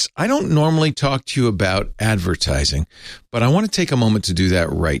podcasts. I don't normally talk to you about advertising, but I want to take a moment to do that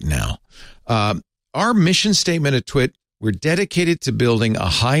right now. Our mission statement at Twit, we're dedicated to building a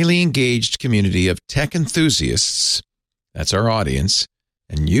highly engaged community of tech enthusiasts. That's our audience.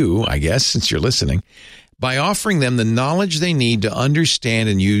 And you, I guess, since you're listening, by offering them the knowledge they need to understand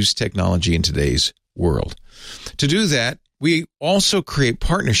and use technology in today's world. To do that, we also create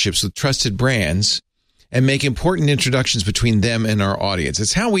partnerships with trusted brands and make important introductions between them and our audience.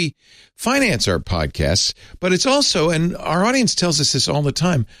 It's how we finance our podcasts, but it's also, and our audience tells us this all the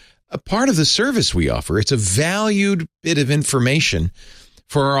time, a part of the service we offer. It's a valued bit of information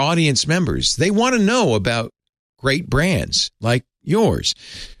for our audience members. They want to know about great brands like yours.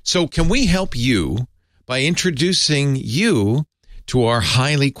 So can we help you by introducing you to our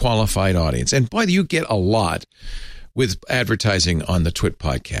highly qualified audience? And boy, you get a lot with advertising on the Twit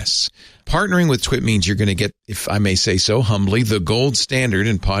podcasts. Partnering with Twit means you're going to get, if I may say so humbly, the gold standard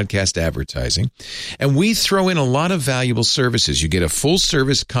in podcast advertising. And we throw in a lot of valuable services. You get a full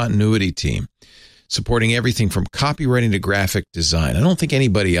service continuity team supporting everything from copywriting to graphic design. I don't think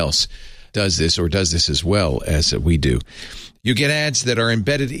anybody else does this or does this as well as we do. You get ads that are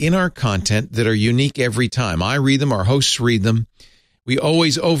embedded in our content that are unique every time. I read them. Our hosts read them. We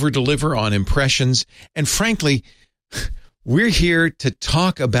always over-deliver on impressions. And frankly, we're here to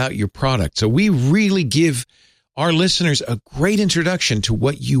talk about your product. So we really give our listeners a great introduction to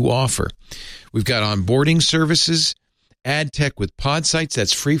what you offer. We've got onboarding services, ad tech with pod sites.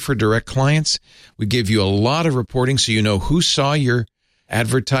 That's free for direct clients. We give you a lot of reporting so you know who saw your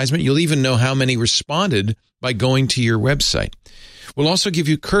advertisement. You'll even know how many responded by going to your website. We'll also give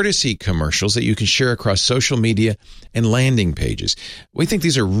you courtesy commercials that you can share across social media and landing pages. We think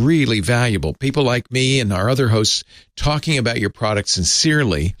these are really valuable. People like me and our other hosts talking about your product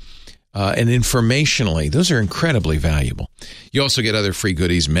sincerely and informationally. Those are incredibly valuable. You also get other free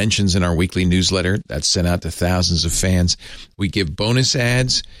goodies, mentions in our weekly newsletter that's sent out to thousands of fans. We give bonus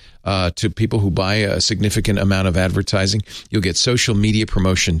ads to people who buy a significant amount of advertising. You'll get social media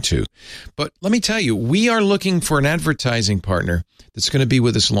promotion too. But let me tell you, we are looking for an advertising partner that's going to be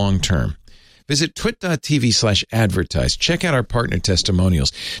with us long term. Visit twit.tv/advertise. Check out our partner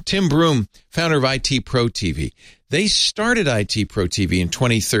testimonials. Tim Broom, founder of IT Pro TV. They started IT Pro TV in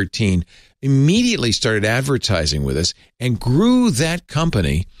 2013, immediately started advertising with us, and grew that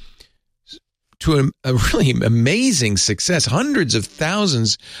company to a really amazing success. Hundreds of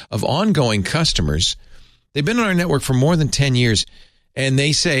thousands of ongoing customers. They've been on our network for more than 10 years. And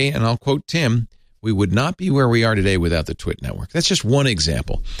they say, and I'll quote Tim, "We would not be where we are today without the Twit network." That's just one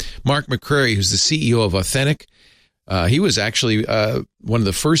example. Mark McCrary, who's the CEO of Authentic, he was actually one of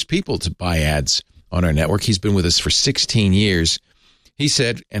the first people to buy ads on our network. He's been with us for 16 years. He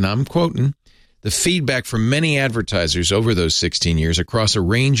said, and I'm quoting, "The feedback from many advertisers over those 16 years across a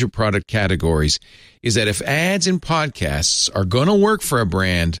range of product categories is that if ads and podcasts are going to work for a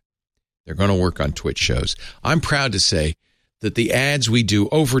brand, they're going to work on Twit shows." I'm proud to say that the ads we do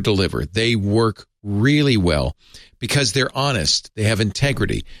over-deliver. They work really well because they're honest. They have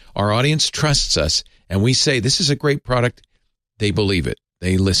integrity. Our audience trusts us, and we say, this is a great product. They believe it.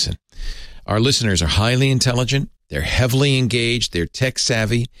 They listen. Our listeners are highly intelligent. They're heavily engaged. They're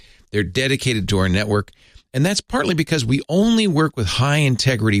tech-savvy. They're dedicated to our network. And that's partly because we only work with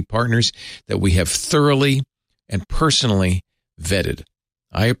high-integrity partners that we have thoroughly and personally vetted.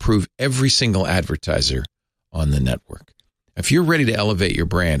 I approve every single advertiser on the network. If you're ready to elevate your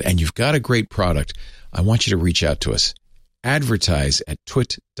brand and you've got a great product, I want you to reach out to us. Advertise at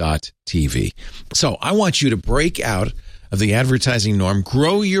twit.tv. So I want you to break out of the advertising norm,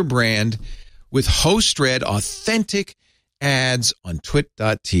 grow your brand with host-read authentic ads on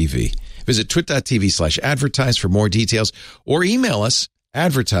twit.tv. Visit twit.tv/advertise for more details or email us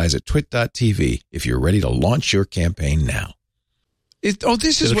advertise@twit.tv if you're ready to launch your campaign now.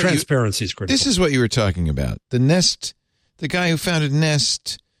 This is what transparency is critical. This is what you were talking about. The Nest, the guy who founded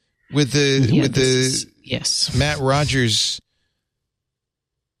Nest with the yes, Matt Rogers.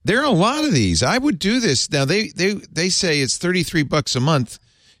 There are a lot of these. I would do this. Now they say it's $33 a month.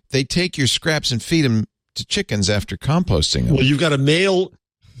 They take your scraps and feed them to chickens after composting them. Well, you've got to mail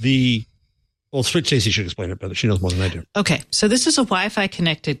the. Well, Stacey should explain it better. She knows more than I do. Okay, so this is a Wi-Fi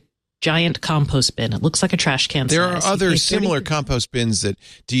connected giant compost bin. It looks like a trash can. There size. are other similar compost bins that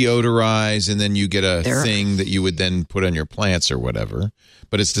deodorize, and then you get a thing that you would then put on your plants or whatever,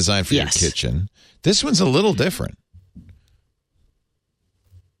 but it's designed for your kitchen. This one's a little different.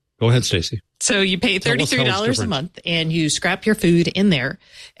 Go ahead, Stacey. So you pay $33 a month, and you scrap your food in there,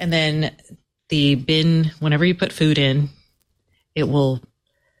 and then the bin, whenever you put food in, it will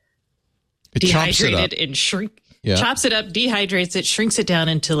dehydrate it and shrink. Yeah. Chops it up, dehydrates it, shrinks it down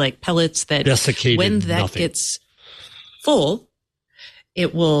into like pellets that when that gets full,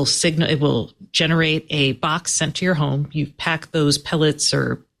 it will generate a box sent to your home. You pack those pellets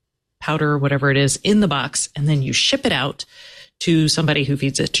or powder or whatever it is in the box, and then you ship it out to somebody who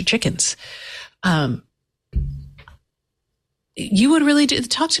feeds it to chickens. You would really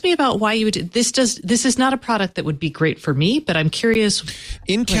talk to me about why you would do this. This is not a product that would be great for me, but I'm curious.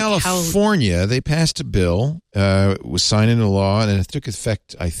 In California, they passed a bill, was signed into law, and it took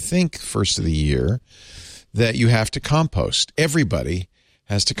effect, I think, first of the year, that you have to compost. Everybody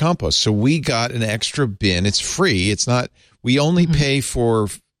has to compost. So we got an extra bin. It's free. It's not. We only pay for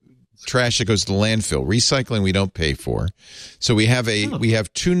trash that goes to the landfill. Recycling we don't pay for. So we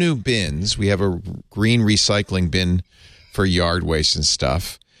have two new bins. We have a green recycling bin for yard waste and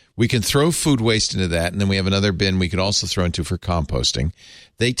stuff. We can throw food waste into that, and then we have another bin we could also throw into for composting.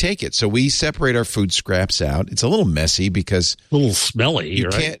 They take it. So we separate our food scraps out. It's a little messy because a little smelly,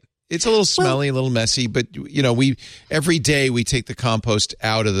 right? It's a little smelly, a little messy, but every day we take the compost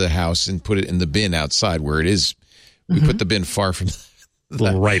out of the house and put it in the bin outside where it is. We put the bin far from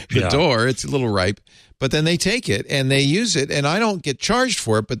the door. It's a little ripe. But then they take it and they use it, and I don't get charged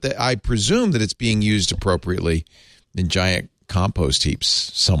for it, but I presume that it's being used appropriately in giant compost heaps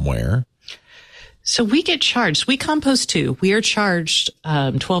somewhere. So we get charged. We compost too. We are charged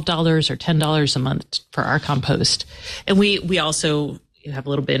 $12 or $10 a month for our compost. And we also have a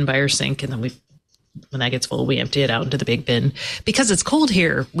little bin by our sink, and then when that gets full, we empty it out into the big bin. Because it's cold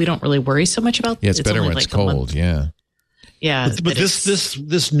here, we don't really worry so much about it. Yeah, it's better when it's cold, yeah. Yeah. But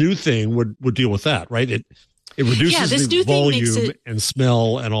this new thing would deal with that, right? It reduces the volume and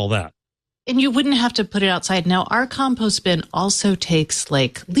smell and all that. And you wouldn't have to put it outside. Now, our compost bin also takes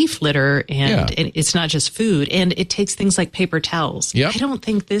like leaf litter, and it's not just food, and it takes things like paper towels. Yep. I don't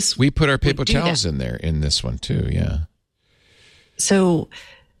think this. We put our paper towels in there in this one too. Yeah. So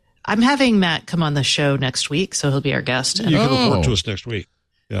I'm having Matt come on the show next week, so he'll be our guest. You can report to us next week.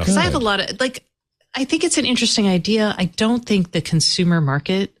 Yeah. Because I have a lot of I think it's an interesting idea. I don't think the consumer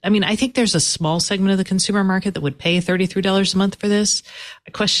market, I think there's a small segment of the consumer market that would pay $33 a month for this.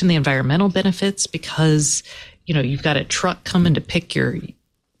 I question the environmental benefits because, you've got a truck coming to pick your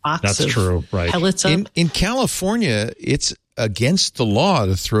box of pellets up. In California, it's against the law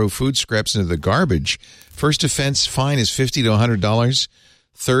to throw food scraps into the garbage. First offense fine is $50 to $100.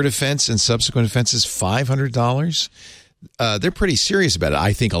 Third offense and subsequent offense is $500. They're pretty serious about it.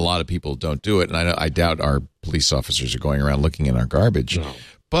 I think a lot of people don't do it, and I doubt our police officers are going around looking in our garbage. No,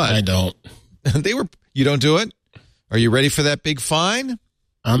 but I don't. You don't do it? Are you ready for that big fine?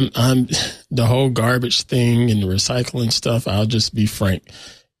 I'm the whole garbage thing and the recycling stuff. I'll just be frank.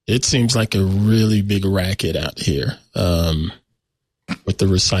 It seems like a really big racket out here with the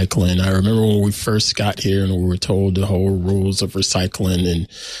recycling. I remember when we first got here and we were told the whole rules of recycling, and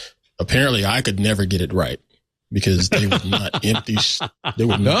apparently I could never get it right. Because they would not empty.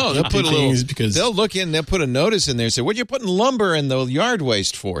 They'll put they'll look in. They'll put a notice in there. Say, "What are you putting lumber in the yard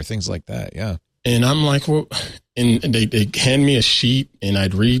waste for?" Things like that. Yeah. And I'm like, well, and they hand me a sheet, and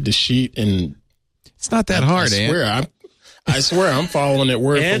I'd read the sheet, and it's not that hard. I swear I'm following it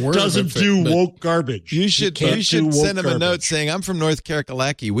word for word. It doesn't do woke garbage. You should send them a note saying, "I'm from North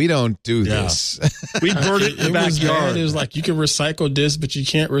Kakalaki. We don't do this." We burn it in the backyard. It was like, you can recycle this, but you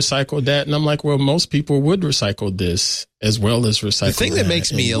can't recycle that. And I'm like, well, most people would recycle this as well as recycle the thing that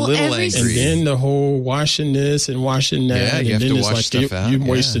makes me a little angry. And then the whole washing this and washing that. Yeah, you have to wash stuff out. You're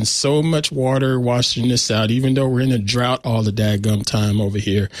wasting so much water washing this out, even though we're in a drought all the daggum time over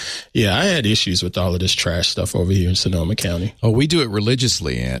here. Yeah, I had issues with all of this trash stuff over here in Sonoma County. Oh, we do it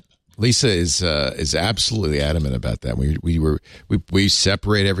religiously, Aunt. Lisa is absolutely adamant about that. We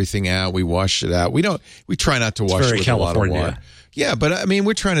separate everything out. We wash it out. We try not to wash it with California. a lot of water. Yeah, but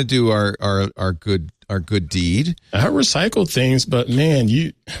we're trying to do our good deed. I recycle things, but man,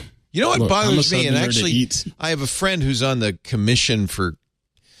 you know what bothers me? And actually, I have a friend who's on the commission for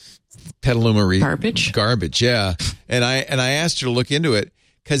Petaluma garbage. Yeah, and I asked her to look into it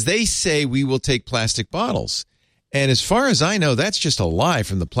because they say we will take plastic bottles. And as far as I know, that's just a lie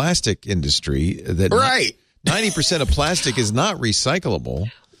from the plastic industry. That 90% of plastic is not recyclable.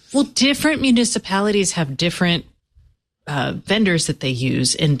 Well, different municipalities have different vendors that they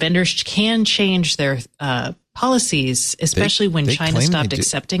use, and vendors can change their policies, especially when China stopped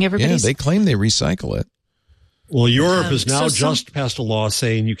accepting everybody's. Yeah, they claim they recycle it. Well, Europe has now just passed a law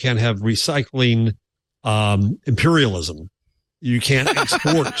saying you can't have recycling imperialism. You can't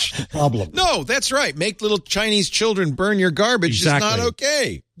export the problem. No, that's right. Make little Chinese children burn your garbage is not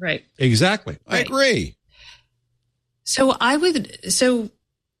okay. Right. Exactly. I agree. So I would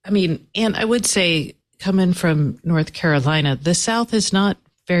say, coming from North Carolina, the South is not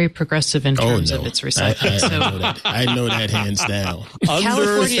very progressive in terms of its recycling. I know that hands down.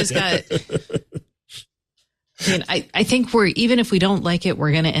 California's got. I think even if we don't like it,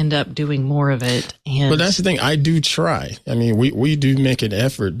 we're going to end up doing more of it. But that's the thing. I do try. I mean, we do make an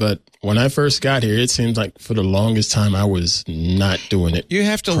effort, but when I first got here, it seems like for the longest time I was not doing it. You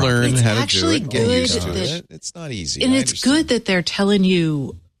have to learn how to do it. Get used to it. It's not easy. And it's good that they're telling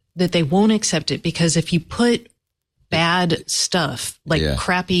you that they won't accept it, because if you put bad stuff like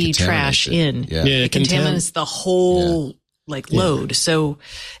crappy trash in, it contaminates the whole load. So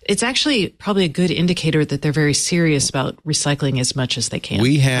it's actually probably a good indicator that they're very serious about recycling as much as they can.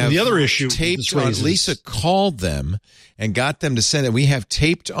 We have the other issue taped on. Lisa called them and got them to send it. We have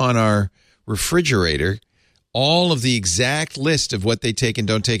taped on our refrigerator all of the exact list of what they take and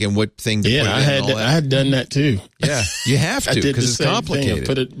don't take and what thing to put in. I had done that too. Yeah, you have to because it's complicated. I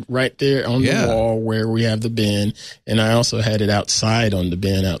put it right there on the wall where we have the bin, and I also had it outside on the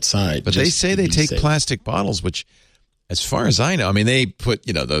bin outside. But they say they take plastic bottles, which, as far as I know, I mean, they put,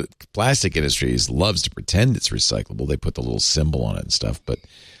 the plastic industry loves to pretend it's recyclable. They put the little symbol on it and stuff, but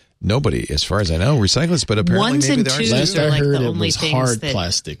nobody, as far as I know, recycles. But apparently, ones maybe and there are. twos Last are I like heard, the it only was things hard that,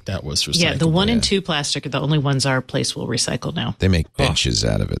 plastic that was recyclable. Yeah, the 1 and 2 plastic are the only ones our place will recycle now. They make benches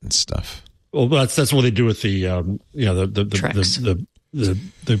out of it and stuff. Well, that's what they do with the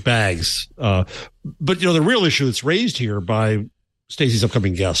the bags. But the real issue that's raised here by Stacey's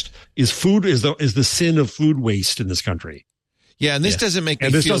upcoming guest is the sin of food waste in this country. Yeah, and this doesn't make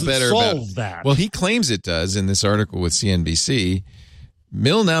me feel better about that. Well, he claims it does in this article with CNBC.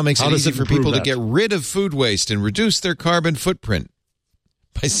 Mill now makes it easy for people to get rid of food waste and reduce their carbon footprint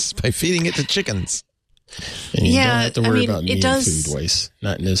by feeding it to chickens. And you don't have to worry about me and food waste.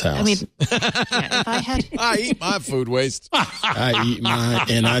 Not in this house. I mean, if I eat my food waste. I eat mine,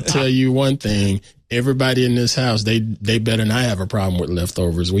 and I tell you one thing. Everybody in this house, they better not have a problem with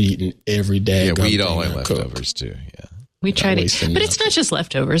leftovers. We eating every day. Yeah, we eat all our leftovers too. Yeah. We try to, but it's not just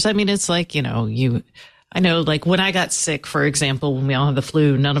leftovers. I mean, it's like, I know, like when I got sick, for example, when we all had the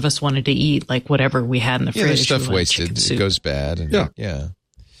flu, none of us wanted to eat like whatever we had in the fridge. Stuff wasted. It goes bad. And,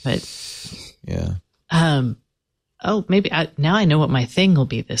 But, yeah. Maybe now I know what my thing will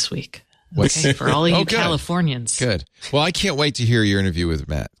be this week. Okay, for all of you Californians. Good. Well, I can't wait to hear your interview with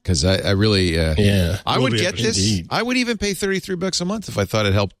Matt, because I really, I would get this. Indeed. I would even pay $33 a month if I thought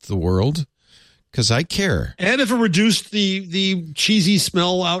it helped the world. Because I care. And if it reduced the cheesy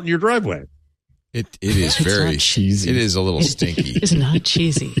smell out in your driveway. It is very cheesy. It is a little stinky. It is not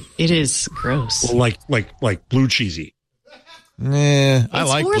cheesy. It is gross. Well, like blue cheesy. Nah, I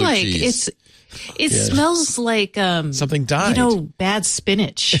like blue cheese. It smells like something died. Bad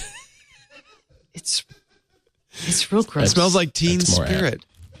spinach. It's real gross. It smells like teen spirit.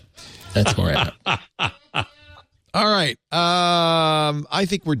 That's more apt. All right. I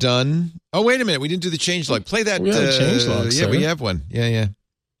think we're done. Oh, wait a minute. We didn't do the changelog. Play that. We have a changelog, yeah, we have one. Yeah.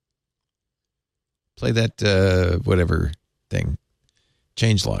 Play that, whatever thing.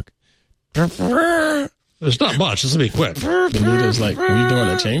 Changelog. There's not much. This will be quick. Benito's like, are you doing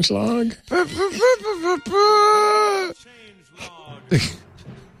a changelog?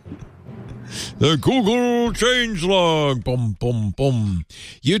 The Google changelog. Boom, boom, boom.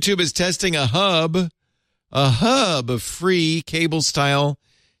 YouTube is testing a hub of free cable style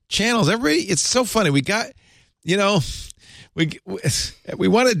channels. Everybody, it's so funny. We got, we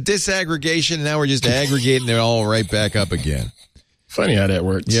wanted disaggregation, and now we're just aggregating it all right back up again. Funny how that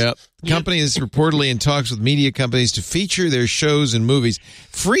works. Yep. Company is reportedly in talks with media companies to feature their shows and movies.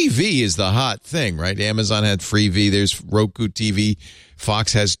 Freevee is the hot thing, right? Amazon had Freevee. There's Roku TV.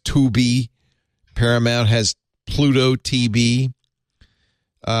 Fox has Tubi. Paramount has Pluto TV.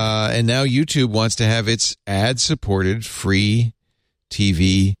 And now YouTube wants to have its ad-supported free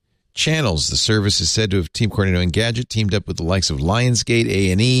TV channels. The service is said to have Team Cornado and Gadget teamed up with the likes of Lionsgate,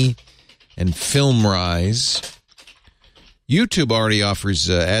 A&E, and FilmRise. YouTube already offers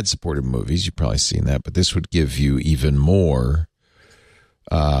ad-supported movies. You've probably seen that, but this would give you even more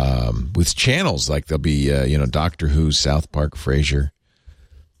with channels. Like there'll be, Doctor Who, South Park, Frasier.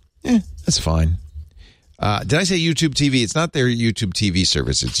 That's fine. Did I say YouTube TV? It's not their YouTube TV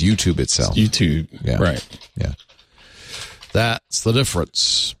service. It's YouTube itself. It's YouTube. Yeah. Right. Yeah. That's the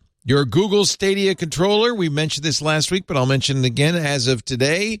difference. Your Google Stadia controller, we mentioned this last week, but I'll mention it again. As of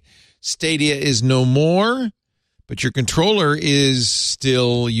today, Stadia is no more, but your controller is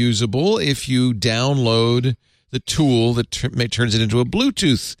still usable if you download the tool that turns it into a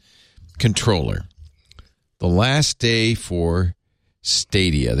Bluetooth controller. The last day for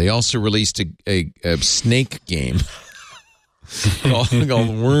Stadia. They also released a snake game called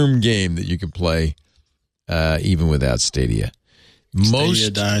Worm Game that you can play even without Stadia. Stadia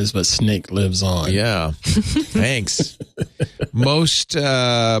dies, but Snake lives on. Yeah, thanks. Most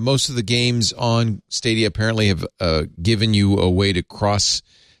of the games on Stadia apparently have given you a way to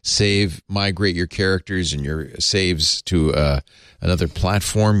cross-save, migrate your characters and your saves to another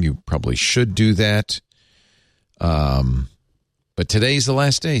platform. You probably should do that. But today's the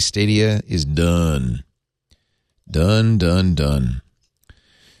last day. Stadia is done. Done.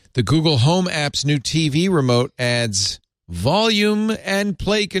 The Google Home app's new TV remote adds volume and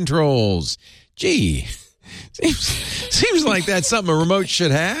play controls. Gee, seems like that's something a remote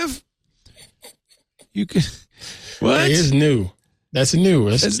should have. You can. What? It is new. That's new.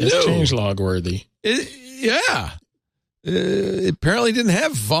 It's new. changelog worthy. Yeah. It apparently didn't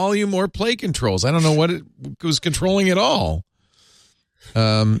have volume or play controls. I don't know what it was controlling at all.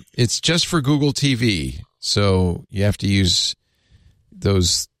 It's just for Google TV, so you have to use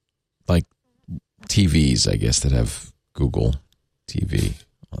those like TVs, I guess, that have Google TV.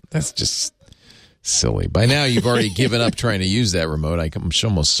 That's just silly. By now, you've already given up trying to use that remote. I'm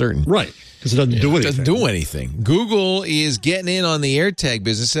almost certain. Right, because it doesn't do anything. It doesn't do anything. Google is getting in on the AirTag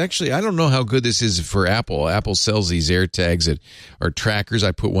business. Actually, I don't know how good this is for Apple. Apple sells these AirTags that are trackers.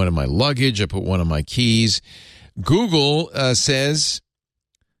 I put one in my luggage. I put one in my keys. Google says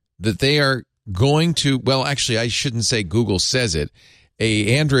that they are going to, well, actually, I shouldn't say Google says it.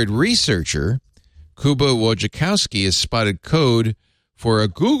 A Android researcher, Kuba Wojciechowski, has spotted code for a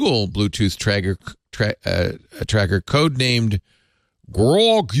Google Bluetooth tracker codenamed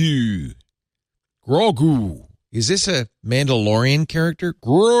Grogu. Grogu. Is this a Mandalorian character?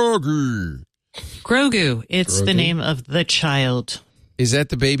 Grogu. Grogu. It's the name of the child. Is that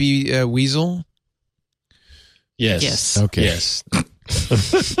the baby weasel? Yes. Okay. Yes.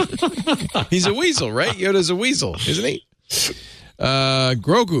 He's a weasel, right? Yoda's a weasel, isn't he?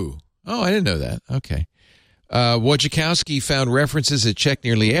 Grogu. Oh, I didn't know that. Okay. Wojciechowski found references that check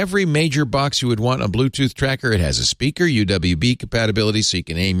nearly every major box you would want on a Bluetooth tracker. It has a speaker, UWB compatibility, so you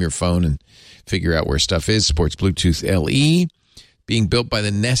can aim your phone and figure out where stuff is. Supports Bluetooth LE. Being built by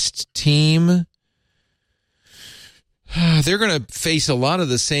the Nest team. They're going to face a lot of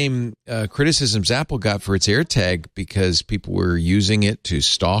the same criticisms Apple got for its AirTag because people were using it to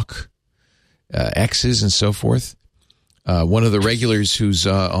stalk exes and so forth. One of the regulars who's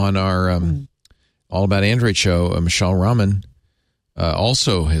on our All About Android show, Michelle Rahman,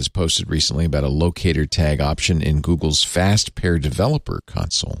 also has posted recently about a locator tag option in Google's Fast Pair Developer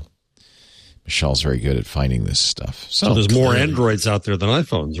console. Michelle's very good at finding this stuff. So there's more Androids out there than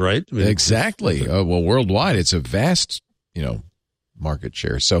iPhones, right? I mean, exactly. Well, worldwide, it's a vast, market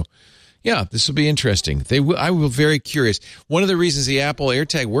share. So, yeah, this will be interesting. I will be very curious. One of the reasons the Apple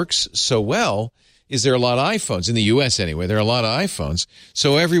AirTag works so well is there are a lot of iPhones in the U.S. anyway. There are a lot of iPhones.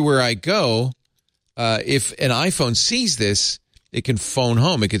 So everywhere I go, if an iPhone sees this, it can phone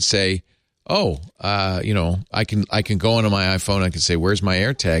home. It could say, I can go onto my iPhone. I can say, "Where's my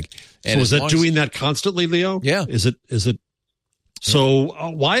AirTag?" And so is that doing that constantly, Leo? Yeah. Is it?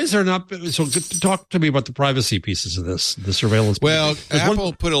 So why is there not? So talk to me about the privacy pieces of this, the surveillance. Well,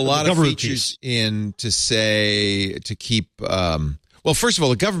 Apple put a lot of features in to keep. Well, first of all,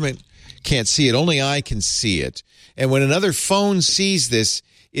 the government can't see it. Only I can see it. And when another phone sees this,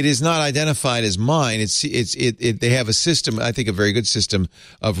 it is not identified as mine. They have a system, I think a very good system,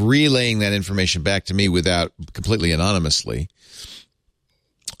 of relaying that information back to me without completely anonymously.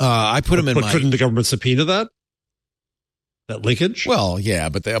 I put them in my... But couldn't the government subpoena that linkage? Well, yeah,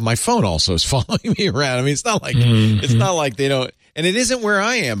 but my phone also is following me around. I mean, it's not like they don't. And it isn't where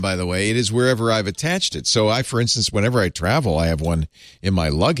I am, by the way. It is wherever I've attached it. So for instance, whenever I travel, I have one in my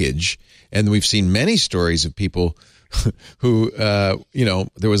luggage. And we've seen many stories of people who,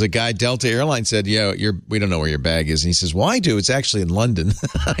 there was a guy, Delta Airlines said, we don't know where your bag is. And he says, well, I do. It's actually in London.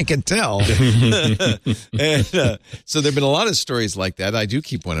 I can tell. And so there've been a lot of stories like that. I do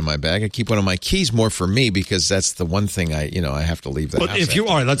keep one in my bag. I keep one of my keys more for me because that's the one thing I have to leave the house. But if you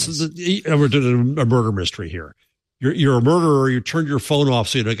are, we're doing a murder mystery here. You're a murderer. You turned your phone off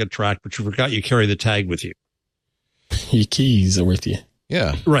so you don't get tracked, but you forgot you carry the tag with you. Your keys are with you.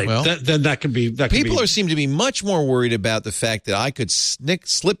 Yeah. Right. Well, then that can be. People seem to be much more worried about the fact that I could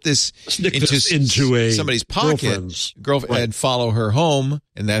slip this into somebody's pocket, girlfriend, and follow her home,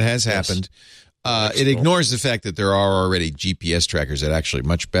 and that has happened. It ignores the fact that there are already GPS trackers that are actually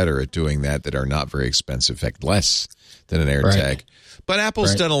much better at doing that are not very expensive, in fact, less than an AirTag. But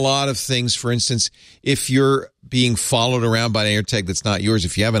Apple's done a lot of things. For instance, if you're being followed around by an AirTag that's not yours,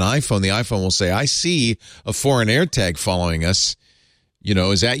 if you have an iPhone, the iPhone will say, I see a foreign AirTag following us.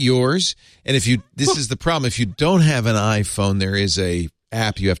 Is that yours? And this is the problem. If you don't have an iPhone, there is a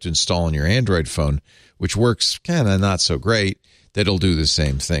app you have to install on your Android phone, which works kind of not so great. That'll do the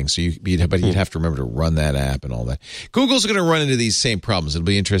same thing. So you'd have to remember to run that app and all that. Google's going to run into these same problems. It'll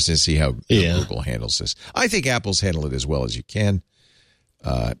be interesting to see how Google handles this. I think Apple's handled it as well as you can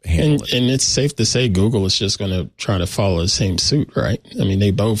handle it. And it's safe to say Google is just going to try to follow the same suit, right? I mean,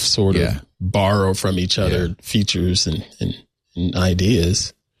 they both sort of borrow from each other features and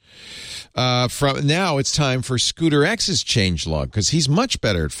ideas. From now, it's time for Scooter X's changelog because he's much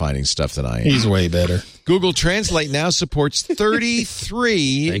better at finding stuff than I am. He's way better. Google Translate now supports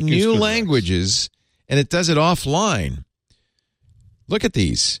 33 new languages, and it does it offline. Look at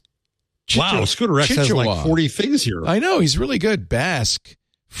these. Wow, Scooter X has like 40 things here. I know, he's really good. Basque,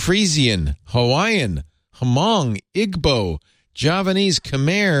 Frisian, Hawaiian, Hmong, Igbo, Javanese,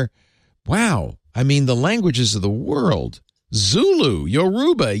 Khmer. Wow. I mean, the languages of the world. Zulu,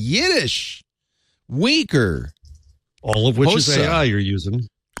 Yoruba, Yiddish, Uyghur. All of which is AI you're using.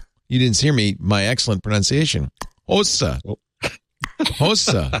 You didn't hear me, my excellent pronunciation. Hossa.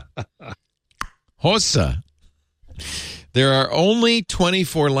 Hossa. Hossa. There are only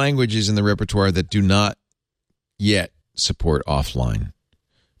 24 languages in the repertoire that do not yet support offline.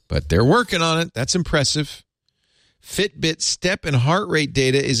 But they're working on it. That's impressive. Fitbit step and heart rate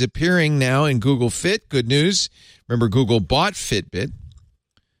data is appearing now in Google Fit. Good news. Remember, Google bought Fitbit,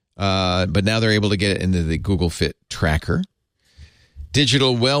 but now they're able to get it into the Google Fit tracker.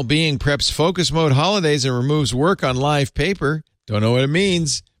 Digital well-being preps focus mode holidays and removes work on live paper. Don't know what it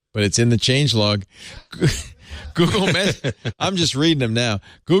means, but it's in the changelog. I'm just reading them now.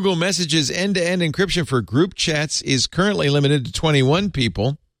 Google Messages end-to-end encryption for group chats is currently limited to 21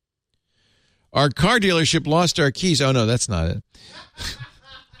 people. Our car dealership lost our keys. Oh, no, that's not it.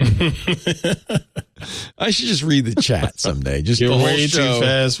 I should just read the chat someday. Just You're the whole way show. too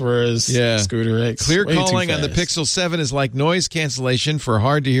fast for us, Scooter X. Clear way calling on the Pixel 7 is like noise cancellation for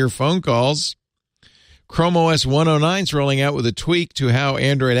hard-to-hear phone calls. Chrome OS 109 is rolling out with a tweak to how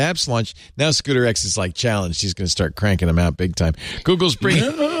Android apps launch. Now Scooter X is like challenged. He's going to start cranking them out big time. Google's bringing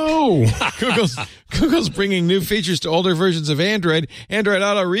new features to older versions of Android. Android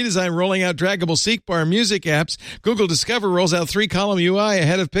Auto redesign rolling out draggable seek bar music apps. Google Discover rolls out 3-column UI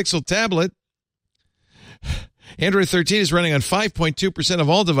ahead of Pixel tablet. Android 13 is running on 5.2% of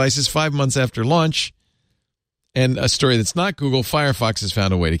all devices 5 months after launch. And a story that's not Google, Firefox has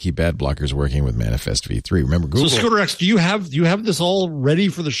found a way to keep ad blockers working with Manifest v3. Remember, Google. So, Scooter X, do you have this all ready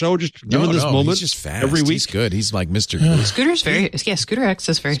for the show? Just given this moment, he's just fast every week. He's good. He's like Mr. Google. Scooter X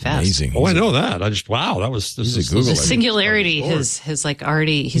is very fast. Amazing. I know that. This is Google. The singularity has like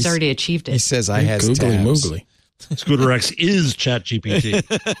already he's already achieved it. He says I has googly tabs. moogly. Scooter X is ChatGPT.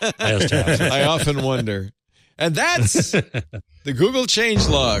 I often wonder. And that's the Google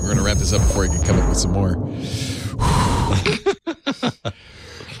changelog. We're going to wrap this up before we can come up with some more.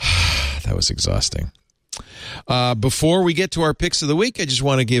 That was exhausting. Before we get to our picks of the week, I just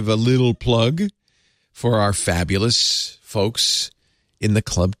want to give a little plug for our fabulous folks in the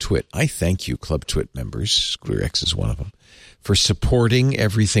Club Twit. I thank you, Club Twit members. Scooter X is one of them. For supporting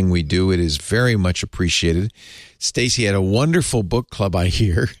everything we do. It is very much appreciated. Stacy had a wonderful book club, I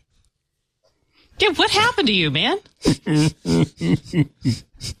hear. Yeah, what happened to you, man?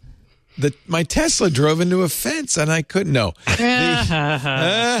 My Tesla drove into a fence and I couldn't. No.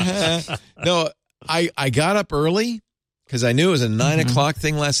 No, I got up early because I knew it was a 9 o'clock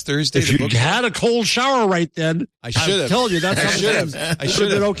thing last Thursday. If you had a cold shower right then, I should have. Told you that's I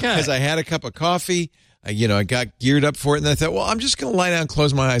should have. Okay. Because I had a cup of coffee. I got geared up for it. And I thought, well, I'm just going to lie down and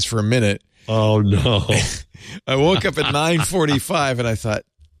close my eyes for a minute. Oh, no. I woke up at 9:45 and I thought,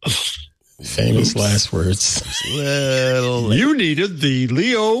 famous last words. You needed the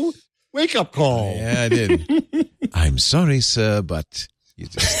Leo wake-up call. Yeah, I did. I'm sorry, sir, but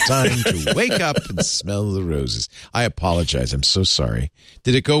it's time to wake up and smell the roses. I apologize. I'm so sorry.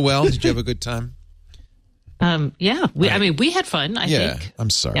 Did it go well? Did you have a good time? Yeah. We had fun, I think. I'm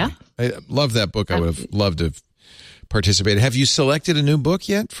sorry. Yeah. I love that book. I would have loved to have participated. Have you selected a new book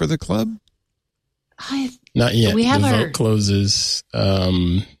yet for the club? Not yet. We have the vote closes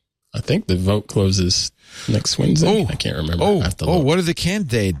I think the vote closes next Wednesday. I can't remember. What are the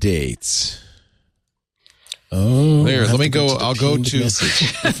candidate dates? Oh, there. Let me go. I'll go to.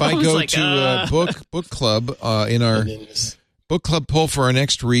 If I go to book club in our book club poll for our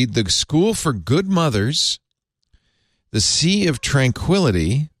next read, The School for Good Mothers, The Sea of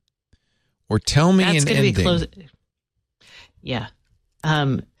Tranquility, or Tell Me an Ending. Be close. Yeah.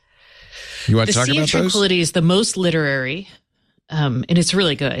 You want to talk about those? The Sea of Tranquility is the most literary, and it's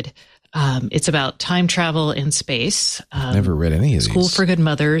really good. It's about time travel in space. Never read any of these. School for Good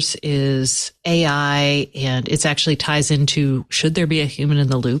Mothers is AI, and it actually ties into should there be a human in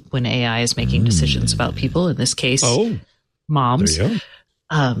the loop when AI is making decisions about people, in this case, moms. There you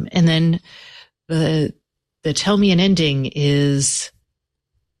go. And then the Tell Me an Ending is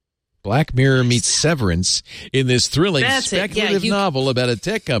Black Mirror meets Severance in this thrilling speculative novel about a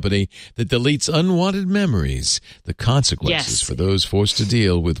tech company that deletes unwanted memories, the consequences for those forced to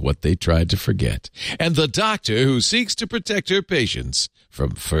deal with what they tried to forget, and the doctor who seeks to protect her patients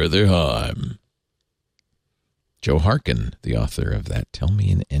from further harm. Joe Harkin, the author of that. Tell Me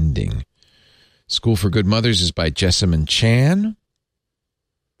an Ending. School for Good Mothers is by Jessamine Chan.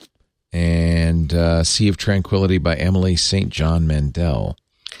 And Sea of Tranquility by Emily St. John Mandel.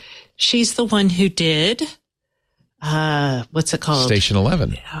 She's the one who did, what's it called? Station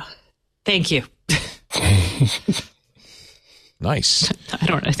 11. Yeah. Thank you. Nice. I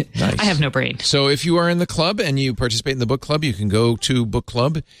don't know. Nice. I have no brain. So if you are in the club and you participate in the book club, you can go to book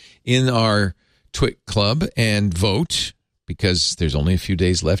club in our Twit Club and vote, because there's only a few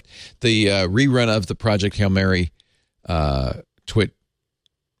days left. The rerun of the Project Hail Mary Twit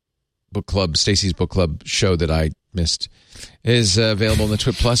book club, Stacey's book club show that I missed, is available in the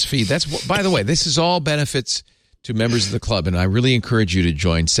Twit Plus feed. That's, by the way, this is all benefits to members of the club, and I really encourage you to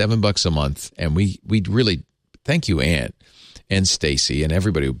join. $7 a month, and we really thank you, Aunt and Stacey and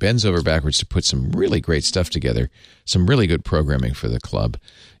everybody who bends over backwards to put some really great stuff together, some really good programming for the club.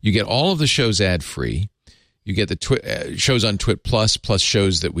 You get all of the shows ad-free. You get the shows on Twit Plus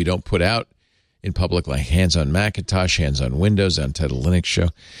shows that we don't put out in public, like Hands on Macintosh, Hands on Windows, Untitled Linux Show.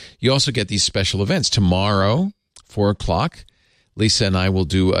 You also get these special events. Tomorrow, 4 o'clock, Lisa and I will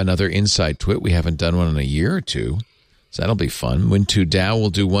do another Inside Twit. We haven't done one in a year or two, so that'll be fun. Win2 Dow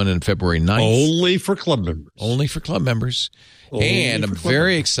will do one on February 9th. Only for club members. Only for club members. And I'm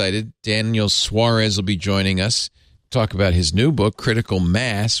very excited. Daniel Suarez will be joining us to talk about his new book, Critical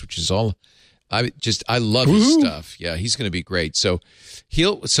Mass, which is all... I love his stuff. Yeah, he's going to be great. So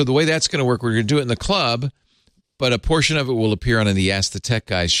the way that's going to work, we're going to do it in the club, but a portion of it will appear on the Ask the Tech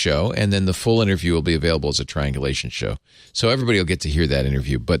Guys show, and then the full interview will be available as a triangulation show. So everybody will get to hear that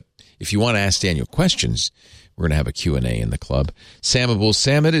interview. But if you want to ask Daniel questions, we're going to have a Q&A in the club. Sam Abul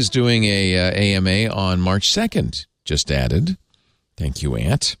Samad is doing a AMA on March 2nd. Just added. Thank you,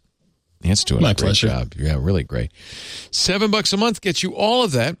 Aunt. Aunt's doing a great job. Yeah, really great. $7 a month gets you all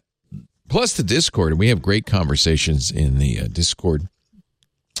of that. Plus the Discord, and we have great conversations in the Discord.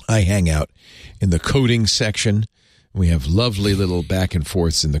 I hang out in the coding section. We have lovely little back and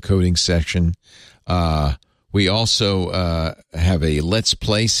forths in the coding section. We also have a Let's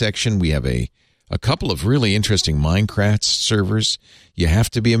Play section. We have a couple of really interesting Minecraft servers. You have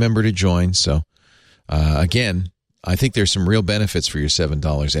to be a member to join. So, again, I think there's some real benefits for your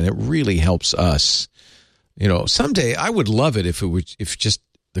 $7, and it really helps us. You know, someday I would love it if just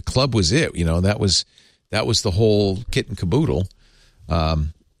the club was it, that was the whole kit and caboodle.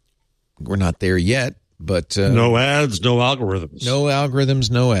 We're not there yet, but no ads, no algorithms. No algorithms,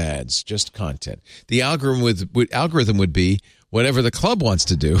 no ads, just content. The algorithm would be whatever the club wants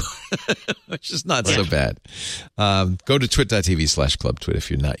to do, which is not so bad. Go to twit.tv/clubtwit if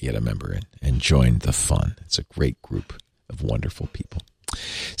you're not yet a member and join the fun. It's a great group of wonderful people.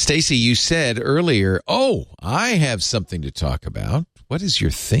 Stacey, you said earlier, I have something to talk about. What is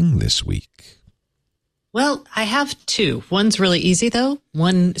your thing this week? Well, I have two. One's really easy, though.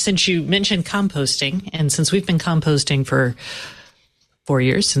 One, since you mentioned composting, and since we've been composting for 4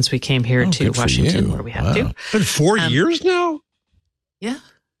 years since we came here to Washington, where we have to. Been 4 years now? Yeah.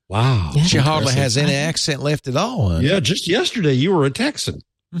 Wow. Yeah, she hardly has any accent left at all. Huh? Yeah, just yesterday you were a Texan.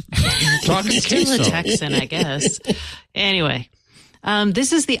 Talking still a Texan, I guess. Anyway,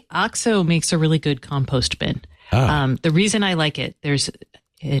 this is the OXO makes a really good compost bin. The reason I like it,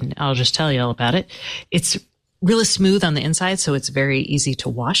 and I'll just tell you all about it. It's really smooth on the inside, so it's very easy to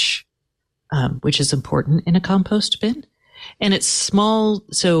wash, which is important in a compost bin. And it's small,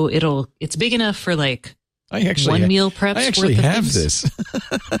 so it's big enough for like I actually one meal prep. I actually have this.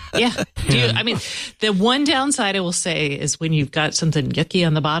 Yeah. The one downside I will say is when you've got something yucky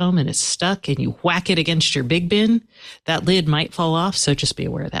on the bottom and it's stuck and you whack it against your big bin, that lid might fall off. So just be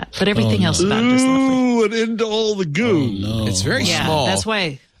aware of that. But everything else about it is lovely. Ooh, and into all the goo. No. It's very small. That's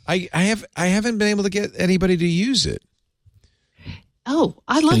why. I haven't been able to get anybody to use it. Oh,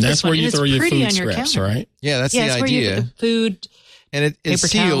 I love and this that's one. where you and throw it's your pretty food on your scraps, counter. right? Yeah, that's the it's idea. where you get the food. And it paper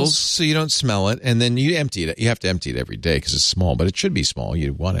seals towels. so you don't smell it, and then you empty it. You have to empty it every day because it's small, but it should be small.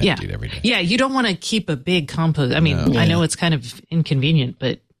 You want to empty it every day. Yeah, you don't want to keep a big compost. I mean, I know it's kind of inconvenient,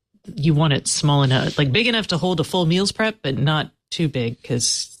 but you want it small enough, like big enough to hold a full meals prep, but not too big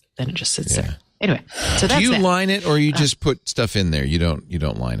because then it just sits there. Anyway, so that's Do you that. line it, or you just put stuff in there? You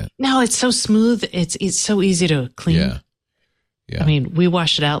don't line it. No, it's so smooth. It's so easy to clean. Yeah. I mean, we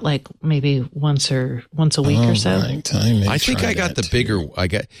wash it out like maybe once a week or so. Right. I think I got the bigger. I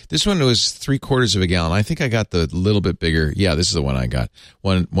got this one was 3/4 of a gallon. I think I got the little bit bigger. Yeah, this is the one I got.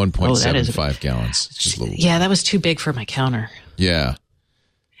 1.75 gallons. It's just a little. Yeah, that was too big for my counter. Yeah.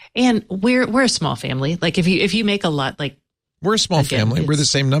 And we're a small family. Like if you make a lot, like we're a small family. We're the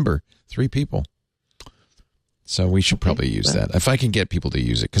same number, 3 people. So we should probably use that if I can get people to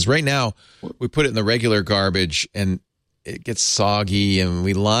use it. Because right now we put it in the regular garbage and it gets soggy, and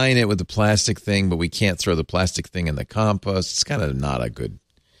we line it with the plastic thing, but we can't throw the plastic thing in the compost. It's kind of not a good.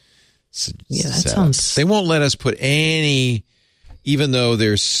 Yeah, that setup. sounds. They won't let us put any, even though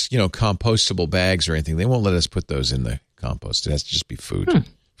there's compostable bags or anything. They won't let us put those in the compost. It has to just be food,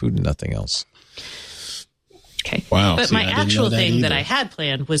 food and nothing else. Okay. Wow. But my actual thing that I had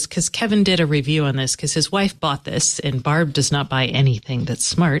planned was because Kevin did a review on this because his wife bought this and Barb does not buy anything that's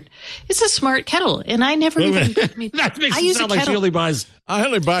smart. It's a smart kettle. And I never even. That makes I it use sound a like kettle. she only buys. I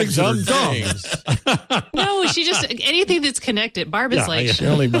only buy dumb dumb things. No, she just anything that's connected. Barb is like. She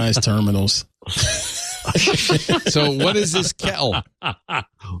only buys terminals. So what is this kettle?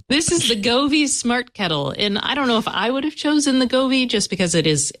 This is the Govee Smart Kettle. And I don't know if I would have chosen the Govee just because it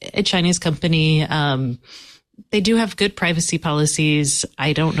is a Chinese company. They do have good privacy policies.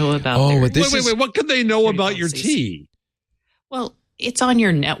 I don't know about Wait. What can they know about your tea? Well, it's on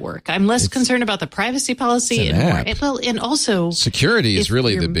your network. I'm less concerned about the privacy policy It's an and app. more. And also Security is if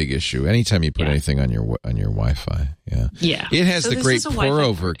really you're- the big issue. Anytime you put anything on your Wi-Fi, Yeah. It has So the this great is a Wi-Fi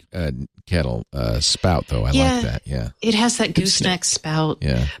pour-over kettle spout, though. I like that. Yeah, It has that gooseneck spout.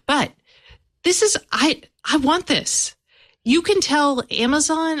 yeah. But this is I want this. You can tell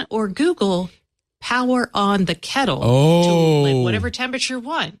Amazon or Google power on the kettle to like whatever temperature you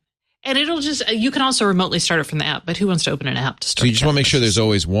want. And it'll just, you can also remotely start it from the app, but who wants to open an app to start? So you just want to make sure there's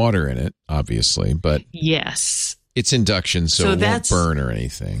always water in it, obviously, but yes, it's induction, so it won't that's- burn or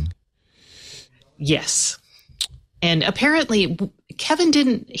anything. yes. And apparently Kevin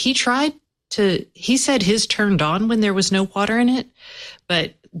he said his turned on when there was no water in it,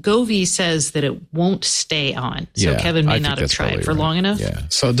 but Govee says that it won't stay on. So Yeah, Kevin I may think not have that's tried probably for right. long enough. Yeah.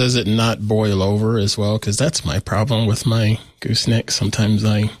 So does it not boil over as well? Because that's my problem with my gooseneck. Sometimes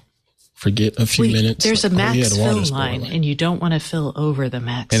I forget a few minutes. There's a like, max the fill water's line, boiling. and you don't want to fill over the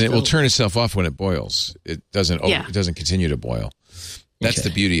max. And it will fill. turn itself off when it boils. It doesn't. It doesn't continue to boil. That's Okay.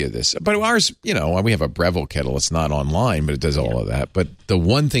 the beauty of this. But ours, we have a Breville kettle. It's not online, but it does all of that. But the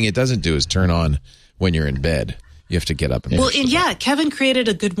one thing it doesn't do is turn on when you're in bed. You have to get up and Well, and Kevin created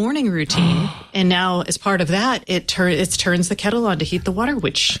a good morning routine, and now as part of that, it turns the kettle on to heat the water.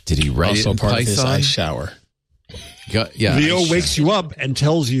 Which did he write also it in part of his Python? ice shower. Yeah. Leo wakes you up and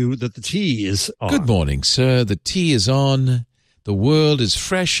tells you that the tea is on. Good morning, sir. The tea is on. The world is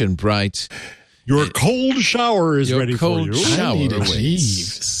fresh and bright. Your cold shower is Your ready cold for you. shower I need a awaits.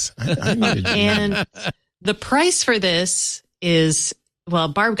 Jeeves. I need a Jeeves. and the price for this is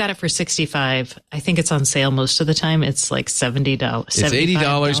Barb got it for $65. I think it's on sale most of the time. It's like $70. It's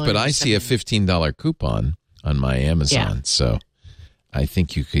 $80, but I see a $15 coupon on my Amazon. Yeah. So I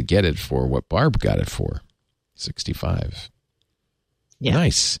think you could get it for what Barb got it for, $65. Yeah.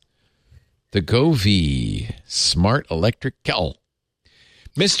 Nice. The Govee Smart Electric Kettle.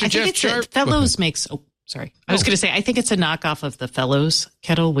 Mr. I Jeff think Sharp. Fellows makes. Oh, sorry. I was going to say. I think it's a knockoff of the Fellows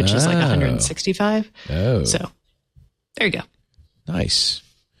kettle, which is like $165. Oh, So there you go. nice.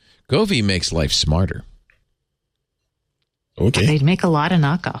 Govee makes life smarter. Okay. They make a lot of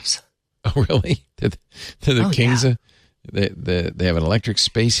knockoffs. Oh, really? To the Oh, Kings? yeah. They have an electric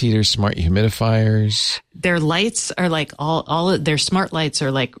space heater, smart humidifiers. Their lights are like all their smart lights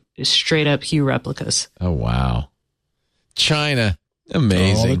are like straight up Hue replicas. Oh, wow. China. All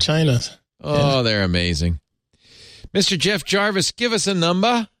Amazing. the China. Oh, they're amazing. Mr. Jeff Jarvis, give us a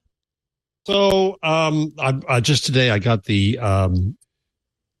number. So, I just today I got the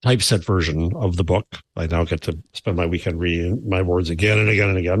typeset version of the book. I now get to spend my weekend reading my words again and again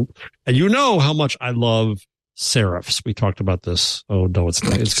and again. And you know how much I love serifs. We talked about this. Oh no,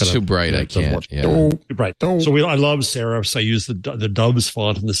 it's too bright. I can't. Yeah. Right. So I love serifs. I use the Dubs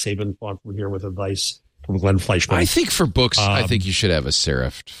font and the Saban font from here with advice from Glenn Fleischman. I think for books, I think you should have a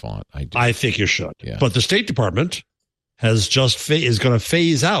serif font. I think you should. Yeah. But the State Department has is going to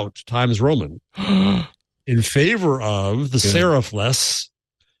phase out Times Roman in favor of the serifless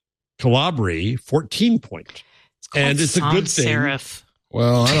Calibri 14-point. And it's a good thing. Serif.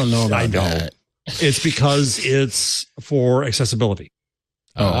 Well, I don't know about that. It's because it's for accessibility.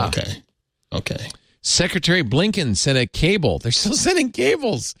 Oh, okay. Secretary Blinken sent a cable. They're still sending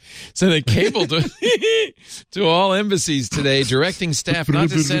cables. Sent a cable to all embassies today, directing staff not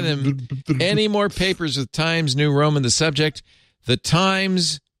to send him any more papers with Times New Roman. The subject, the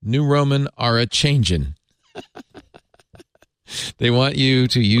Times New Roman are a changin'. They want you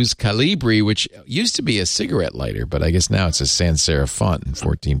to use Calibri, which used to be a cigarette lighter, but I guess now it's a sans serif font in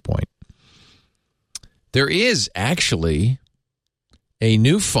 14-point. There is actually a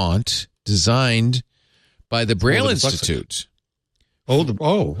new font designed by the Braille Institute.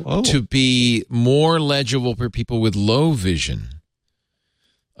 To be more legible for people with low vision.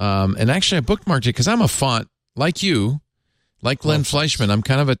 And actually, I bookmarked it because I'm a font like you, like Glenn Fleischman. I'm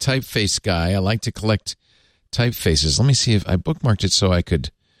kind of a typeface guy. I like to collect typefaces. Let me see if I bookmarked it so I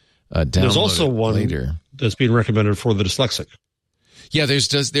could download There's also one later. That's being recommended for the dyslexic. Yeah,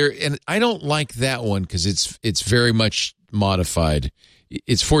 and I don't like that one because it's very much modified.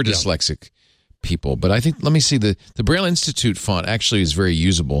 It's for dyslexic people, but I think, let me see, the Braille Institute font actually is very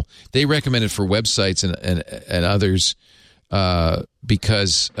usable. They recommend it for websites and others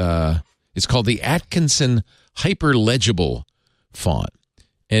because it's called the Atkinson Hyperlegible font,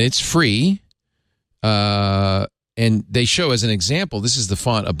 and it's free. And they show as an example, this is the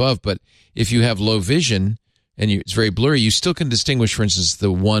font above, but if you have low vision and it's very blurry, you still can distinguish, for instance,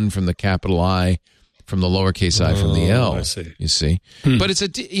 the one from the capital I from the lowercase I from the L. I see. You see, but it's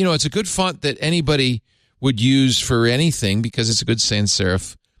a good font that anybody would use for anything because it's a good sans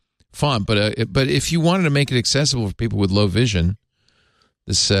serif font. But if you wanted to make it accessible for people with low vision,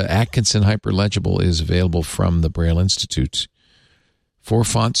 this Atkinson Hyperlegible is available from the Braille Institute. 4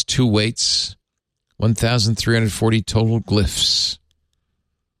 fonts, 2 weights, 1,340 total glyphs,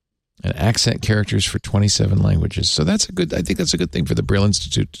 and accent characters for 27 languages. So I think that's a good thing for the Braille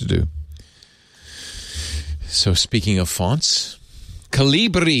Institute to do. So speaking of fonts,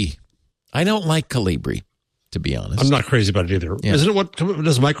 Calibri. I don't like Calibri, to be honest. I'm not crazy about it either. Yeah. Isn't it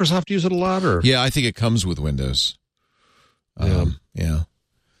does Microsoft use it a lot? Or? Yeah, I think it comes with Windows. Yeah.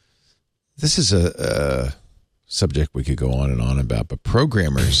 This is a subject we could go on and on about, but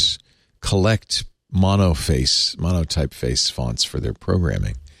programmers collect monotypeface fonts for their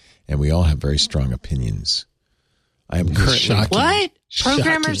programming, and we all have very strong opinions. I am currently what?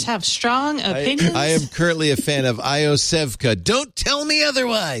 Programmers have strong opinions? I am currently a fan of Iosevka. Don't tell me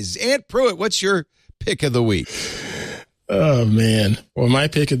otherwise. Aunt Pruitt, what's your pick of the week? Oh, man. Well, my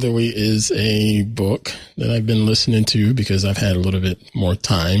pick of the week is a book that I've been listening to because I've had a little bit more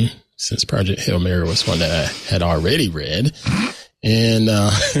time since Project Hail Mary was one that I had already read. And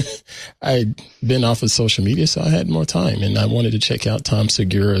I'd been off of social media, so I had more time. And I wanted to check out Tom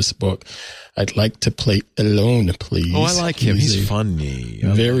Segura's book, I'd Like to Play Alone, Please. Oh, I like him. He's funny.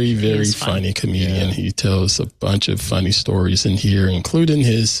 Very, very funny comedian. Yeah. He tells a bunch of funny stories in here, including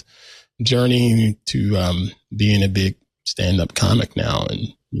his journey to being a big stand-up comic now,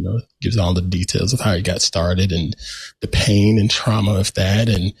 and gives all the details of how he got started and the pain and trauma of that,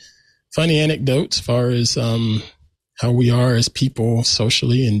 and funny anecdotes as far as how we are as people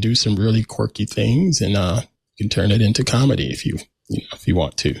socially, and do some really quirky things, and you can turn it into comedy if you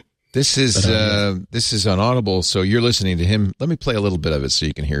want to. This is on Audible, so you're listening to him. Let me play a little bit of it so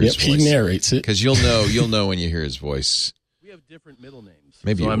you can hear his voice. He narrates it because you'll know when you hear his voice. We have different middle names.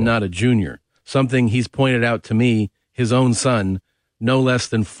 Maybe so I'm not a junior. Something he's pointed out to me, his own son, no less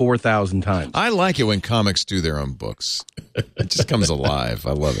than 4,000 times. I like it when comics do their own books. It just comes alive.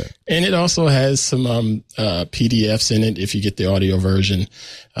 I love it. And it also has some PDFs in it if you get the audio version,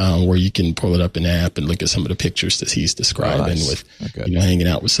 where you can pull it up in the app and look at some of the pictures that he's describing with hanging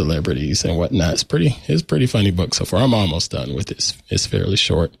out with celebrities and whatnot. It's a pretty funny book so far. I'm almost done with it. It's fairly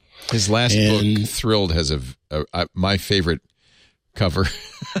short. His last book, Thrilled, has my favorite cover.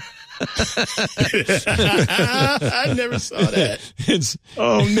 I never saw that.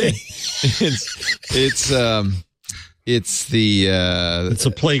 It's the it's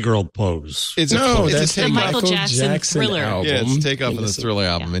a Playgirl pose. It's that's the Michael Jackson Thriller album. Yeah, it's Takeoff on the Thriller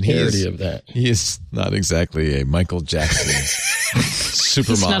album, and he is not exactly a Michael Jackson supermodel.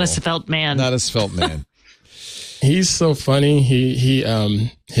 He's not a svelte man. Not a svelte man. He's so funny.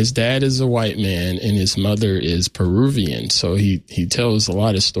 His dad is a white man and his mother is Peruvian. So he tells a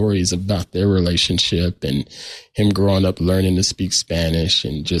lot of stories about their relationship and him growing up learning to speak Spanish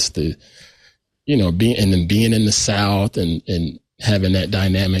and just the, being in the South and having that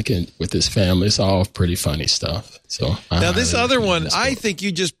dynamic with his family. It's all pretty funny stuff. So now this other one, I think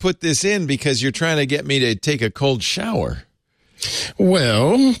you just put this in because you're trying to get me to take a cold shower.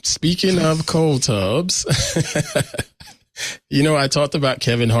 Well, speaking of cold tubs, I talked about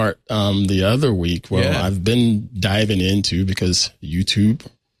Kevin Hart the other week. Well, I've been diving into because YouTube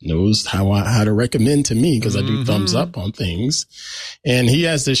knows how to recommend to me because I do thumbs up on things. And he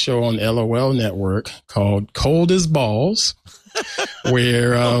has this show on LOL Network called Cold as Balls,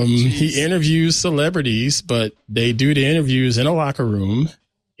 where he interviews celebrities, but they do the interviews in a locker room.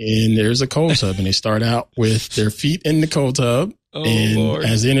 And there's a cold tub, and they start out with their feet in the cold tub. Lord.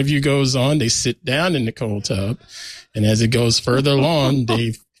 As the interview goes on, they sit down in the cold tub. And as it goes further along,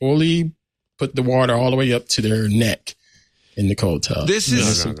 they fully put the water all the way up to their neck in the cold tub. This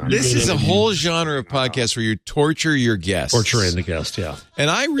is a whole genre of podcast where you torture your guests. Torturing the guest, yeah. And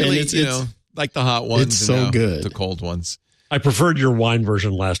I really, like the hot ones. It's so good. The cold ones. I preferred your wine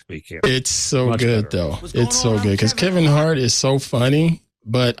version last week. Here. It's so good, though. It's so good because Kevin Hart is so funny.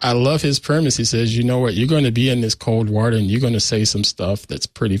 But I love his premise. He says, you know what? You're going to be in this cold water and you're going to say some stuff that's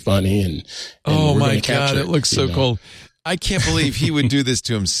pretty funny. And oh, my God, it looks so cold. I can't believe he would do this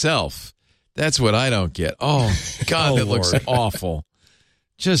to himself. That's what I don't get. Oh, God, that looks awful.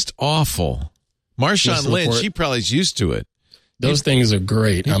 Just awful. Marshawn Lynch, she probably is used to it. Those things are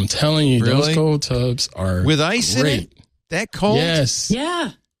great. I'm telling you, those cold tubs are with ice great. in it? That cold? Yes.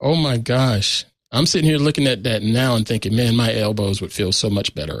 Yeah. Oh, my gosh. I'm sitting here looking at that now and thinking, man, my elbows would feel so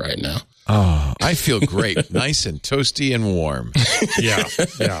much better right now. Oh, I feel great. Nice and toasty and warm. Yeah.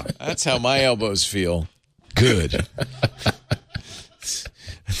 That's how my elbows feel. Good.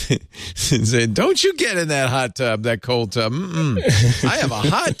 Don't you get in that hot tub, that cold tub. I have a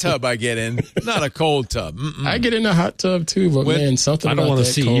hot tub I get in, not a cold tub. I get in a hot tub too, but something I don't about want to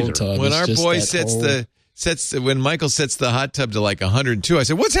that see cold either. tub. When our boy when Michael sets the hot tub to like 102, I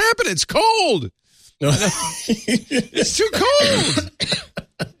said, "What's happening? It's cold. It's too cold."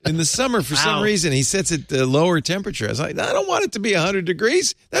 In the summer, for some reason, he sets it to lower temperature. I was like, I don't want it to be 100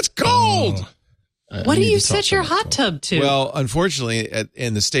 degrees. That's cold. What do you set your hot tub to? Well, unfortunately,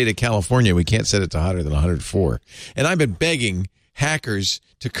 in the state of California, we can't set it to hotter than 104. And I've been begging hackers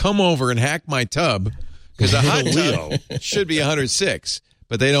to come over and hack my tub because a hot tub should be 106.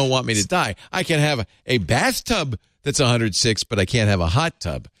 But they don't want me to die. I can have a bathtub that's 106, but I can't have a hot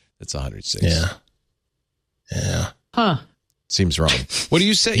tub that's 106. Yeah. Huh. Seems wrong. What do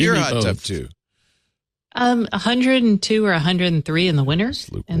you set your hot tub to? 102 or 103 in the winter.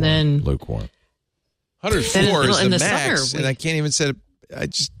 And then lukewarm. 104 is the max, summer, and I can't even set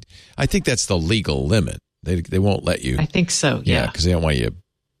it. I think that's the legal limit. They won't let you. I think so, yeah. Because they don't want you to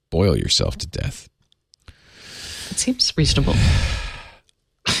boil yourself to death. It seems reasonable.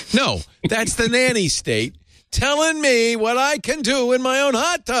 No, that's the nanny state telling me what I can do in my own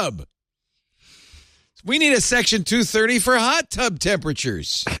hot tub. We need a Section 230 for hot tub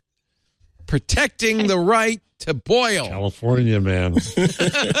temperatures. Protecting the right to boil. California, man.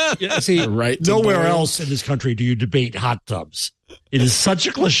 Yeah, see, nowhere else in this country do you debate hot tubs. It is such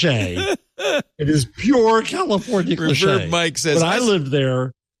a cliche. It is pure California cliche. Reverb Mike says, when I lived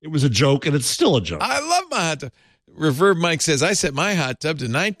there, it was a joke, and it's still a joke. I love my hot tub. Reverb Mike says, I set my hot tub to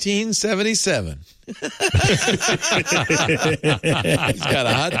 1977. He's got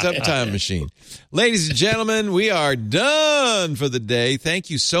a hot tub time machine. Ladies and gentlemen, we are done for the day. Thank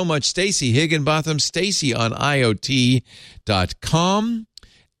you so much, Stacey Higginbotham. Stacey on IoT.com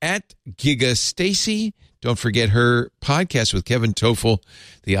at GigaStacey. Don't forget her podcast with Kevin Toffel,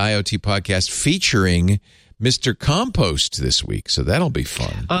 the IoT podcast featuring Mr. Compost this week, so that'll be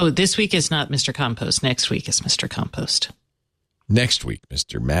fun. Oh, this week is not Mr. Compost. Next week is Mr. Compost. Next week,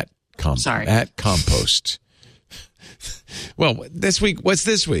 Mr. Matt Compost. Sorry. Matt Compost. Well, this week, what's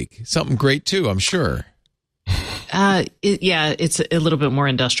this week? Something great, too, I'm sure. It's a little bit more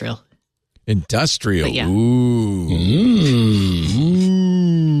industrial. Industrial. Yeah. Ooh.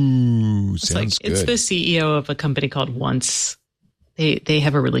 Sounds good. It's the CEO of a company called Once. They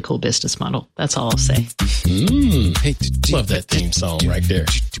have a really cool business model. That's all I'll say. Love that theme song right there.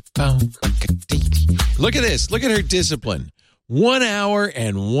 Look at this. Look at her discipline. 1 hour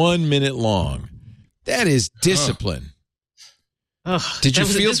and 1 minute long. That is discipline. Oh, Did you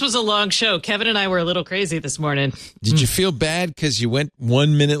feel this was a long show? Kevin and I were a little crazy this morning. Did you feel bad because you went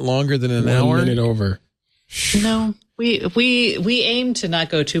 1 minute longer than an hour? 1 minute over. No, we aim to not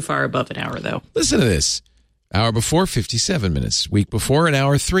go too far above an hour, though. Listen to this. Hour before, 57 minutes. Week before, an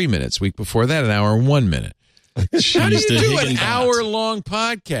hour, 3 minutes. Week before that, an hour, 1 minute. How do you do an hour-long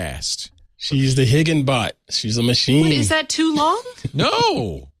podcast? She's the Higginbot. She's a machine. What, is that too long?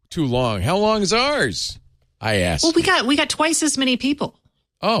 No, too long. How long is ours? I asked. Well, we got twice as many people.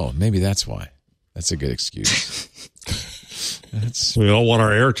 Oh, maybe that's why. That's a good excuse. We all want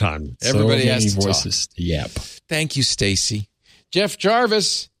our airtime. Everybody has to voices. Talk. Yep. Thank you, Stacy. Jeff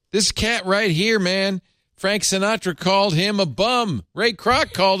Jarvis, this cat right here, man. Frank Sinatra called him a bum. Ray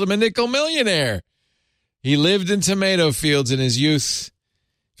Kroc called him a nickel millionaire. He lived in tomato fields in his youth,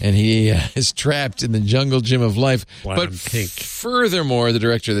 and he is trapped in the jungle gym of life. But furthermore, the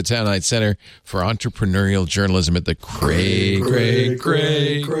director of the Town Heights Center for Entrepreneurial Journalism at the Craig.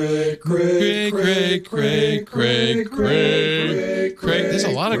 There's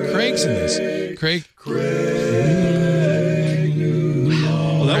a lot of Craigs in this. Craig.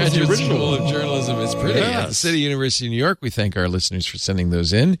 Well, that was the Graduate original. School of Journalism. It's pretty. Yes. At the City University of New York, we thank our listeners for sending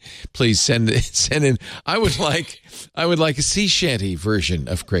those in. Please send in. I would like a sea shanty version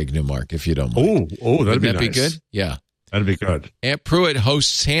of Craig Newmark, if you don't mind. Oh, that'd Would that be be good? Yeah. That'd be good. Aunt Pruitt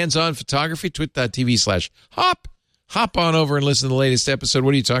hosts Hands-On Photography, twit.tv/hop. Hop on over and listen to the latest episode.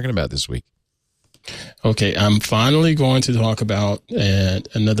 What are you talking about this week? Okay, I'm finally going to talk about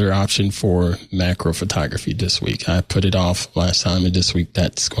another option for macro photography this week. I put it off last time, and this week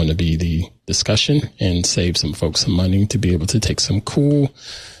that's going to be the discussion and save some folks some money to be able to take some cool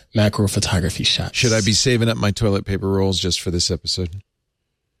macro photography shots. Should I be saving up my toilet paper rolls just for this episode?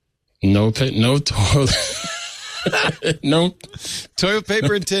 No toilet. No toilet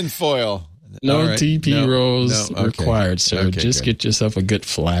paper and tin foil. No right. TP rolls okay. required, sir. Okay, just good. get yourself a good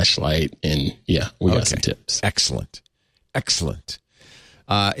flashlight, and we got some tips. Excellent.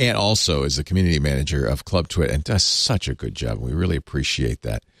 And also is the community manager of Club Twit and does such a good job. We really appreciate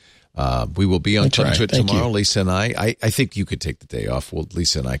that. We will be on Club Twit tomorrow, Lisa and I. I think you could take the day off. Well,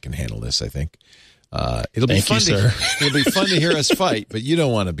 Lisa and I can handle this, I think. It'll be fun to hear us fight, but you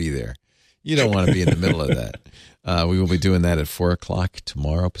don't want to be there. You don't want to be in the middle of that. We will be doing that at 4:00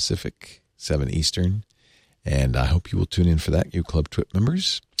 tomorrow Pacific, 7 Eastern. And I hope you will tune in for that, you Club Twit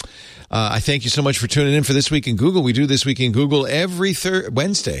members. I thank you so much for tuning in for This Week in Google. We do This Week in Google every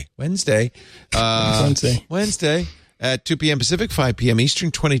Wednesday at 2 p.m. Pacific, 5 p.m.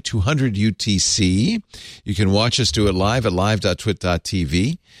 Eastern, 2200 UTC. You can watch us do it live at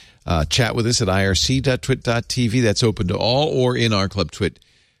live.twit.tv. Chat with us at irc.twit.tv. That's open to all, or in our Club Twit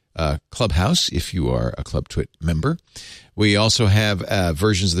Clubhouse if you are a Club Twit member. We also have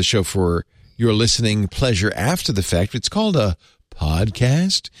versions of the show for your listening pleasure after the fact. It's called a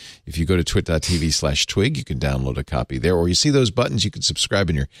podcast. If you go to twit.tv/twig, you can download a copy there, or you see those buttons, you can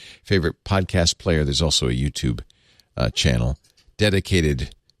subscribe in your favorite podcast player. There's also a YouTube channel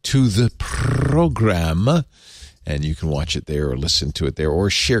dedicated to the program, and you can watch it there or listen to it there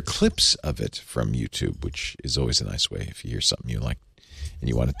or share clips of it from YouTube, which is always a nice way. If you hear something you like and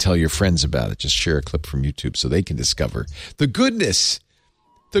you want to tell your friends about it, just share a clip from YouTube so they can discover the goodness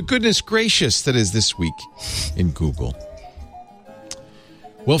gracious that is This Week in Google.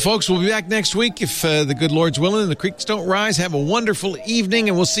 Well, folks, we'll be back next week if the good Lord's willing and the creeks don't rise. Have a wonderful evening,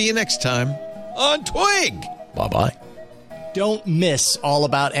 and we'll see you next time on Twig. Bye-bye. Don't miss All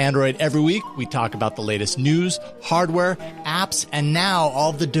About Android every week. We talk about the latest news, hardware, apps, and now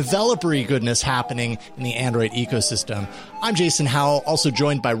all the developer-y goodness happening in the Android ecosystem. I'm Jason Howell, also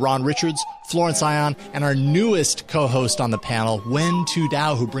joined by Ron Richards, Florence Ion, and our newest co-host on the panel, Wen Tu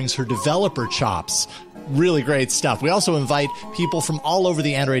Dao, who brings her developer chops. Really great stuff. We also invite people from all over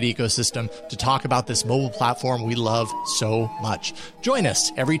the Android ecosystem to talk about this mobile platform we love so much. Join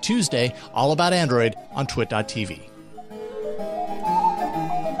us every Tuesday, All About Android on twit.tv.